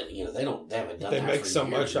 okay. But, they haven't done they that make for so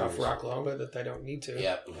years much and off years. Rocklahoma that they don't need to.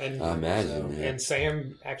 Yep. And, I imagine. Yeah. and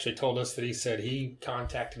Sam actually told us that he said he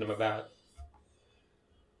contacted him about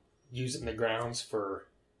using the grounds for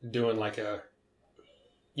doing like the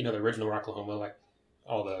original Rocklahoma, like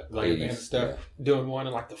all the glam band stuff, doing one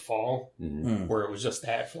in like the fall Mm-hmm. where it was just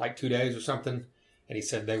that for like 2 days or something. And he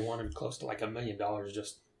said they wanted close to like $1 million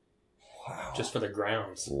just for the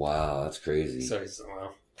grounds. Wow, that's crazy. So he said,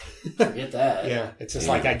 well, Forget that. yeah, it's just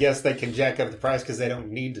like I guess they can jack up the price because they don't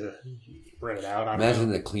need to rent it out. I don't Imagine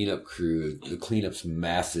know. the cleanup crew. The cleanup's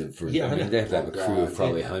massive. They Yeah, have to have a crew of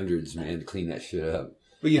probably yeah. hundreds, man, to clean that shit up.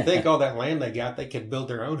 But you think all that land they got, they could build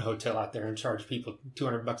their own hotel out there and charge people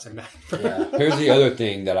 $200 a night. Yeah. Here's the other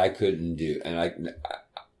thing that I couldn't do, and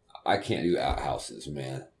I can't do outhouses,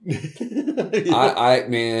 man.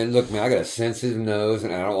 Man, look, man, I got a sensitive nose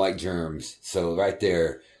and I don't like germs. So right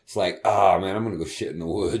there, it's like, oh man, I'm gonna go shit in the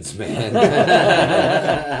woods, man.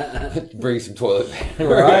 Bring some toilet paper,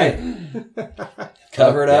 right?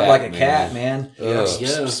 Cover it up that, like a man. cat, man. Ugh,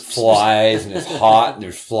 Yeah. flies and it's hot and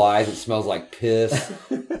there's flies. It smells like piss.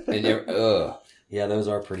 And Yeah, those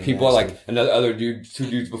are pretty people are nasty. like another dude, 2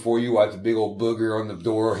 dudes before you wipe a big old booger on the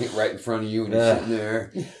door right in front of you and you're sitting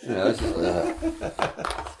there. It's just,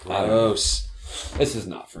 Gross. this is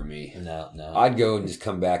not for me. No. I'd go and just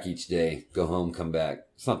come back each day, go home, come back.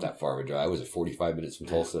 It's not that far of a drive. Was it 45 minutes from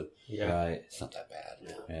Tulsa? Yeah. Right. It's not that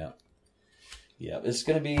bad. Yeah. It's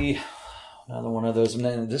going to be another one of those. And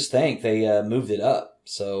then just think they moved it up.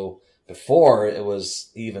 So before it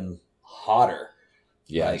was even hotter.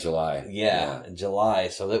 Yeah, Like, July. Yeah, in July.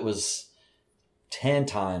 So it was 10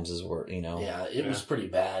 times as worse, Yeah, it was pretty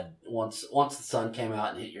bad. Once the sun came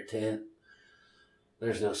out and hit your tent,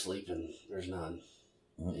 there's no sleeping. There's none.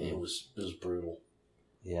 It was brutal.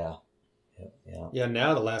 Yeah. Yeah,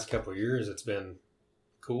 now the last couple of years it's been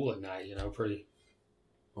cool at night, pretty.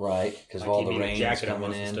 Right, because Like all you the need a rain's jacket on coming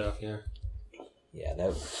most of in. the stuff, yeah. Yeah,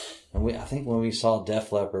 I think when we saw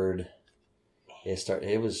Def Leppard,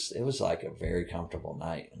 it was like a very comfortable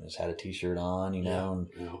night, and just had a t-shirt on, and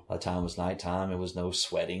by the time it was nighttime, it was no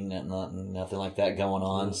sweating, nothing like that going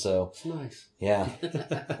on. So It's nice. yeah,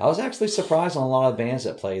 I was actually surprised on a lot of bands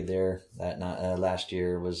that played there that night last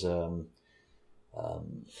year. Was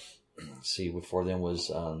see, before then was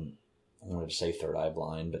I wanted to say Third Eye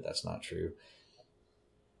Blind, but that's not true.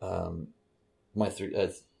 my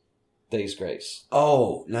Days Grace.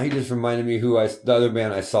 Oh, now you just reminded me the other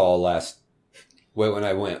band I saw when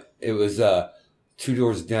I went. It was Two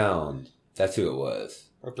Doors Down. That's who it was.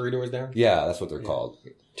 Or Three Doors Down? Yeah, that's what they're called.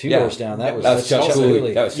 Two Doors Down. That was Chuck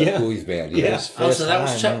Cooley. That was Chuck Yeah. Cooley's band. Yeah. Yeah. Oh, so that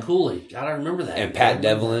was Chuck Cooley. God, I remember that. And Pat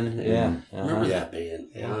Devlin. And, Remember Yeah. that band?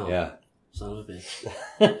 Yeah. Wow. Yeah. Son of a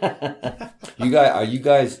bitch. Are you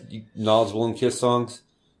guys knowledgeable in Kiss songs?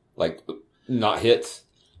 Like, not hits?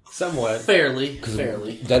 Somewhat. Fairly.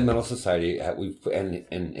 Dead Metal Society,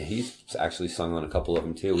 and he's actually sung on a couple of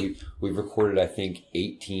them too. We've recorded, I think,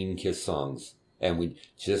 18 Kiss songs, and we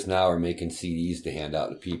just now are making CDs to hand out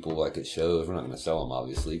to people like at shows. We're not going to sell them,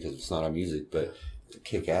 obviously, because it's not our music, but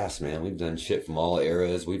kick ass, man. We've done shit from all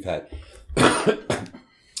eras. We've had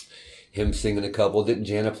him singing a couple. Didn't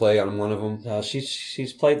Jana play on one of them?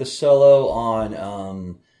 She's played the solo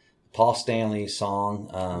on Paul Stanley's song,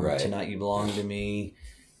 Right. Tonight You Belong to Me.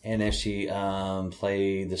 And then she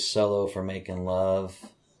played the solo for Making Love.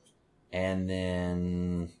 And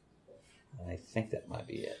then I think that might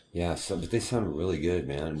be it. Yeah, but they sound really good,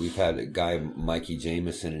 man. We've had a guy, Mikey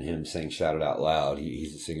Jameson, and him sang Shout It Out Loud.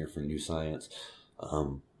 He's a singer from New Science.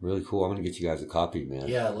 Really cool. I'm going to get you guys a copy, man.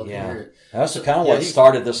 Yeah, I love to hear it. That's kind of what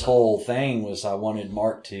started this whole thing was I wanted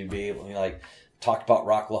Mark to be able to talk about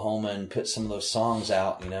Rocklahoma and put some of those songs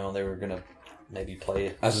out. You know, they were going to maybe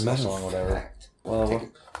play As a matter song or of whatever. fact, Well,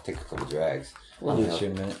 take a couple drags. we'll do it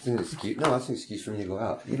in a minute. That's an excuse. No, that's an excuse for me to go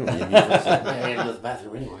out. You don't need me for a second. I had to go to the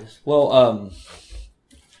bathroom anyways. Well,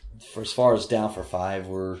 for as far as Down for Five,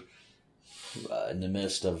 we're in the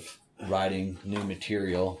midst of writing new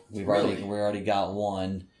material. We already got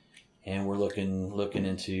one, and we're looking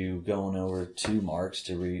into going over to Mark's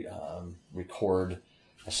to record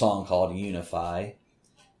a song called Unify,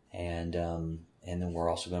 and then we're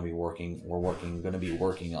also going to be working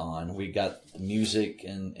on. We got the music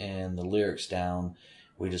and the lyrics down.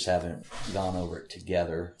 We just haven't gone over it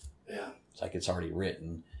together. Yeah. It's like it's already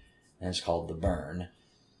written, and it's called The Burn.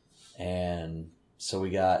 And so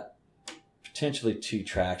we got potentially 2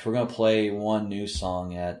 tracks. We're going to play one new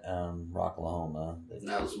song at Rocklahoma.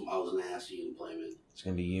 I was going to ask you to play it. It's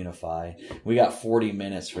going to be Unify. We got 40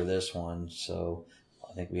 minutes for this one, so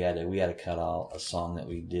I think we had to cut out a song that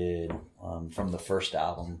we did from the first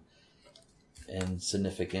album. In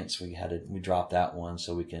Significance, we dropped that one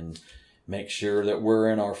so we can make sure that we're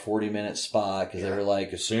in our 40-minute spot, because they were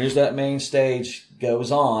like, as soon as that main stage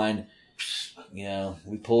goes on, you know,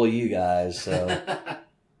 we pull you guys. So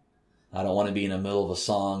I don't want to be in the middle of a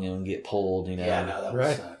song and get pulled, you know. Yeah, no, that would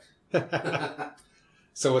Right. suck.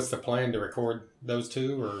 So what's the plan, to record those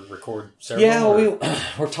 2 or record several? Yeah, or?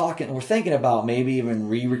 we're thinking about maybe even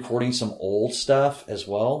re-recording some old stuff as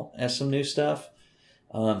well as some new stuff.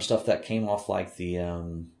 Stuff that came off like the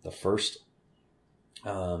first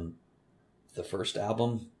album.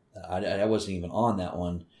 I wasn't even on that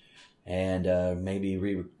one. And maybe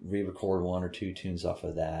re-record 1 or 2 tunes off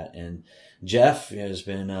of that. And Jeff has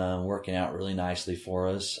been working out really nicely for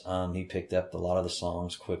us. He picked up a lot of the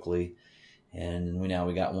songs quickly, and we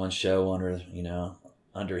got one show under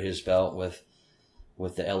his belt with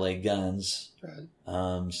the LA Guns. Right.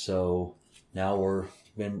 So now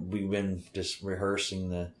we've been just rehearsing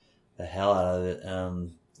the hell out of it.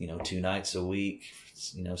 2 nights a week.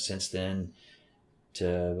 Since then.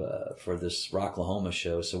 For this Rocklahoma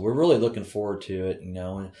show, so we're really looking forward to it. And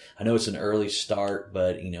I know it's an early start,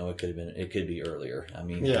 but it could be earlier. I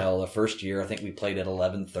mean, the first year I think we played at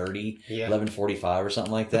 11:30, 11:45 or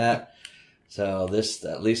something like that. So this,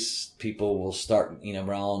 at least people will start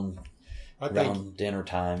around dinner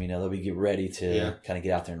time. They'll be get ready to kind of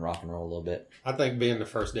get out there and rock and roll a little bit. I think being the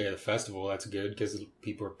first day of the festival, that's good, because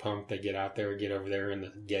people are pumped. They get out there, get over there in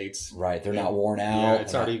the gates. Right, they're not worn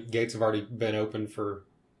out. Yeah, gates have already been open for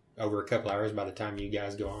over a couple hours by the time you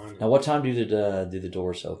guys go on. Now, what time do the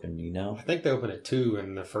doors open? Do you know? I think they open at 2,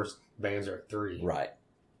 and the first bands are at 3. Right.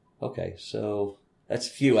 Okay, so that's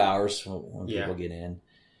a few hours when people get in.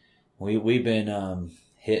 We've been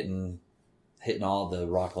hitting all the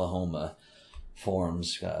Rocklahoma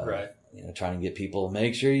forums, right? Trying to get people.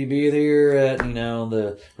 Make sure you be there at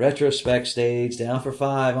the retrospect stage, Down for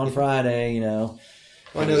Five on Friday. Well,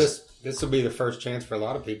 I know this will be the first chance for a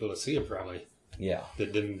lot of people to see it, probably. Yeah,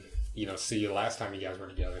 that didn't see you last time you guys were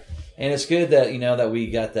together. And it's good that that we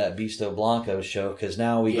got that Bisto Blanco show, because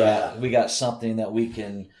now we got something that we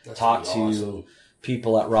can talk to. Awesome.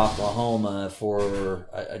 People at Rocklahoma for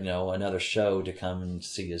another show to come and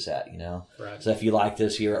see us at. Right. So if you like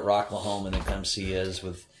this here at Rocklahoma, then come see us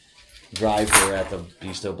with Driver at the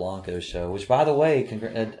Bisto Blanco show. Which, by the way,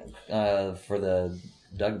 for the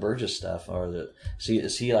Doug Burgess stuff,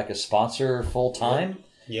 is he like a sponsor full time?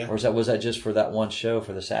 Yeah. Or was that just for that one show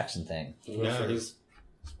for the Saxon thing? No, he's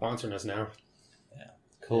sponsoring us now.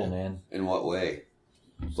 Cool, man. In what way?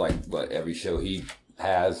 It's like what every show he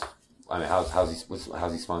has. I mean, how's he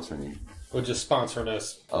sponsoring you? Well, just sponsoring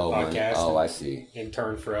us Oh, podcast. oh, I see. In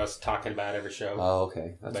turn for us talking about every show. Oh,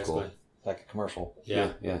 okay, that's basically. cool. Like a commercial.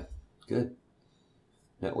 Yeah. Yeah, good.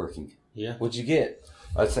 Networking. Yeah. What'd you get?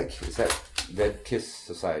 It's that Dead Kiss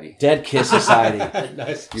Society. Dead Kiss Society.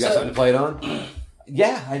 Nice. You got something to play it on?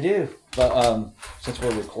 Yeah, I do. But since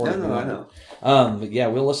we're recording, No, I know. But yeah,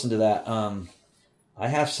 we'll listen to that. I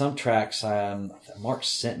have some tracks Mark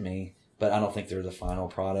sent me, but I don't think they're the final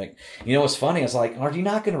product. You know what's funny? I was like, "Are you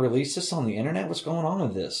not going to release this on the internet? What's going on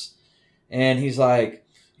with this?" And he's like,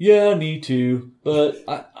 "Yeah, I need to, but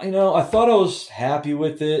I thought I was happy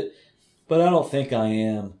with it, but I don't think I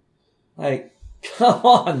am." Like, come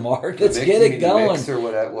on, Mark, let's get it going. Mix or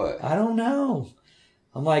what? I don't know.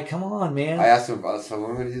 I'm like, come on, man. I asked him, so when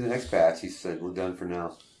we're going to do the next batch, he said, we're done for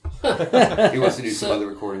now. He wants to do some other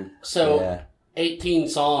recording. So, Yeah. 18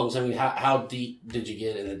 songs. I mean, how deep did you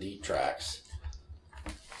get in the deep tracks?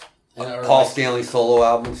 And, Paul Stanley solo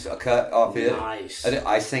album, a cut off it. Nice.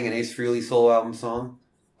 I sang an Ace Frehley solo album song.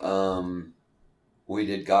 We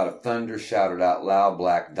did God of Thunder, Shouted Out Loud,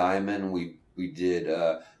 Black Diamond. We did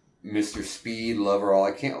Mr. Speed, Lover All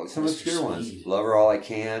I Can. Some obscure Speed. ones. Lover All I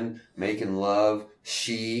Can, Making Love,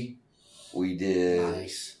 She. We did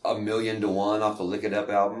Nice. 1,000,000 to 1 off the Lick It Up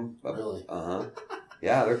album. Really? Uh-huh.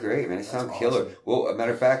 Yeah, they're great, man. They sound killer. awesome. Well, a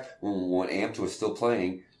matter of fact, when Amped was still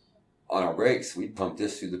playing on our breaks, we'd pump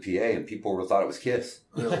this through the PA, and people would have thought it was Kiss.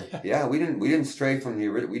 Really? Yeah, we didn't stray from the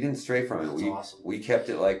original. We didn't stray from it. That's awesome. We kept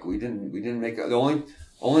it like we didn't make the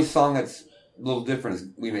only song that's a little different is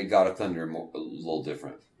we made God of Thunder a little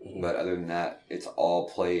different. Mhm. But other than that, it's all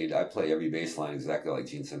played. I play every bass line exactly like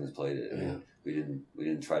Gene Simmons played it. I Yeah. mean, we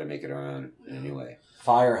didn't try to make it our own in any way.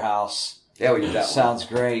 Firehouse. Yeah, we did that. Sounds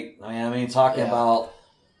great. I mean, talking Yeah. about,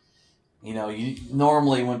 you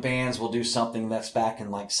normally when bands will do something that's back in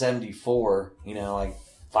like 74, like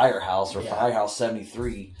Firehouse or Yeah. Firehouse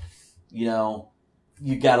 73, you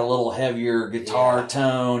got a little heavier guitar Yeah.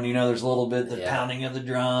 tone, there's a little bit the Yeah. pounding of the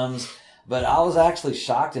drums. But I was actually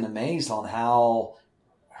shocked and amazed on how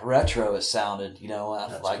retro it sounded,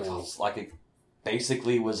 That's like cool. like it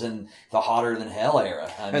basically was in the Hotter Than Hell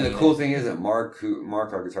era. And the cool thing is that Mark,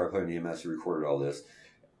 our guitar player in EMS, who recorded all this,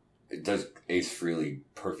 it does Ace Frehley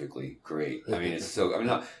perfectly great. I mean, Ace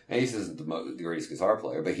isn't the greatest guitar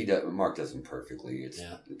player, but Mark does him perfectly. It's.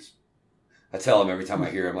 I tell him every time I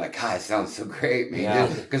hear him, like, God, it sounds so great, man. Yeah.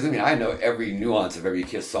 Because I know every nuance of every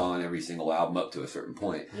Kiss song on every single album up to a certain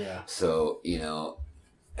point. Yeah. So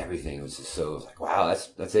everything was just so like, wow,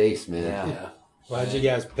 that's Ace, man. Yeah. Well, did you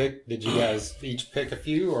guys pick? Did you guys each pick a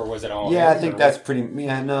few, or was it all? Yeah, I his, think or- that's pretty.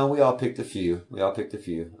 Yeah, no, we all picked a few.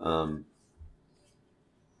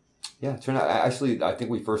 Yeah, it turned out. I think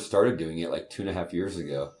we first started doing it like 2.5 years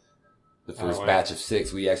ago. The first wow. batch of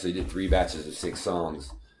 6. We actually did 3 batches of 6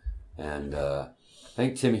 songs, and I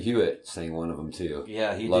think Tim Hewitt sang one of them too.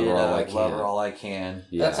 Yeah, he Lover did. All I Can. Lover All I Can.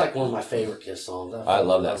 Yeah. That's like one of my favorite Kiss songs. I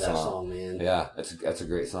love that song. man. Yeah, that's a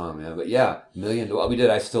great song, man. But yeah, we did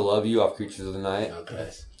I Still Love You off Creatures of the Night. Okay.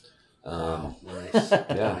 Yeah. Nice.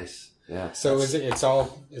 Nice. Yeah. So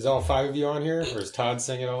is all 5 of you on here, or is Todd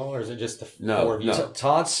sing it all, or is it just the 4 of you? No.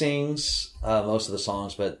 Todd sings most of the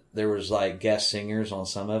songs, but there was like guest singers on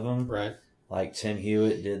some of them. Right. Like Tim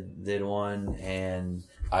Hewitt did one, and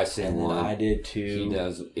I sing then one. I did He 2.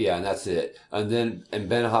 does. Yeah, and that's it. And Ben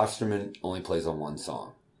Hosterman only plays on one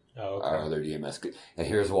song. Oh, Our okay. other DMS. And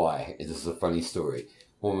here's why. This is a funny story.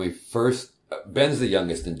 When we first, Ben's the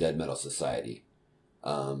youngest in Dead Metal Society.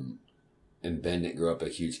 And Ben didn't grow up a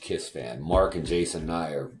huge Kiss fan. Mark and Jason and I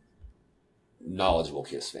are knowledgeable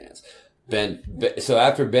Kiss fans. So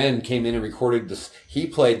after Ben came in and recorded this, he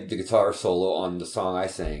played the guitar solo on the song I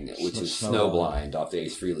sang, which is Snowblind off the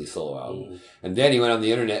Ace Frehley solo album. And then he went on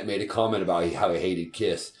the internet and made a comment about how he hated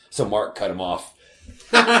Kiss. So Mark cut him off.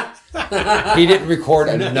 He didn't record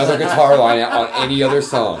another guitar line on any other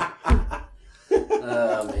song.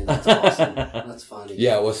 Oh, man, that's awesome. That's funny.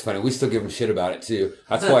 Yeah, it was funny. We still give him shit about it too.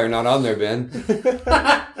 That's why you're not on there, Ben.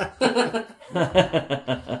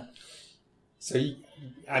 So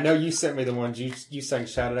I know you sent me the ones you sang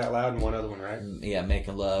 "Shout It Out Loud" and one other one, right? Yeah,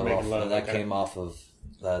 Making Love. Making Love, That okay. came off of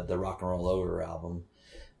the Rock and Roll Over album,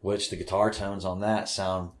 which the guitar tones on that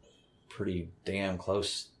sound pretty damn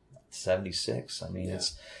close. 76. I mean,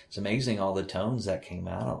 it's amazing all the tones that came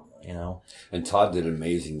out. And Todd did an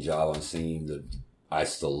amazing job on singing the I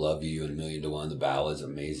Still Love You and 1,000,000 to 1, the ballads,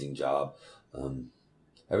 amazing job.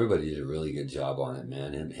 Everybody did a really good job on it,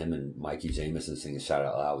 man. Him and Mikey Jameson singing Shout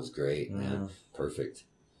Out Loud was great, man. Perfect.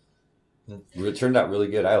 It turned out really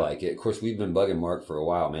good. I like it. Of course, we've been bugging Mark for a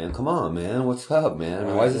while, man. Come on, man. What's up, man? I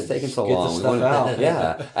mean, why is this taking so Get the long? stuff out.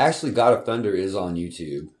 Yeah. Actually, God of Thunder is on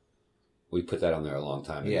YouTube. We put that on there a long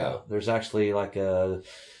time ago. Yeah, there's actually like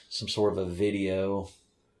some sort of a video.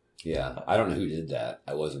 Yeah. I don't know who did that.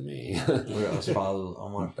 That wasn't me. Where it was probably, I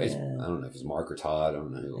don't know if it was Mark or Todd. I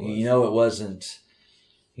don't know who it was. You know, it wasn't,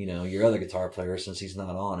 your other guitar player since he's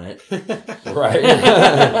not on it. Right.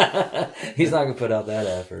 He's not going to put out that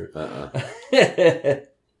effort.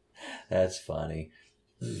 That's funny.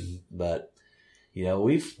 But,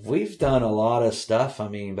 we've done a lot of stuff. I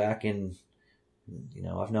mean, back in,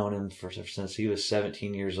 I've known him since he was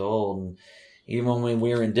 17 years old. And even when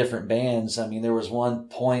we were in different bands, I mean, there was one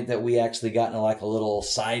point that we actually got into like a little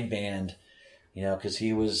side band, because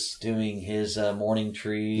he was doing his Morning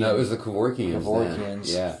Tree. No, it was the Kevorkians.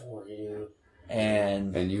 Kevorkians. Yeah.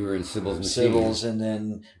 And you were in Sybil's and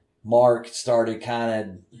then Mark started kind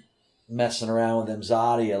of messing around with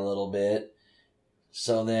Imzadi a little bit.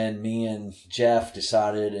 So then me and Jeff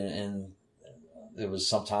decided, and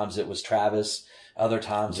sometimes it was Travis, other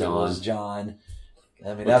times it was John.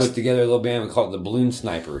 I mean, we put together a little band. We called it the Balloon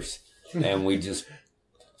Snipers, and we just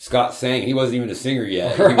Scott sang. He wasn't even a singer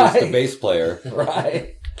yet. He was the bass player,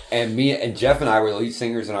 right? And me and Jeff and I were the lead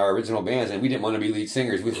singers in our original bands, and we didn't want to be lead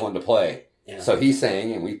singers. We just wanted to play. Yeah. So he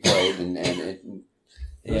sang, and we played, and it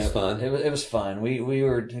was fun. It was fun. We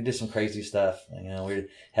did some crazy stuff. We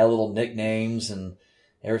had little nicknames, and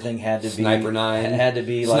everything had to be Sniper 9. It had to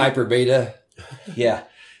be like Sniper Beta. Yeah,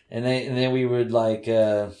 and then we would like.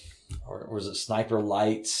 Or was it Sniper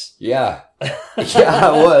Lights? Yeah.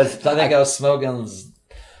 Yeah, it was. So I think I was smoking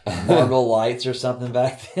Marble Lights or something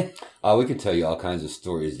back then. We could tell you all kinds of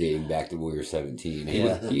stories dating back to when we were 17.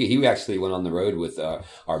 Yeah. He actually went on the road with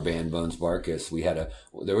our band Bones Barkus.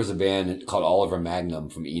 There was a band called Oliver Magnum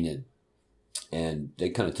from Enid, and they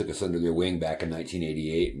kind of took us under their wing back in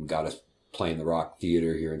 1988 and got us playing the Rock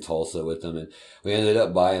Theater here in Tulsa with them, and we ended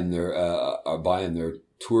up buying their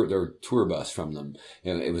tour bus from them.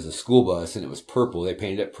 It was a school bus, and it was purple. They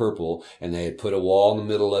painted it purple, and they had put a wall in the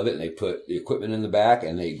middle of it, and they put the equipment in the back,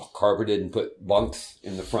 and they carpeted and put bunks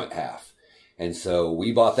in the front half. And so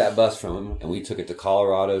we bought that bus from them, and we took it to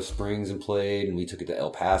Colorado Springs and played, and we took it to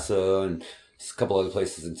El Paso and a couple other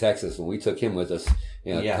places in Texas. And we took him with us,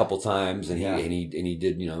 a couple times, and he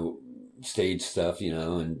did, stage stuff,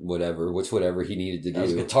 and whatever he needed to do.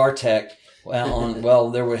 As guitar tech.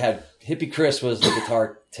 Hippie Chris was the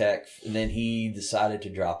guitar tech, and then he decided to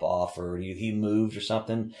drop off, or he moved or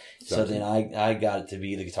something. So then I got to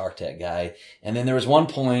be the guitar tech guy. And then there was one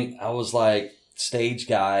point I was like stage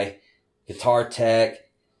guy, guitar tech,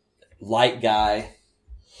 light guy,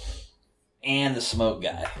 and the smoke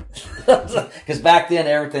guy. Because back then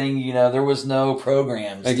everything, there was no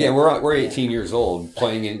programs. Again, we're 18 years old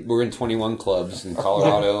we're in 21 clubs in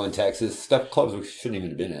Colorado and Texas, clubs we shouldn't even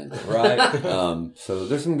have been in. Right. So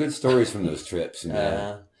there's some good stories from those trips.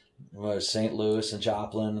 St. Louis and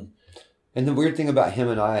Joplin. And the weird thing about him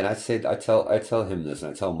and I tell him this,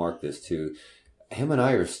 and I tell Mark this too. Him and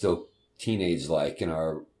I are still teenage-like in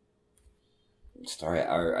our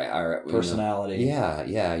personality. Yeah.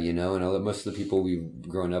 And most of the people we've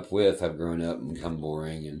grown up with have grown up and become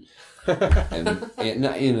boring, and I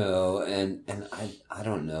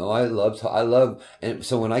don't know. I love, and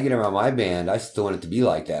so when I get around my band, I still want it to be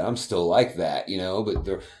like that. I'm still like that, but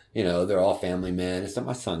they're all family men. It's not,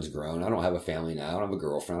 my son's grown. I don't have a family now. I don't have a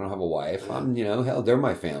girlfriend. I don't have a wife. I'm, hell, they're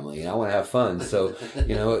my family, and I want to have fun. So,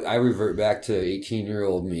 I revert back to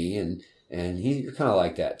 18-year-old me, and you're kind of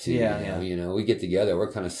like that too. Yeah. We get together.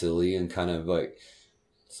 We're kind of silly and kind of like,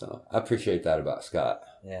 so I appreciate that about Scott.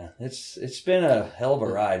 Yeah. It's been a hell of a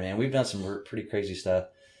ride, man. We've done some pretty crazy stuff.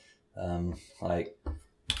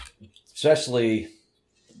 Especially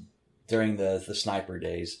during the Sniper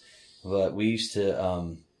days, but we used to,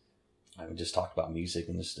 I would just talk about music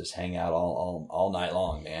and just hang out all night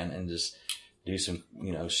long, man. And just do some,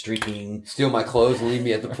 streaking. Steal my clothes and leave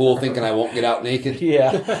me at the pool thinking I won't get out naked.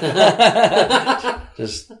 Yeah.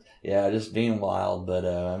 just being wild.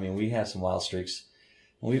 But, we had some wild streaks.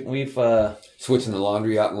 We've switching the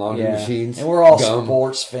laundry out in laundry machines. And we're all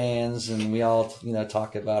sports fans, and we all,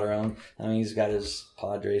 talk about our own. He's got his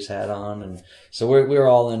Padres hat on, and so we're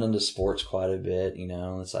all into sports quite a bit,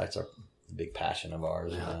 It's our big passion of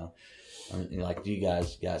ours, Like you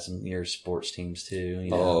guys got your sports teams too.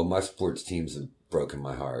 Oh, my sports teams have broken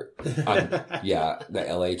my heart. The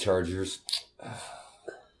LA Chargers.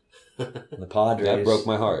 The Padres. That broke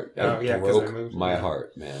my heart. Broke my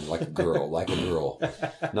heart, man. Like a girl.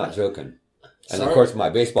 Not joking. And of course, my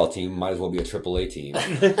baseball team might as well be a AAA team.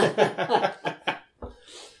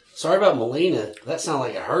 Sorry about Molina. That sounded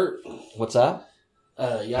like it hurt. What's that?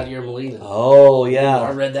 Yadier Molina. Oh, I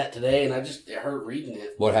yeah. read that today, and it hurt reading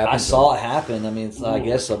it. What happened? I saw it happen. I mean, it's, I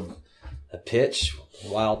guess a pitch,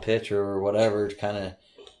 wild pitch or whatever, kind of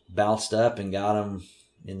bounced up and got him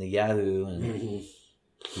in the Yahoo, and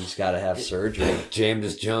he's got to have surgery. Jammed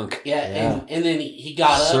his junk. Yeah. And then he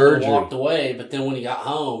got up Surgery. and walked away, but then when he got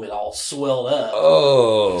home, it all swelled up.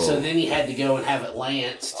 Oh. So then he had to go and have it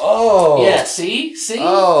lanced. Oh. Yeah, see?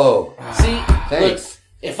 Oh. See? Thanks. Look,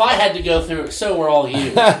 if I had to go through it, so were all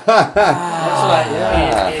you. That's what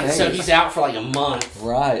and so he's out for like a month.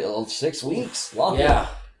 Right, 6 weeks. Longer. Yeah.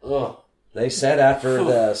 Ugh. They said after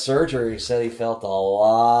the surgery, he said he felt a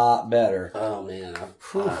lot better. Oh, man.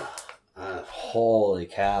 Holy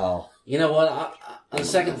cow. You know what? On the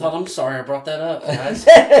second thought, I'm sorry I brought that up, guys.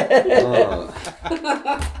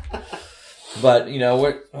 But, you know,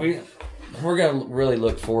 we're going to really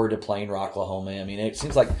look forward to playing Rocklahoma. I mean, it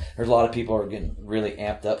seems like there's a lot of people are getting really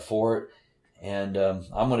amped up for it. And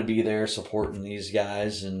I'm going to be there supporting these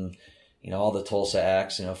guys and, you know, all the Tulsa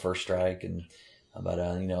acts, you know, First Strike. And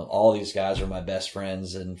but, you know, all these guys are my best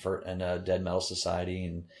friends and Dead Metal Society.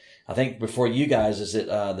 And I think before you guys, is it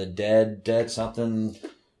the Dead something?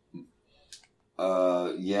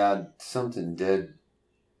 Yeah, something dead.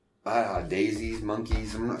 Daisies,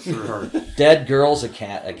 monkeys. I'm not sure. Dead Girls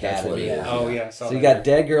Academy. That's what it is. Oh, yeah. So you got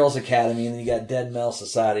Dead Girls Academy, and then you got Dead Metal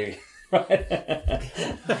Society. Right?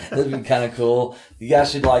 That'd be kind of cool. You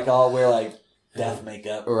guys should all wear death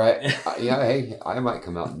makeup. Right. Yeah. Hey, I might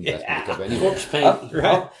come out in death makeup anyway. Corpse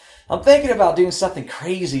paint. I'm thinking about doing something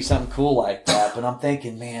crazy, something cool like that, but I'm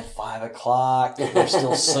thinking, man, 5 o'clock, they're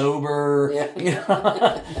still sober. Yeah. You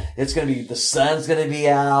know? It's gonna be, the sun's gonna be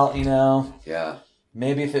out, you know. Yeah.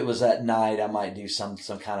 Maybe if it was at night, I might do some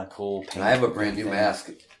kind of cool paint. I have a brand new thing. mask.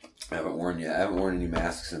 I haven't worn yet. I haven't worn any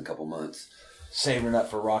masks in a couple months. Saving up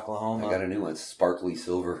for Rocklahoma. I got a new one, sparkly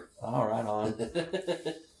silver. All right, on.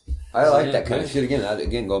 I like that kind of shit.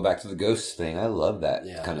 Again, going back to the ghost thing, I love that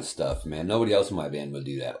Yeah. kind of stuff, man. Nobody else in my band will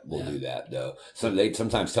do that. Do that though. So they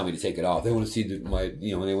sometimes tell me to take it off. They want to see when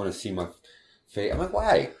they want to see my face. I'm like,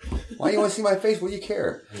 why? Why do you want to see my face? What do you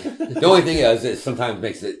care? The only thing is, it sometimes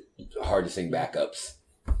makes it hard to sing backups.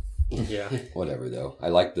 Yeah. Whatever though. I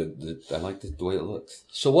like the way it looks.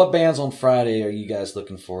 So what bands on Friday are you guys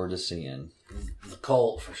looking forward to seeing? The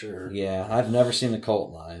Cult, for sure. Yeah, I've never seen the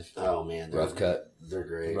Cult live. Oh, man. Rough Cut. They're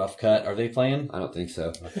great. Rough Cut, are they playing? I don't think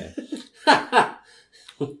so. Okay.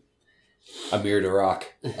 Amir to Rock.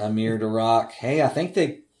 Amir to Rock. Hey, I think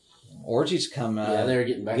Orgy's come Yeah, they're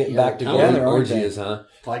getting back together, aren't they? Orgy, huh?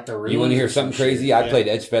 Like the You want to hear something crazy? I Yeah. played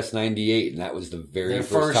Edgefest 98, and that was the very Their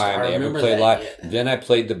first first, time I they ever remember played that, live. yeah. Then I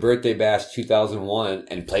played the Birthday Bash 2001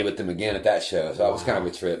 and played with them again at that show. So that was kind of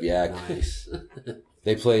a trip, yeah. Nice.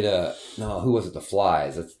 They played, who was it? The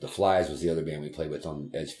Flies. The Flies was the other band we played with on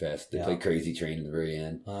Edgefest. They played Crazy Train at the very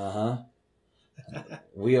end. Uh-huh.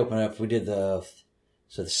 We opened up, we did the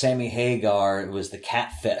Sammy Hagar, it was the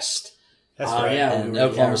Cat Fest. That's Oh, right. yeah. In Yeah, I Oklahoma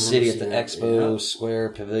remember City at the seeing that. Expo Yeah. Square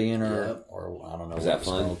Pavilion or I don't know. Was what that it was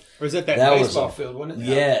fun? called. Or was it that That was baseball a- field, wasn't it?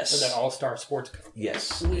 Yes. Or that all-star sports.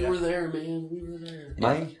 Yes. We were there, man. We were there.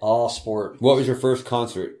 Mine? All sport. What was your first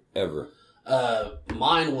concert ever?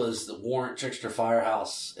 Mine was the Warrant Trickster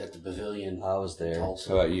Firehouse at the Pavilion. I was there. How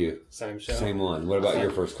about you? Same show. Same one. What about your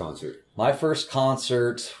first concert? My first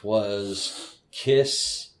concert was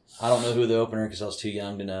Kiss. I don't know who the opener because I was too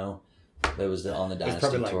young to know. That was on the It's Dynasty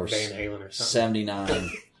probably like tour. Van Halen or something. 79.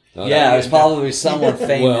 No, Yeah, that- it was probably someone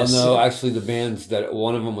famous. Well, no, actually, the bands that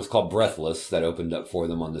one of them was called Breathless that opened up for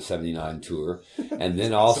them on the '79 tour, and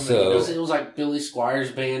then It also was like Billy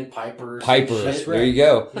Squire's band, Piper. Piper. That's There right. you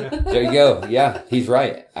go. There you go. Yeah, he's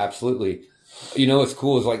right. Absolutely. You know what's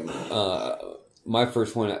cool is like my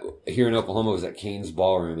first one here in Oklahoma was at Kane's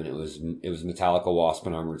Ballroom, and it was Metallica, Wasp,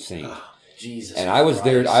 and Armored Saint. Jesus. And I was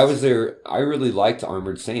Christ. there. I really liked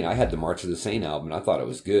Armored Saint. I had the March of the Saint album, and I thought it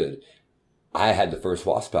was good. I had the first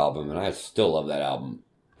Wasp album, and I still love that album.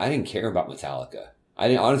 I didn't care about Metallica. I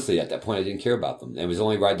didn't, honestly, at that point, I didn't care about them. It was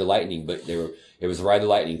only Ride the Lightning, but it was a Ride the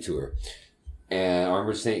Lightning tour. And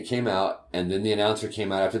Armored Saint came out, and then the announcer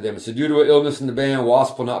came out after them and said, due to an illness in the band,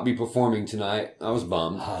 Wasp will not be performing tonight. I was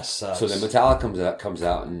bummed. Ah, sucks. So then Metallica comes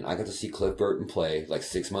out, and I got to see Cliff Burton play like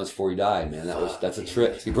 6 months before he died, man. That's a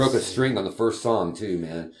trip. He broke a string on the first song, too,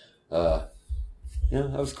 man. Yeah,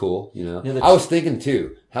 that was cool, you know. Yeah, I was thinking,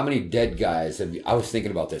 too, how many dead guys I was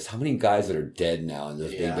thinking about this. How many guys that are dead now in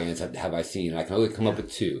those big bands have I seen? And I can only come up with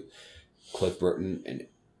two. Cliff Burton and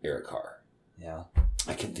Eric Carr. Yeah.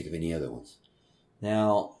 I can't think of any other ones.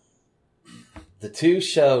 Now, the two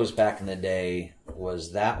shows back in the day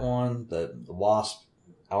was that one, the Wasp,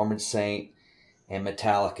 Armored Saint, and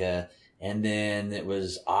Metallica. And then it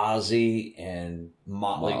was Ozzy and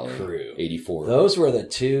Motley Crue. 84. Those were the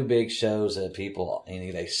two big shows that people,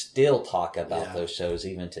 and they still talk about those shows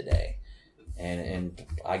even today. And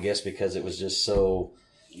I guess because it was just so,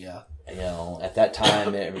 at that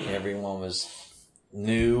time, everyone was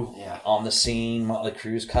new on the scene. Motley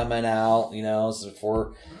Crue's coming out, it was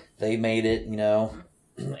before they made it,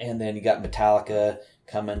 and then you got Metallica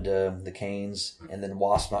coming to the Canes, and then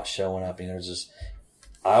Wasp not showing up. There's just,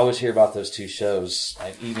 I always hear about those two shows,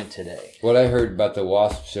 even today. What I heard about the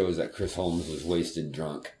Wasp show is that Chris Holmes was wasted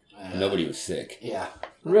drunk. Nobody was sick. Yeah.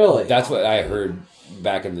 Really? That's what I heard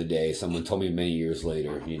back in the day. Someone told me many years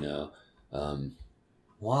later,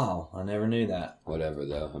 Wow, I never knew that. Whatever,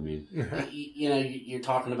 though. I mean, you're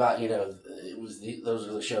talking about, those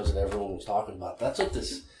are the shows that everyone was talking about. That's what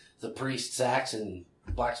the Priest Saxon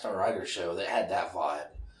Black Star Riders show that had that vibe.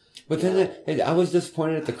 but then I was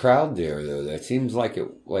disappointed at the crowd there, though. That seems like it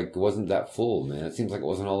wasn't that full, man. It seems like it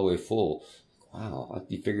wasn't all the way full. Wow,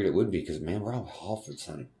 you figured it would be because, man, Rob Halford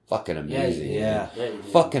sounded fucking amazing. Yeah.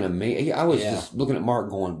 Fucking amazing. I was just looking at Mark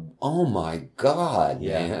going, oh my God,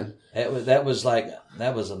 man. That was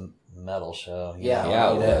a metal show. Yeah,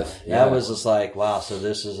 it was. That was just like, wow, so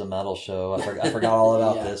this is a metal show. I forgot all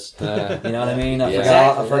about this. You know what I mean? I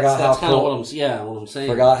forgot that's how cool. What I'm saying.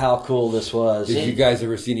 Forgot how cool this was. Did you guys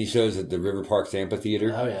ever see any shows at the River Parks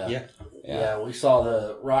Amphitheater? Oh, yeah. Yeah. We saw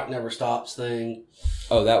the Rock Never Stops thing.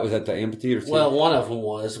 Oh, that was at the amphitheater too? Well, one of them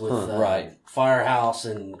was with Firehouse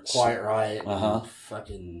and Quiet Riot and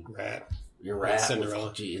fucking Rat. Your Rat.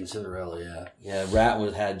 Cinderella. And Cinderella, yeah. Yeah,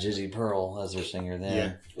 Rat had Jizzy Pearl as their singer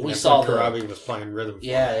then. Yeah. We saw Karabi was playing rhythm.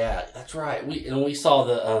 Yeah, that's right. We saw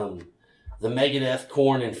the Megadeth,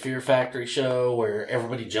 Korn, and Fear Factory show where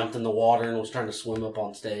everybody jumped in the water and was trying to swim up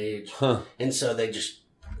on stage. And so they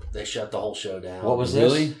shut the whole show down. What was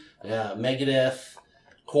Really? this? Yeah, Megadeth,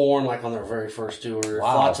 Korn, on their very first tour.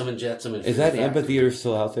 Wow. Flotsam and Jetsam. And Is Fear that Factory. amphitheater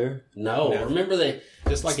still out there? No. Remember they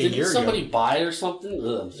Just like a didn't year ago. somebody buy it or something?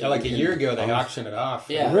 Ugh. Yeah, like a year ago, they auctioned it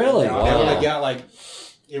off. Yeah. Really? They Wow. only got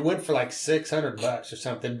it went for $600 or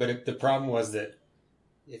something, but the problem was that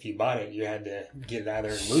if you bought it, you had to get it out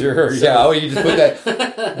of there and move Sure, it. yeah. Oh, you just put that.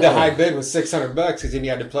 The high bid was $600 because then you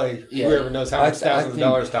had to play whoever knows how much thousands of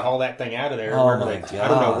dollars to haul that thing out of there. Oh, Wherever my I don't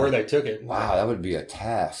know God. where they took it. Wow, that would be a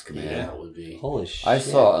task, man. Yeah, it would be. Holy shit. I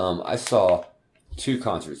saw two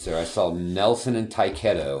concerts there. I saw Nelson and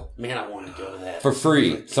Taiketo Man, I wanted to go to that. for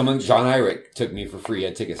free. John Eyrick took me for free. He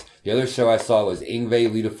had tickets. The other show I saw was Yngwie,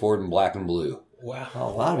 Lita Ford, and Black and Blue. Wow.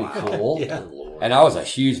 Oh, that'd be cool. Yeah. Good Lord. And I was a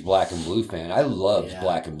huge Black and Blue fan. I loved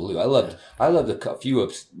Black and Blue. I loved a few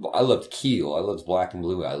of. I loved Keel. I loved Black and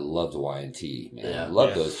Blue. I loved Y&T. Man, I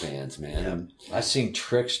loved those bands, man. I seen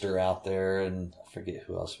Trickster out there, and I forget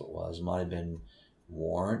who else it was. It might have been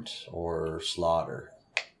Warrant or Slaughter.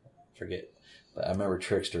 I forget. But I remember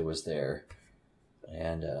Trickster was there.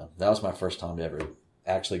 And that was my first time to ever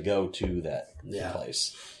actually go to that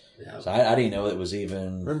place. Yeah. So I didn't know it was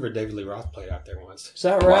even... Remember David Lee Roth played out there once. Is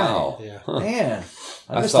that right? Wow. Yeah. Man.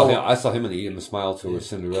 I saw him in the Eat 'em a Smile tour with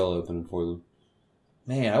Cinderella opening for them.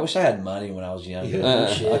 Man, I wish I had money when I was younger.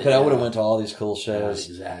 Yeah. I would have went to all these cool shows.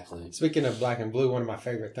 Exactly. Speaking of Black and Blue, one of my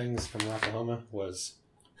favorite things from Oklahoma was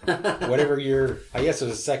whatever year, I guess it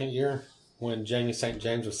was the second year, when Jamie St.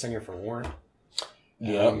 James was singing for Warrant.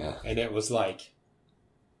 Yep. And it was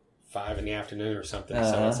 5 in the afternoon or something,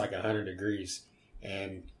 so it's 100 degrees.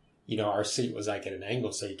 And, our seat was at an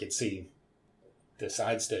angle so you could see the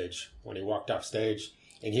side stage when he walked off stage.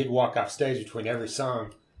 And he'd walk off stage between every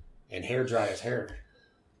song and hair dry his hair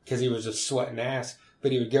because he was just sweating ass.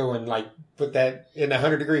 But he would go and put that in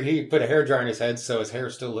 100-degree heat, put a hair dryer in his head so his hair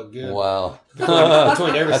still looked good. Wow.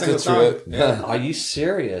 Between every That's single a song. trip. Yeah. Are you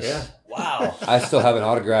serious? Yeah. Wow. I still have an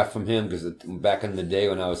autograph from him because back in the day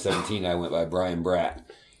when I was 17, I went by Brian Bratt.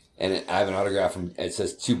 And I have an autograph from, it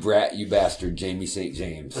says, "To Brat, you bastard, Jamie St.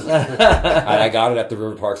 James." And I got it at the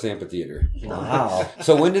River Parks Amphitheater. Wow.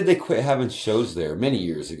 So when did they quit having shows there? Many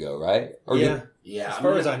years ago, right? Or As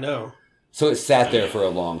far as I know. So it sat there for a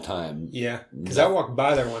long time. Yeah. Because I walked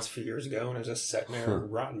by there once a few years ago and it was just sitting there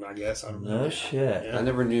rotten, I guess. I don't know. No shit. Yeah. I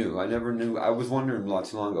never knew. I was wondering not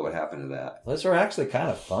too long ago what happened to that. Those are actually kind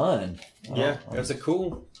of fun. Yeah. It was a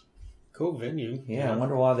cool venue. Yeah, I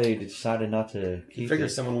wonder why they decided not to keep You figure it.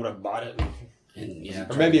 someone would have bought it.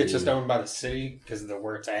 And, Or maybe it's just owned by the city because of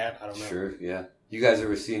where it's at. I don't know. Sure, yeah. You guys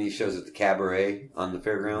ever see any shows at the Cabaret on the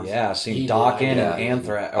fairgrounds? Yeah, I've seen He Dawkins did, and yeah.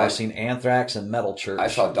 Anthrax. I've seen Anthrax and Metal Church. I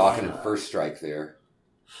saw Dawkins and First Strike there.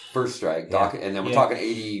 First Strike, Dawkins, and then we're talking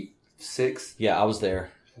 86. Yeah, I was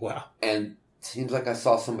there. Wow. And Seems like I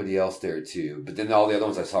saw somebody else there too, but then all the other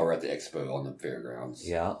ones I saw were at the expo on the fairgrounds.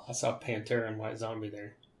 Yeah. I saw Pantera and White Zombie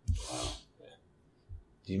there. Wow.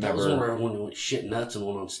 Do you That was remember? when everyone went shit nuts and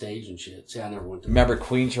went on stage and shit. See, I never went to Remember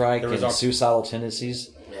Queensryche There was and all- Suicidal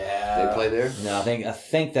Tendencies? Yeah. They play there? No, I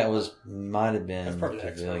think that might have been That's probably the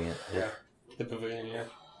Pavilion. Yeah. The Pavilion, yeah.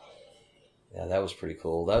 Yeah, that was pretty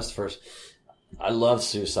cool. That was the first. I loved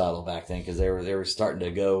Suicidal back then because they were starting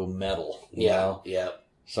to go metal. You Yeah. know? Yeah.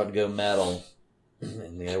 Starting to go metal,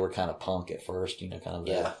 and they were kind of punk at first. You know, kind of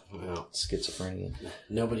Yeah. Yeah. schizophrenia.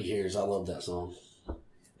 Nobody hears. I love that song. Yeah,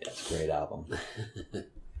 it's a great album.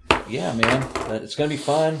 Yeah, man, but it's going to be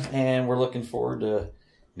fun, and we're looking forward to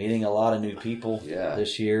meeting a lot of new people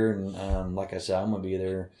this year. And like I said, I'm going to be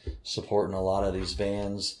there supporting a lot of these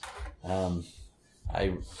bands.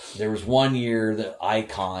 There was one year that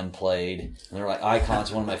Icon played, and they're like,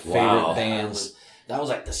 Icon's one of my favorite bands. That was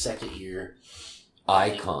like the second year.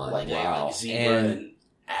 Icon. Like Wow. Zebra and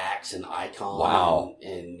Axe and Icon. Wow.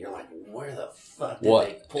 And you're like, where the fuck did What?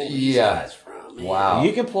 they pull these Yeah. guys from? Man? Wow.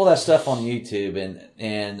 You can pull that stuff on YouTube,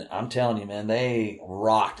 and I'm telling you, man, they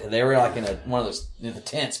rocked. They were like in one of those the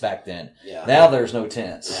tents back then. Yeah. Now there's no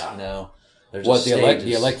tents. Yeah. You know, there's What, just the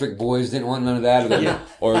stages. Electric Boys didn't want none of that?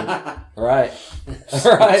 Or Right, right.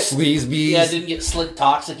 Sleazebees? Yeah, didn't get Slick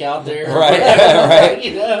Toxic out there. Right, right.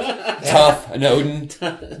 You know? Tough and Odin.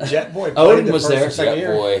 Jet Boy Odin played was the there. first and second Jet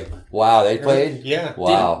year. Boy. Wow, they played? Yeah.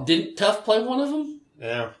 Wow. Didn't Tough play one of them?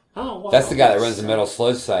 Yeah. Oh, wow. That's the guy that runs the Metal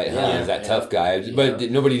Sludge site, huh? Yeah, Is that yeah. tough guy. But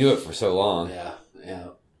nobody knew it for so long. Yeah, yeah.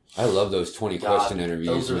 I love those 20 God, question interviews.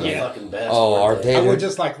 Those are man. the Yeah. fucking best. Oh, weren't are they? I Dude. would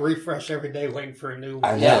just like refresh every day waiting for a new one.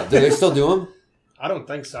 I know. Yeah. Do they still do them? I don't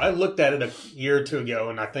think so. I looked at it a year or two ago,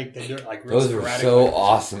 and I think they do it like Those are sporadically. so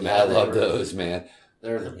awesome, man. Yeah, I they love were. those, man.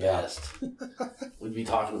 They're the best. We'd be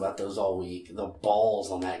talking about those all week. The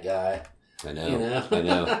balls on that guy. I know. You know? I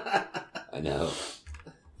know. I know.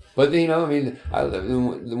 But, you know, I mean,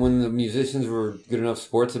 when the musicians were good enough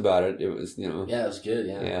sports about it, it was, you know. Yeah, it was good.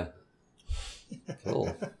 Yeah. Yeah.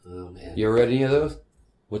 Cool. Oh man. You ever read any of those?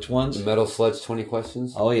 Which ones? The Metal Sludge 20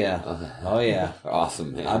 questions? Oh yeah, oh yeah.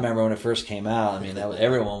 Awesome, man. I remember when it first came out. I mean,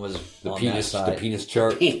 everyone was the on penis, that the side. penis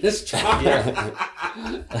chart. Penis chart.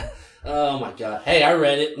 Oh my god. Hey, I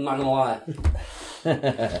read it. I'm not gonna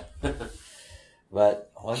lie.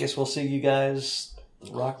 But well, I guess we'll see you guys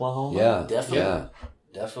rock Lahoma. Yeah, Definitely. yeah.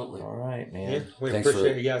 Definitely. All right, Yeah, man. we Thanks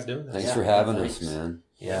appreciate for- you guys doing this. Thanks Yeah, for having thanks. us, man.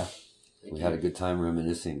 Yeah. Thank We you. had a good time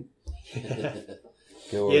reminiscing.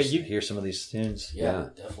 Go Yeah, hear some of these tunes. Yeah,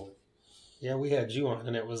 definitely. Yeah, we had you on,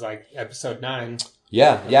 and it was like episode 9.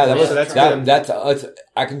 Yeah, that was So that's that. good. That's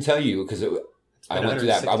I can tell you because I been went through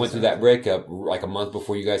that. I went through 160 that breakup like a month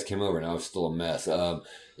before you guys came over, and I was still a mess.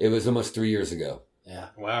 It was almost 3 years ago. Yeah.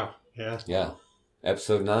 Wow. Yeah. Yeah,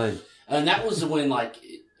 episode 9. And that was when like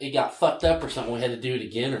it got fucked up or something. We had to do it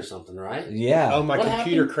again or something, right? Yeah. Oh, my What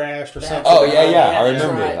computer happened? crashed or That- something. Oh yeah, I that's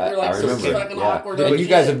remember. right. We're like I so remember. fucking Yeah. awkward And over you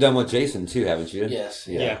guys here. have done with Jason too, haven't you? Yes.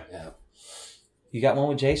 Yeah. Yeah. You got one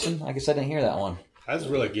with Jason? I guess I didn't hear that one. That was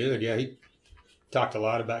really good. Yeah, he talked a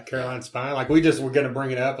lot about Caroline Spine. Like, we just were going to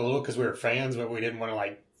bring it up a little because we were fans, but we didn't want to,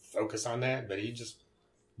 like, focus on that. But he just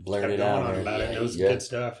Blurred kept it going out. on there. about it. And it was Yeah. good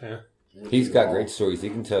stuff, yeah. He's got great stories. He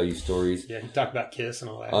can tell you stories. Yeah, he talked about Kiss and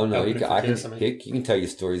all that. Oh no, Opening for Kiss, he can tell you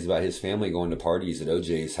stories about his family going to parties at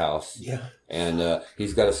OJ's house. Yeah. And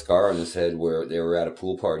he's got a scar on his head where they were at a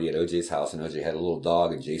pool party at OJ's house, and OJ had a little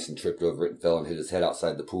dog, and Jason tripped over it and fell and hit his head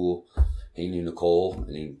outside the pool. He knew Nicole,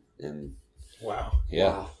 and Wow.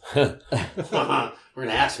 yeah. We're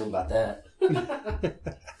gonna ask him about that.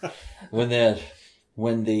 When the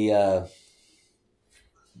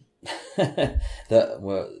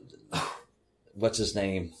what's his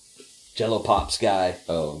name? Jello Pops guy.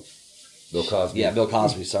 Oh, Bill Cosby. Yeah, Bill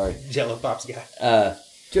Cosby. Sorry. Jello Pops guy.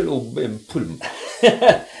 Jello and put him.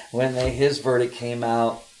 When his verdict came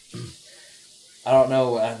out, I don't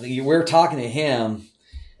know. We were talking to him,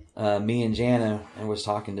 me and Jana, and was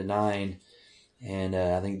talking to Nine, and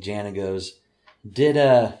I think Jana goes, "Did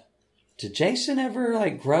Jason ever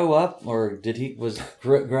like grow up, or did he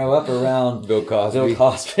grow up around Bill Cosby. Bill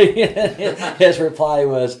Cosby?" His reply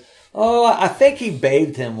was, "Oh, I think he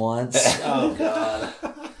bathed him once." Oh god.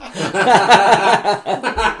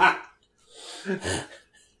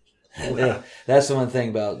 Yeah, that's the one thing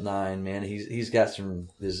about Nine, man. He's got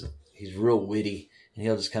he's real witty, and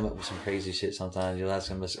he'll just come up with some crazy shit sometimes. You'll ask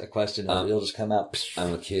him a question, and it'll just come out.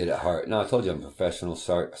 I'm a kid at heart. No, I told you I'm a professional.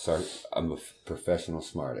 I'm a professional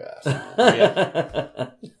smart ass.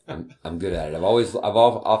 I'm good at it. I've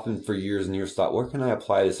often for years and years thought, where can I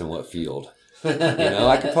apply this in what field? You know,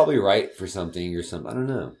 I could probably write for something or something. I don't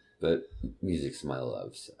know, but music's my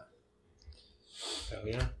love. So. Oh,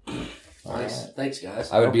 yeah. Nice. Thanks,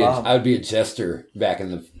 guys. I would problem. I would be a jester back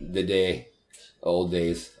in the day, old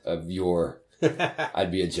days of yore.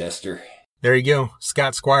 I'd be a jester. There you go.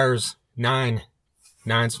 Scott Squires, 9.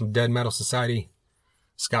 9's from Dead Metal Society.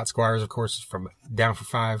 Scott Squires, of course, is from Down for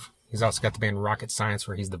Five. He's also got the band Rocket Science,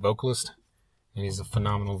 where he's the vocalist. And he's a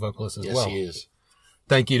phenomenal vocalist as well. Yes, he is.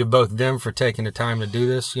 Thank you to both of them for taking the time to do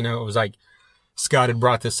this. You know, it was like Scott had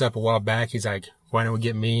brought this up a while back. He's like, why don't we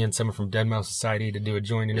get me and someone from Dead Metal Society to do a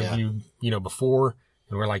joint interview, before?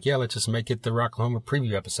 And we're like, yeah, let's just make it the Rocklahoma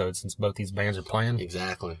preview episode since both these bands are playing.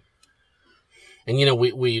 Exactly. And,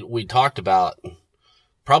 we talked about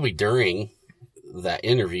probably during that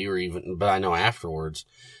interview but I know afterwards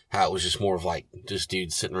how it was just more of like just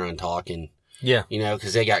dudes sitting around talking. Yeah.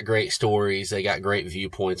 Because they got great stories. They got great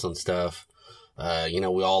viewpoints on stuff. We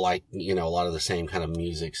all like, a lot of the same kind of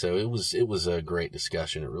music. So it was a great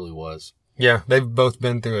discussion. It really was. Yeah. They've both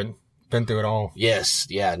been through it all. Yes.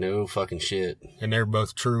 Yeah. No fucking shit. And they're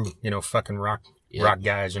both true, fucking rock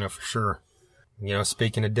guys, for sure.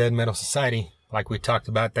 Speaking of Dead Metal Society, like we talked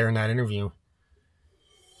about there in that interview,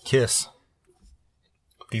 Kiss.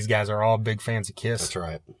 These guys are all big fans of Kiss. That's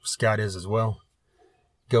right. Scott is as well.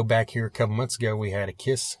 Go back here a couple months ago, we had a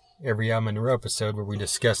Kiss Every Album in a Row episode where we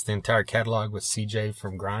discussed the entire catalog with CJ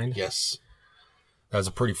from Grind. Yes. That was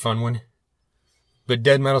a pretty fun one. But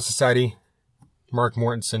Dead Metal Society, Mark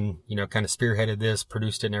Mortensen, kind of spearheaded this,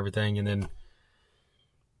 produced it and everything. And then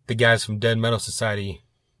the guys from Dead Metal Society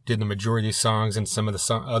did the majority of these songs, and some of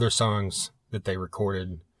the other songs that they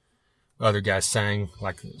recorded, other guys sang,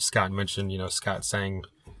 like Scott mentioned, Scott sang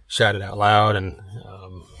Shout It Out Loud, and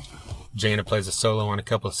Jana plays a solo on a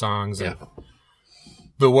couple of songs. Yeah.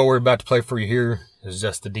 But what we're about to play for you here is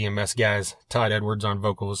just the DMS guys. Todd Edwards on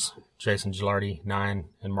vocals, Jason Gilardi, 9,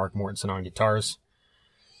 and Mark Mortensen on guitars.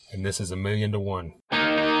 And this is 1,000,000 to 1.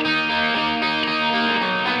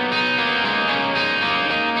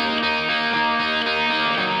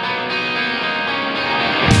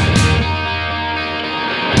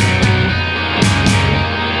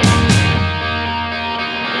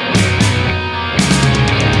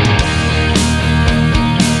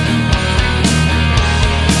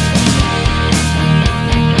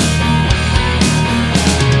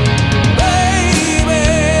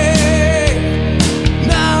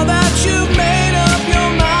 Now that you've made up your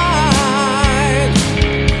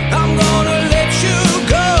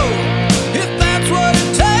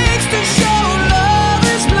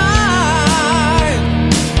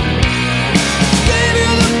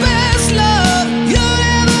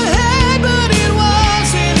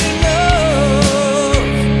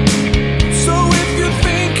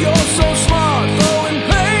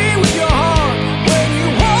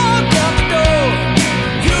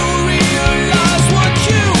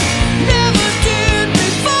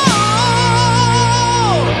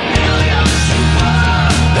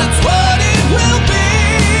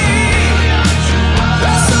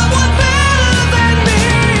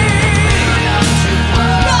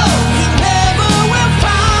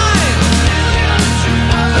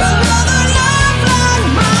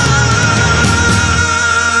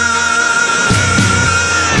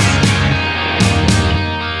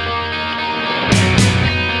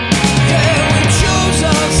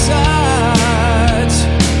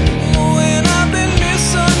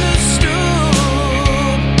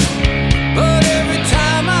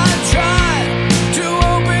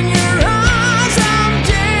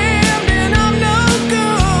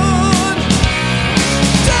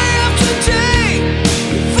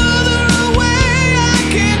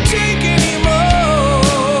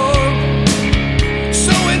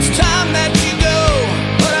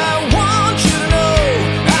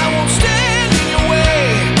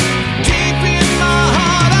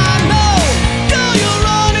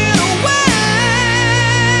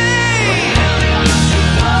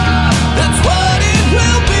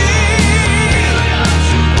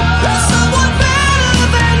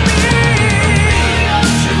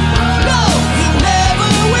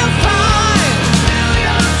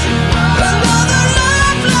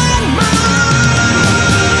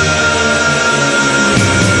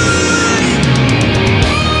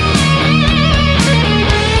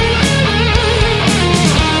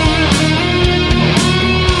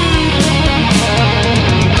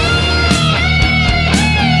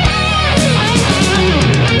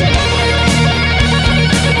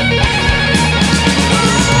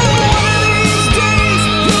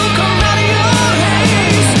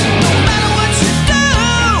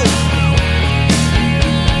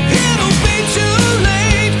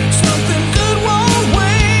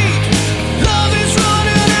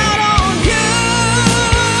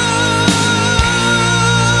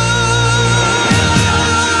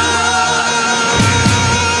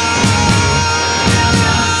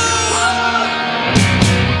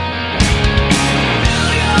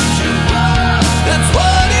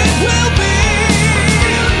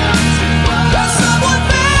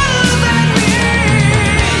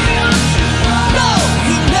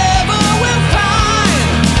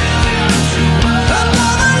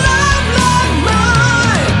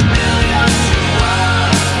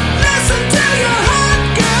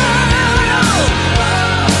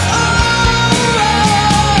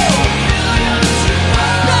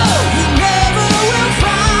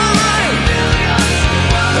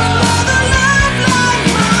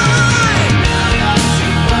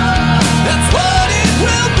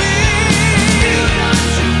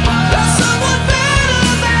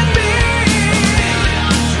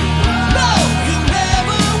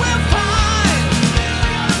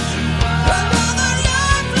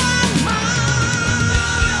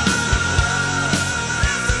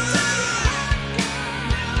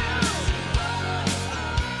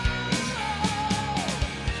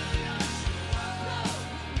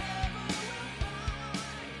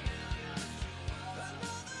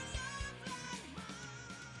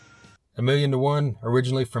A Million to One,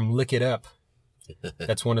 originally from Lick It Up.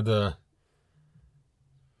 That's one of the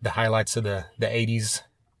highlights of the 80s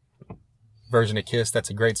version of Kiss. That's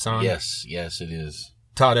a great song. Yes, it is.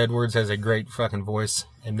 Todd Edwards has a great fucking voice.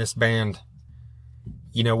 And this band,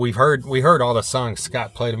 you know, we heard all the songs.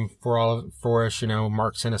 Scott played them for us, you know,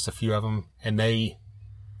 Mark sent us a few of them, and they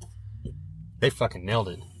fucking nailed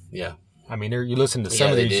it. Yeah. I mean, you listen to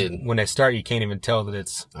some of these, when they start, you can't even tell that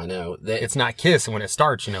it's... I know. It's not Kiss when it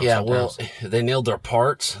starts, you know. Yeah, sometimes. well, they nailed their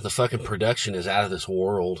parts. The fucking production is out of this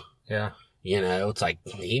world. Yeah. You know, it's like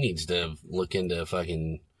he needs to look into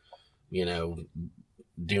fucking, you know,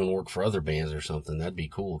 doing work for other bands or something. That'd be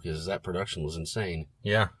cool because that production was insane.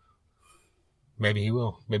 Yeah. Maybe he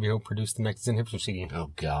will. Maybe he'll produce the next Zen Hipster CD.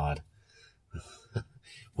 Oh, God.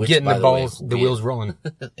 Which, Getting the balls, the wheels rolling.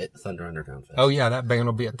 At Thunder Underground Fest. Oh, yeah, that band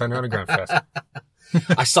will be at Thunder Underground Fest.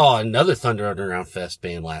 I saw another Thunder Underground Fest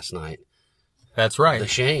band last night. That's right. The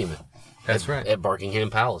Shame. That's right. At Barkingham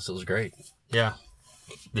Palace. It was great. Yeah.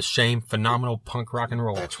 The Shame, phenomenal punk rock and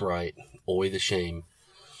roll. That's right. Oi, the Shame.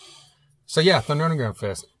 So, yeah, Thunder Underground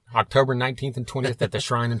Fest. October 19th and 20th at the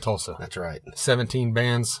Shrine in Tulsa. That's right. 17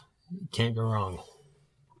 bands. Can't go wrong.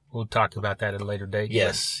 We'll talk about that at a later date.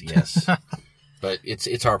 Yes. But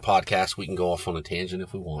it's our podcast. We can go off on a tangent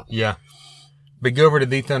if we want. Yeah. But go over to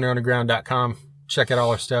thethunderunderground.com. Check out all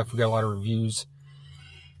our stuff. We got a lot of reviews.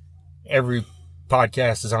 Every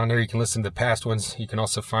podcast is on there. You can listen to the past ones. You can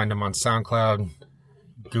also find them on SoundCloud,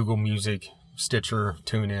 Google Music, Stitcher,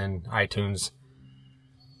 TuneIn, iTunes.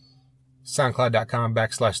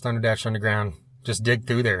 SoundCloud.com/Thunder-Underground. Just dig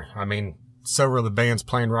through there. I mean, several of the bands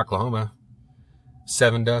playing Rocklahoma.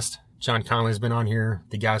 Seven Dust. John Conley's been on here.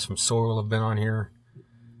 The guys from Soil have been on here.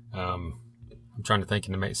 I'm trying to think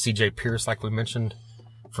in the CJ Pierce, like we mentioned,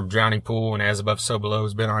 from Drowning Pool and As Above, So Below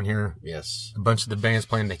has been on here. Yes. A bunch of the bands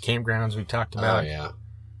playing the campgrounds we talked about. Oh, yeah.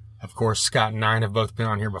 Of course, Scott and Nine have both been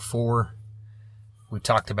on here before. We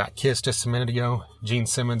talked about Kiss just a minute ago. Gene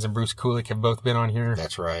Simmons and Bruce Kulick have both been on here.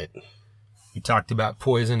 That's right. We talked about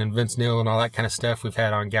Poison and Vince Neil and all that kind of stuff. We've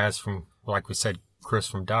had on guys from, like we said, Chris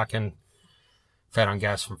from Dokken. We've had on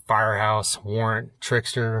guys from Firehouse, Warrant,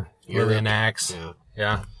 Trickster, Alien Axe.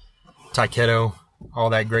 Yeah. Taiketo, all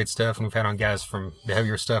that great stuff. And we've had on guys from the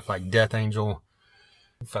heavier stuff like Death Angel.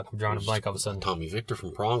 Fuck, I'm drawing a blank all of a sudden. Tommy Victor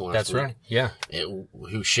from Prong last That's week. right. Yeah.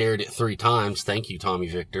 Who shared it 3 times. Thank you, Tommy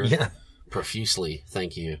Victor. Yeah. Profusely.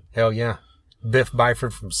 Thank you. Hell yeah. Biff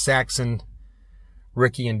Byford from Saxon.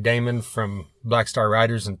 Ricky and Damon from Black Star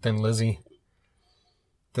Riders and Thin Lizzy.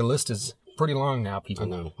 The list is pretty long now,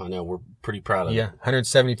 people. I know. We're pretty proud of it. Yeah,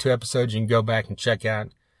 172 episodes. You can go back and check out.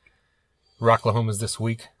 Rocklahoma's this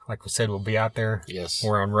week. Like we said, we'll be out there. Yes.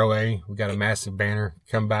 We're on row A. We got a massive banner.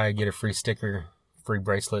 Come by, get a free sticker, free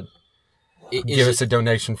bracelet. Give us a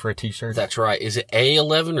donation for a t-shirt. That's right. Is it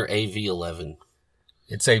A11 or AV11?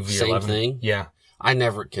 It's AV11. Same thing? Yeah. I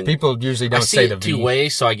never can. People usually don't say say it the V. 2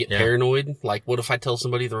 ways, so I get paranoid. Like, what if I tell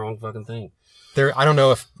somebody the wrong fucking thing? I don't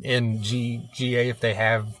know if in GA if they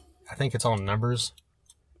have, I think it's all numbers,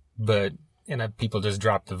 but people just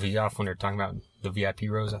drop the V off when they're talking about the VIP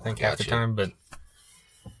rows, I think, half the time. But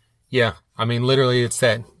yeah, I mean, literally it's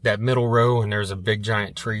that middle row and there's a big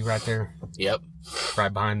giant tree right there. Yep.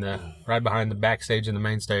 Right behind the backstage and the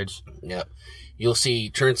main stage. Yep. You'll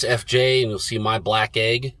see Trent's FJ and you'll see my Black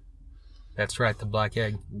Egg. That's right, the Black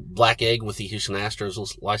Egg. Black Egg with the Houston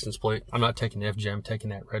Astros license plate. I'm not taking the FJ, I'm taking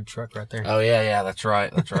that red truck right there. Oh, yeah, that's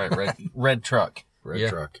right. Red truck. Red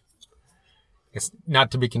truck. It's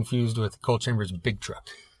not to be confused with Coal Chamber's big truck.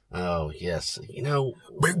 Oh, yes.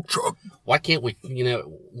 Big truck. Why can't we,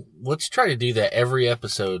 let's try to do that every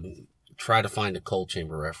episode. Try to find a Coal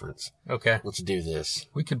Chamber reference. Okay. Let's do this.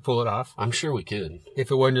 We could pull it off. I'm sure we could. If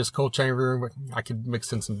it wasn't just Coal Chamber, I could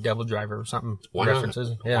mix in some Devil Driver or something. Why references.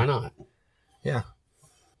 Not? Yeah. Why not? Yeah.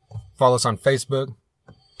 Follow us on Facebook,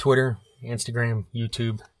 Twitter, Instagram,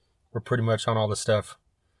 YouTube. We're pretty much on all the stuff.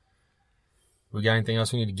 We got anything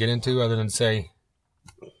else we need to get into other than say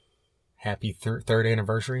happy third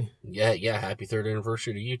anniversary? Yeah. Happy 3rd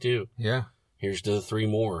anniversary to you too. Yeah. Here's to 3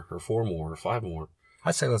 more or 4 more or 5 more.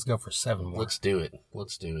 I say let's go for 7 more. Let's do it.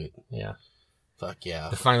 Yeah. Fuck yeah.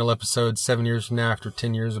 The final episode 7 years from now, after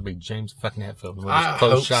 10 years, will be James fucking Hetfield. We'll I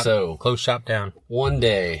just hope so. Close shop down. One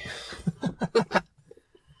day.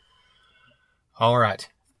 All right.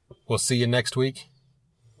 We'll see you next week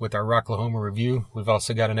with our Rocklahoma review. We've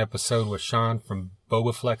also got an episode with Sean from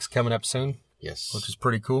Boba Flex coming up soon. Yes. Which is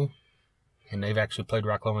pretty cool. And they've actually played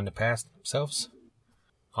Rocklahoma in the past themselves.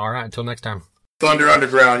 All right. Until next time. Thunder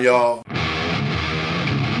Underground, y'all.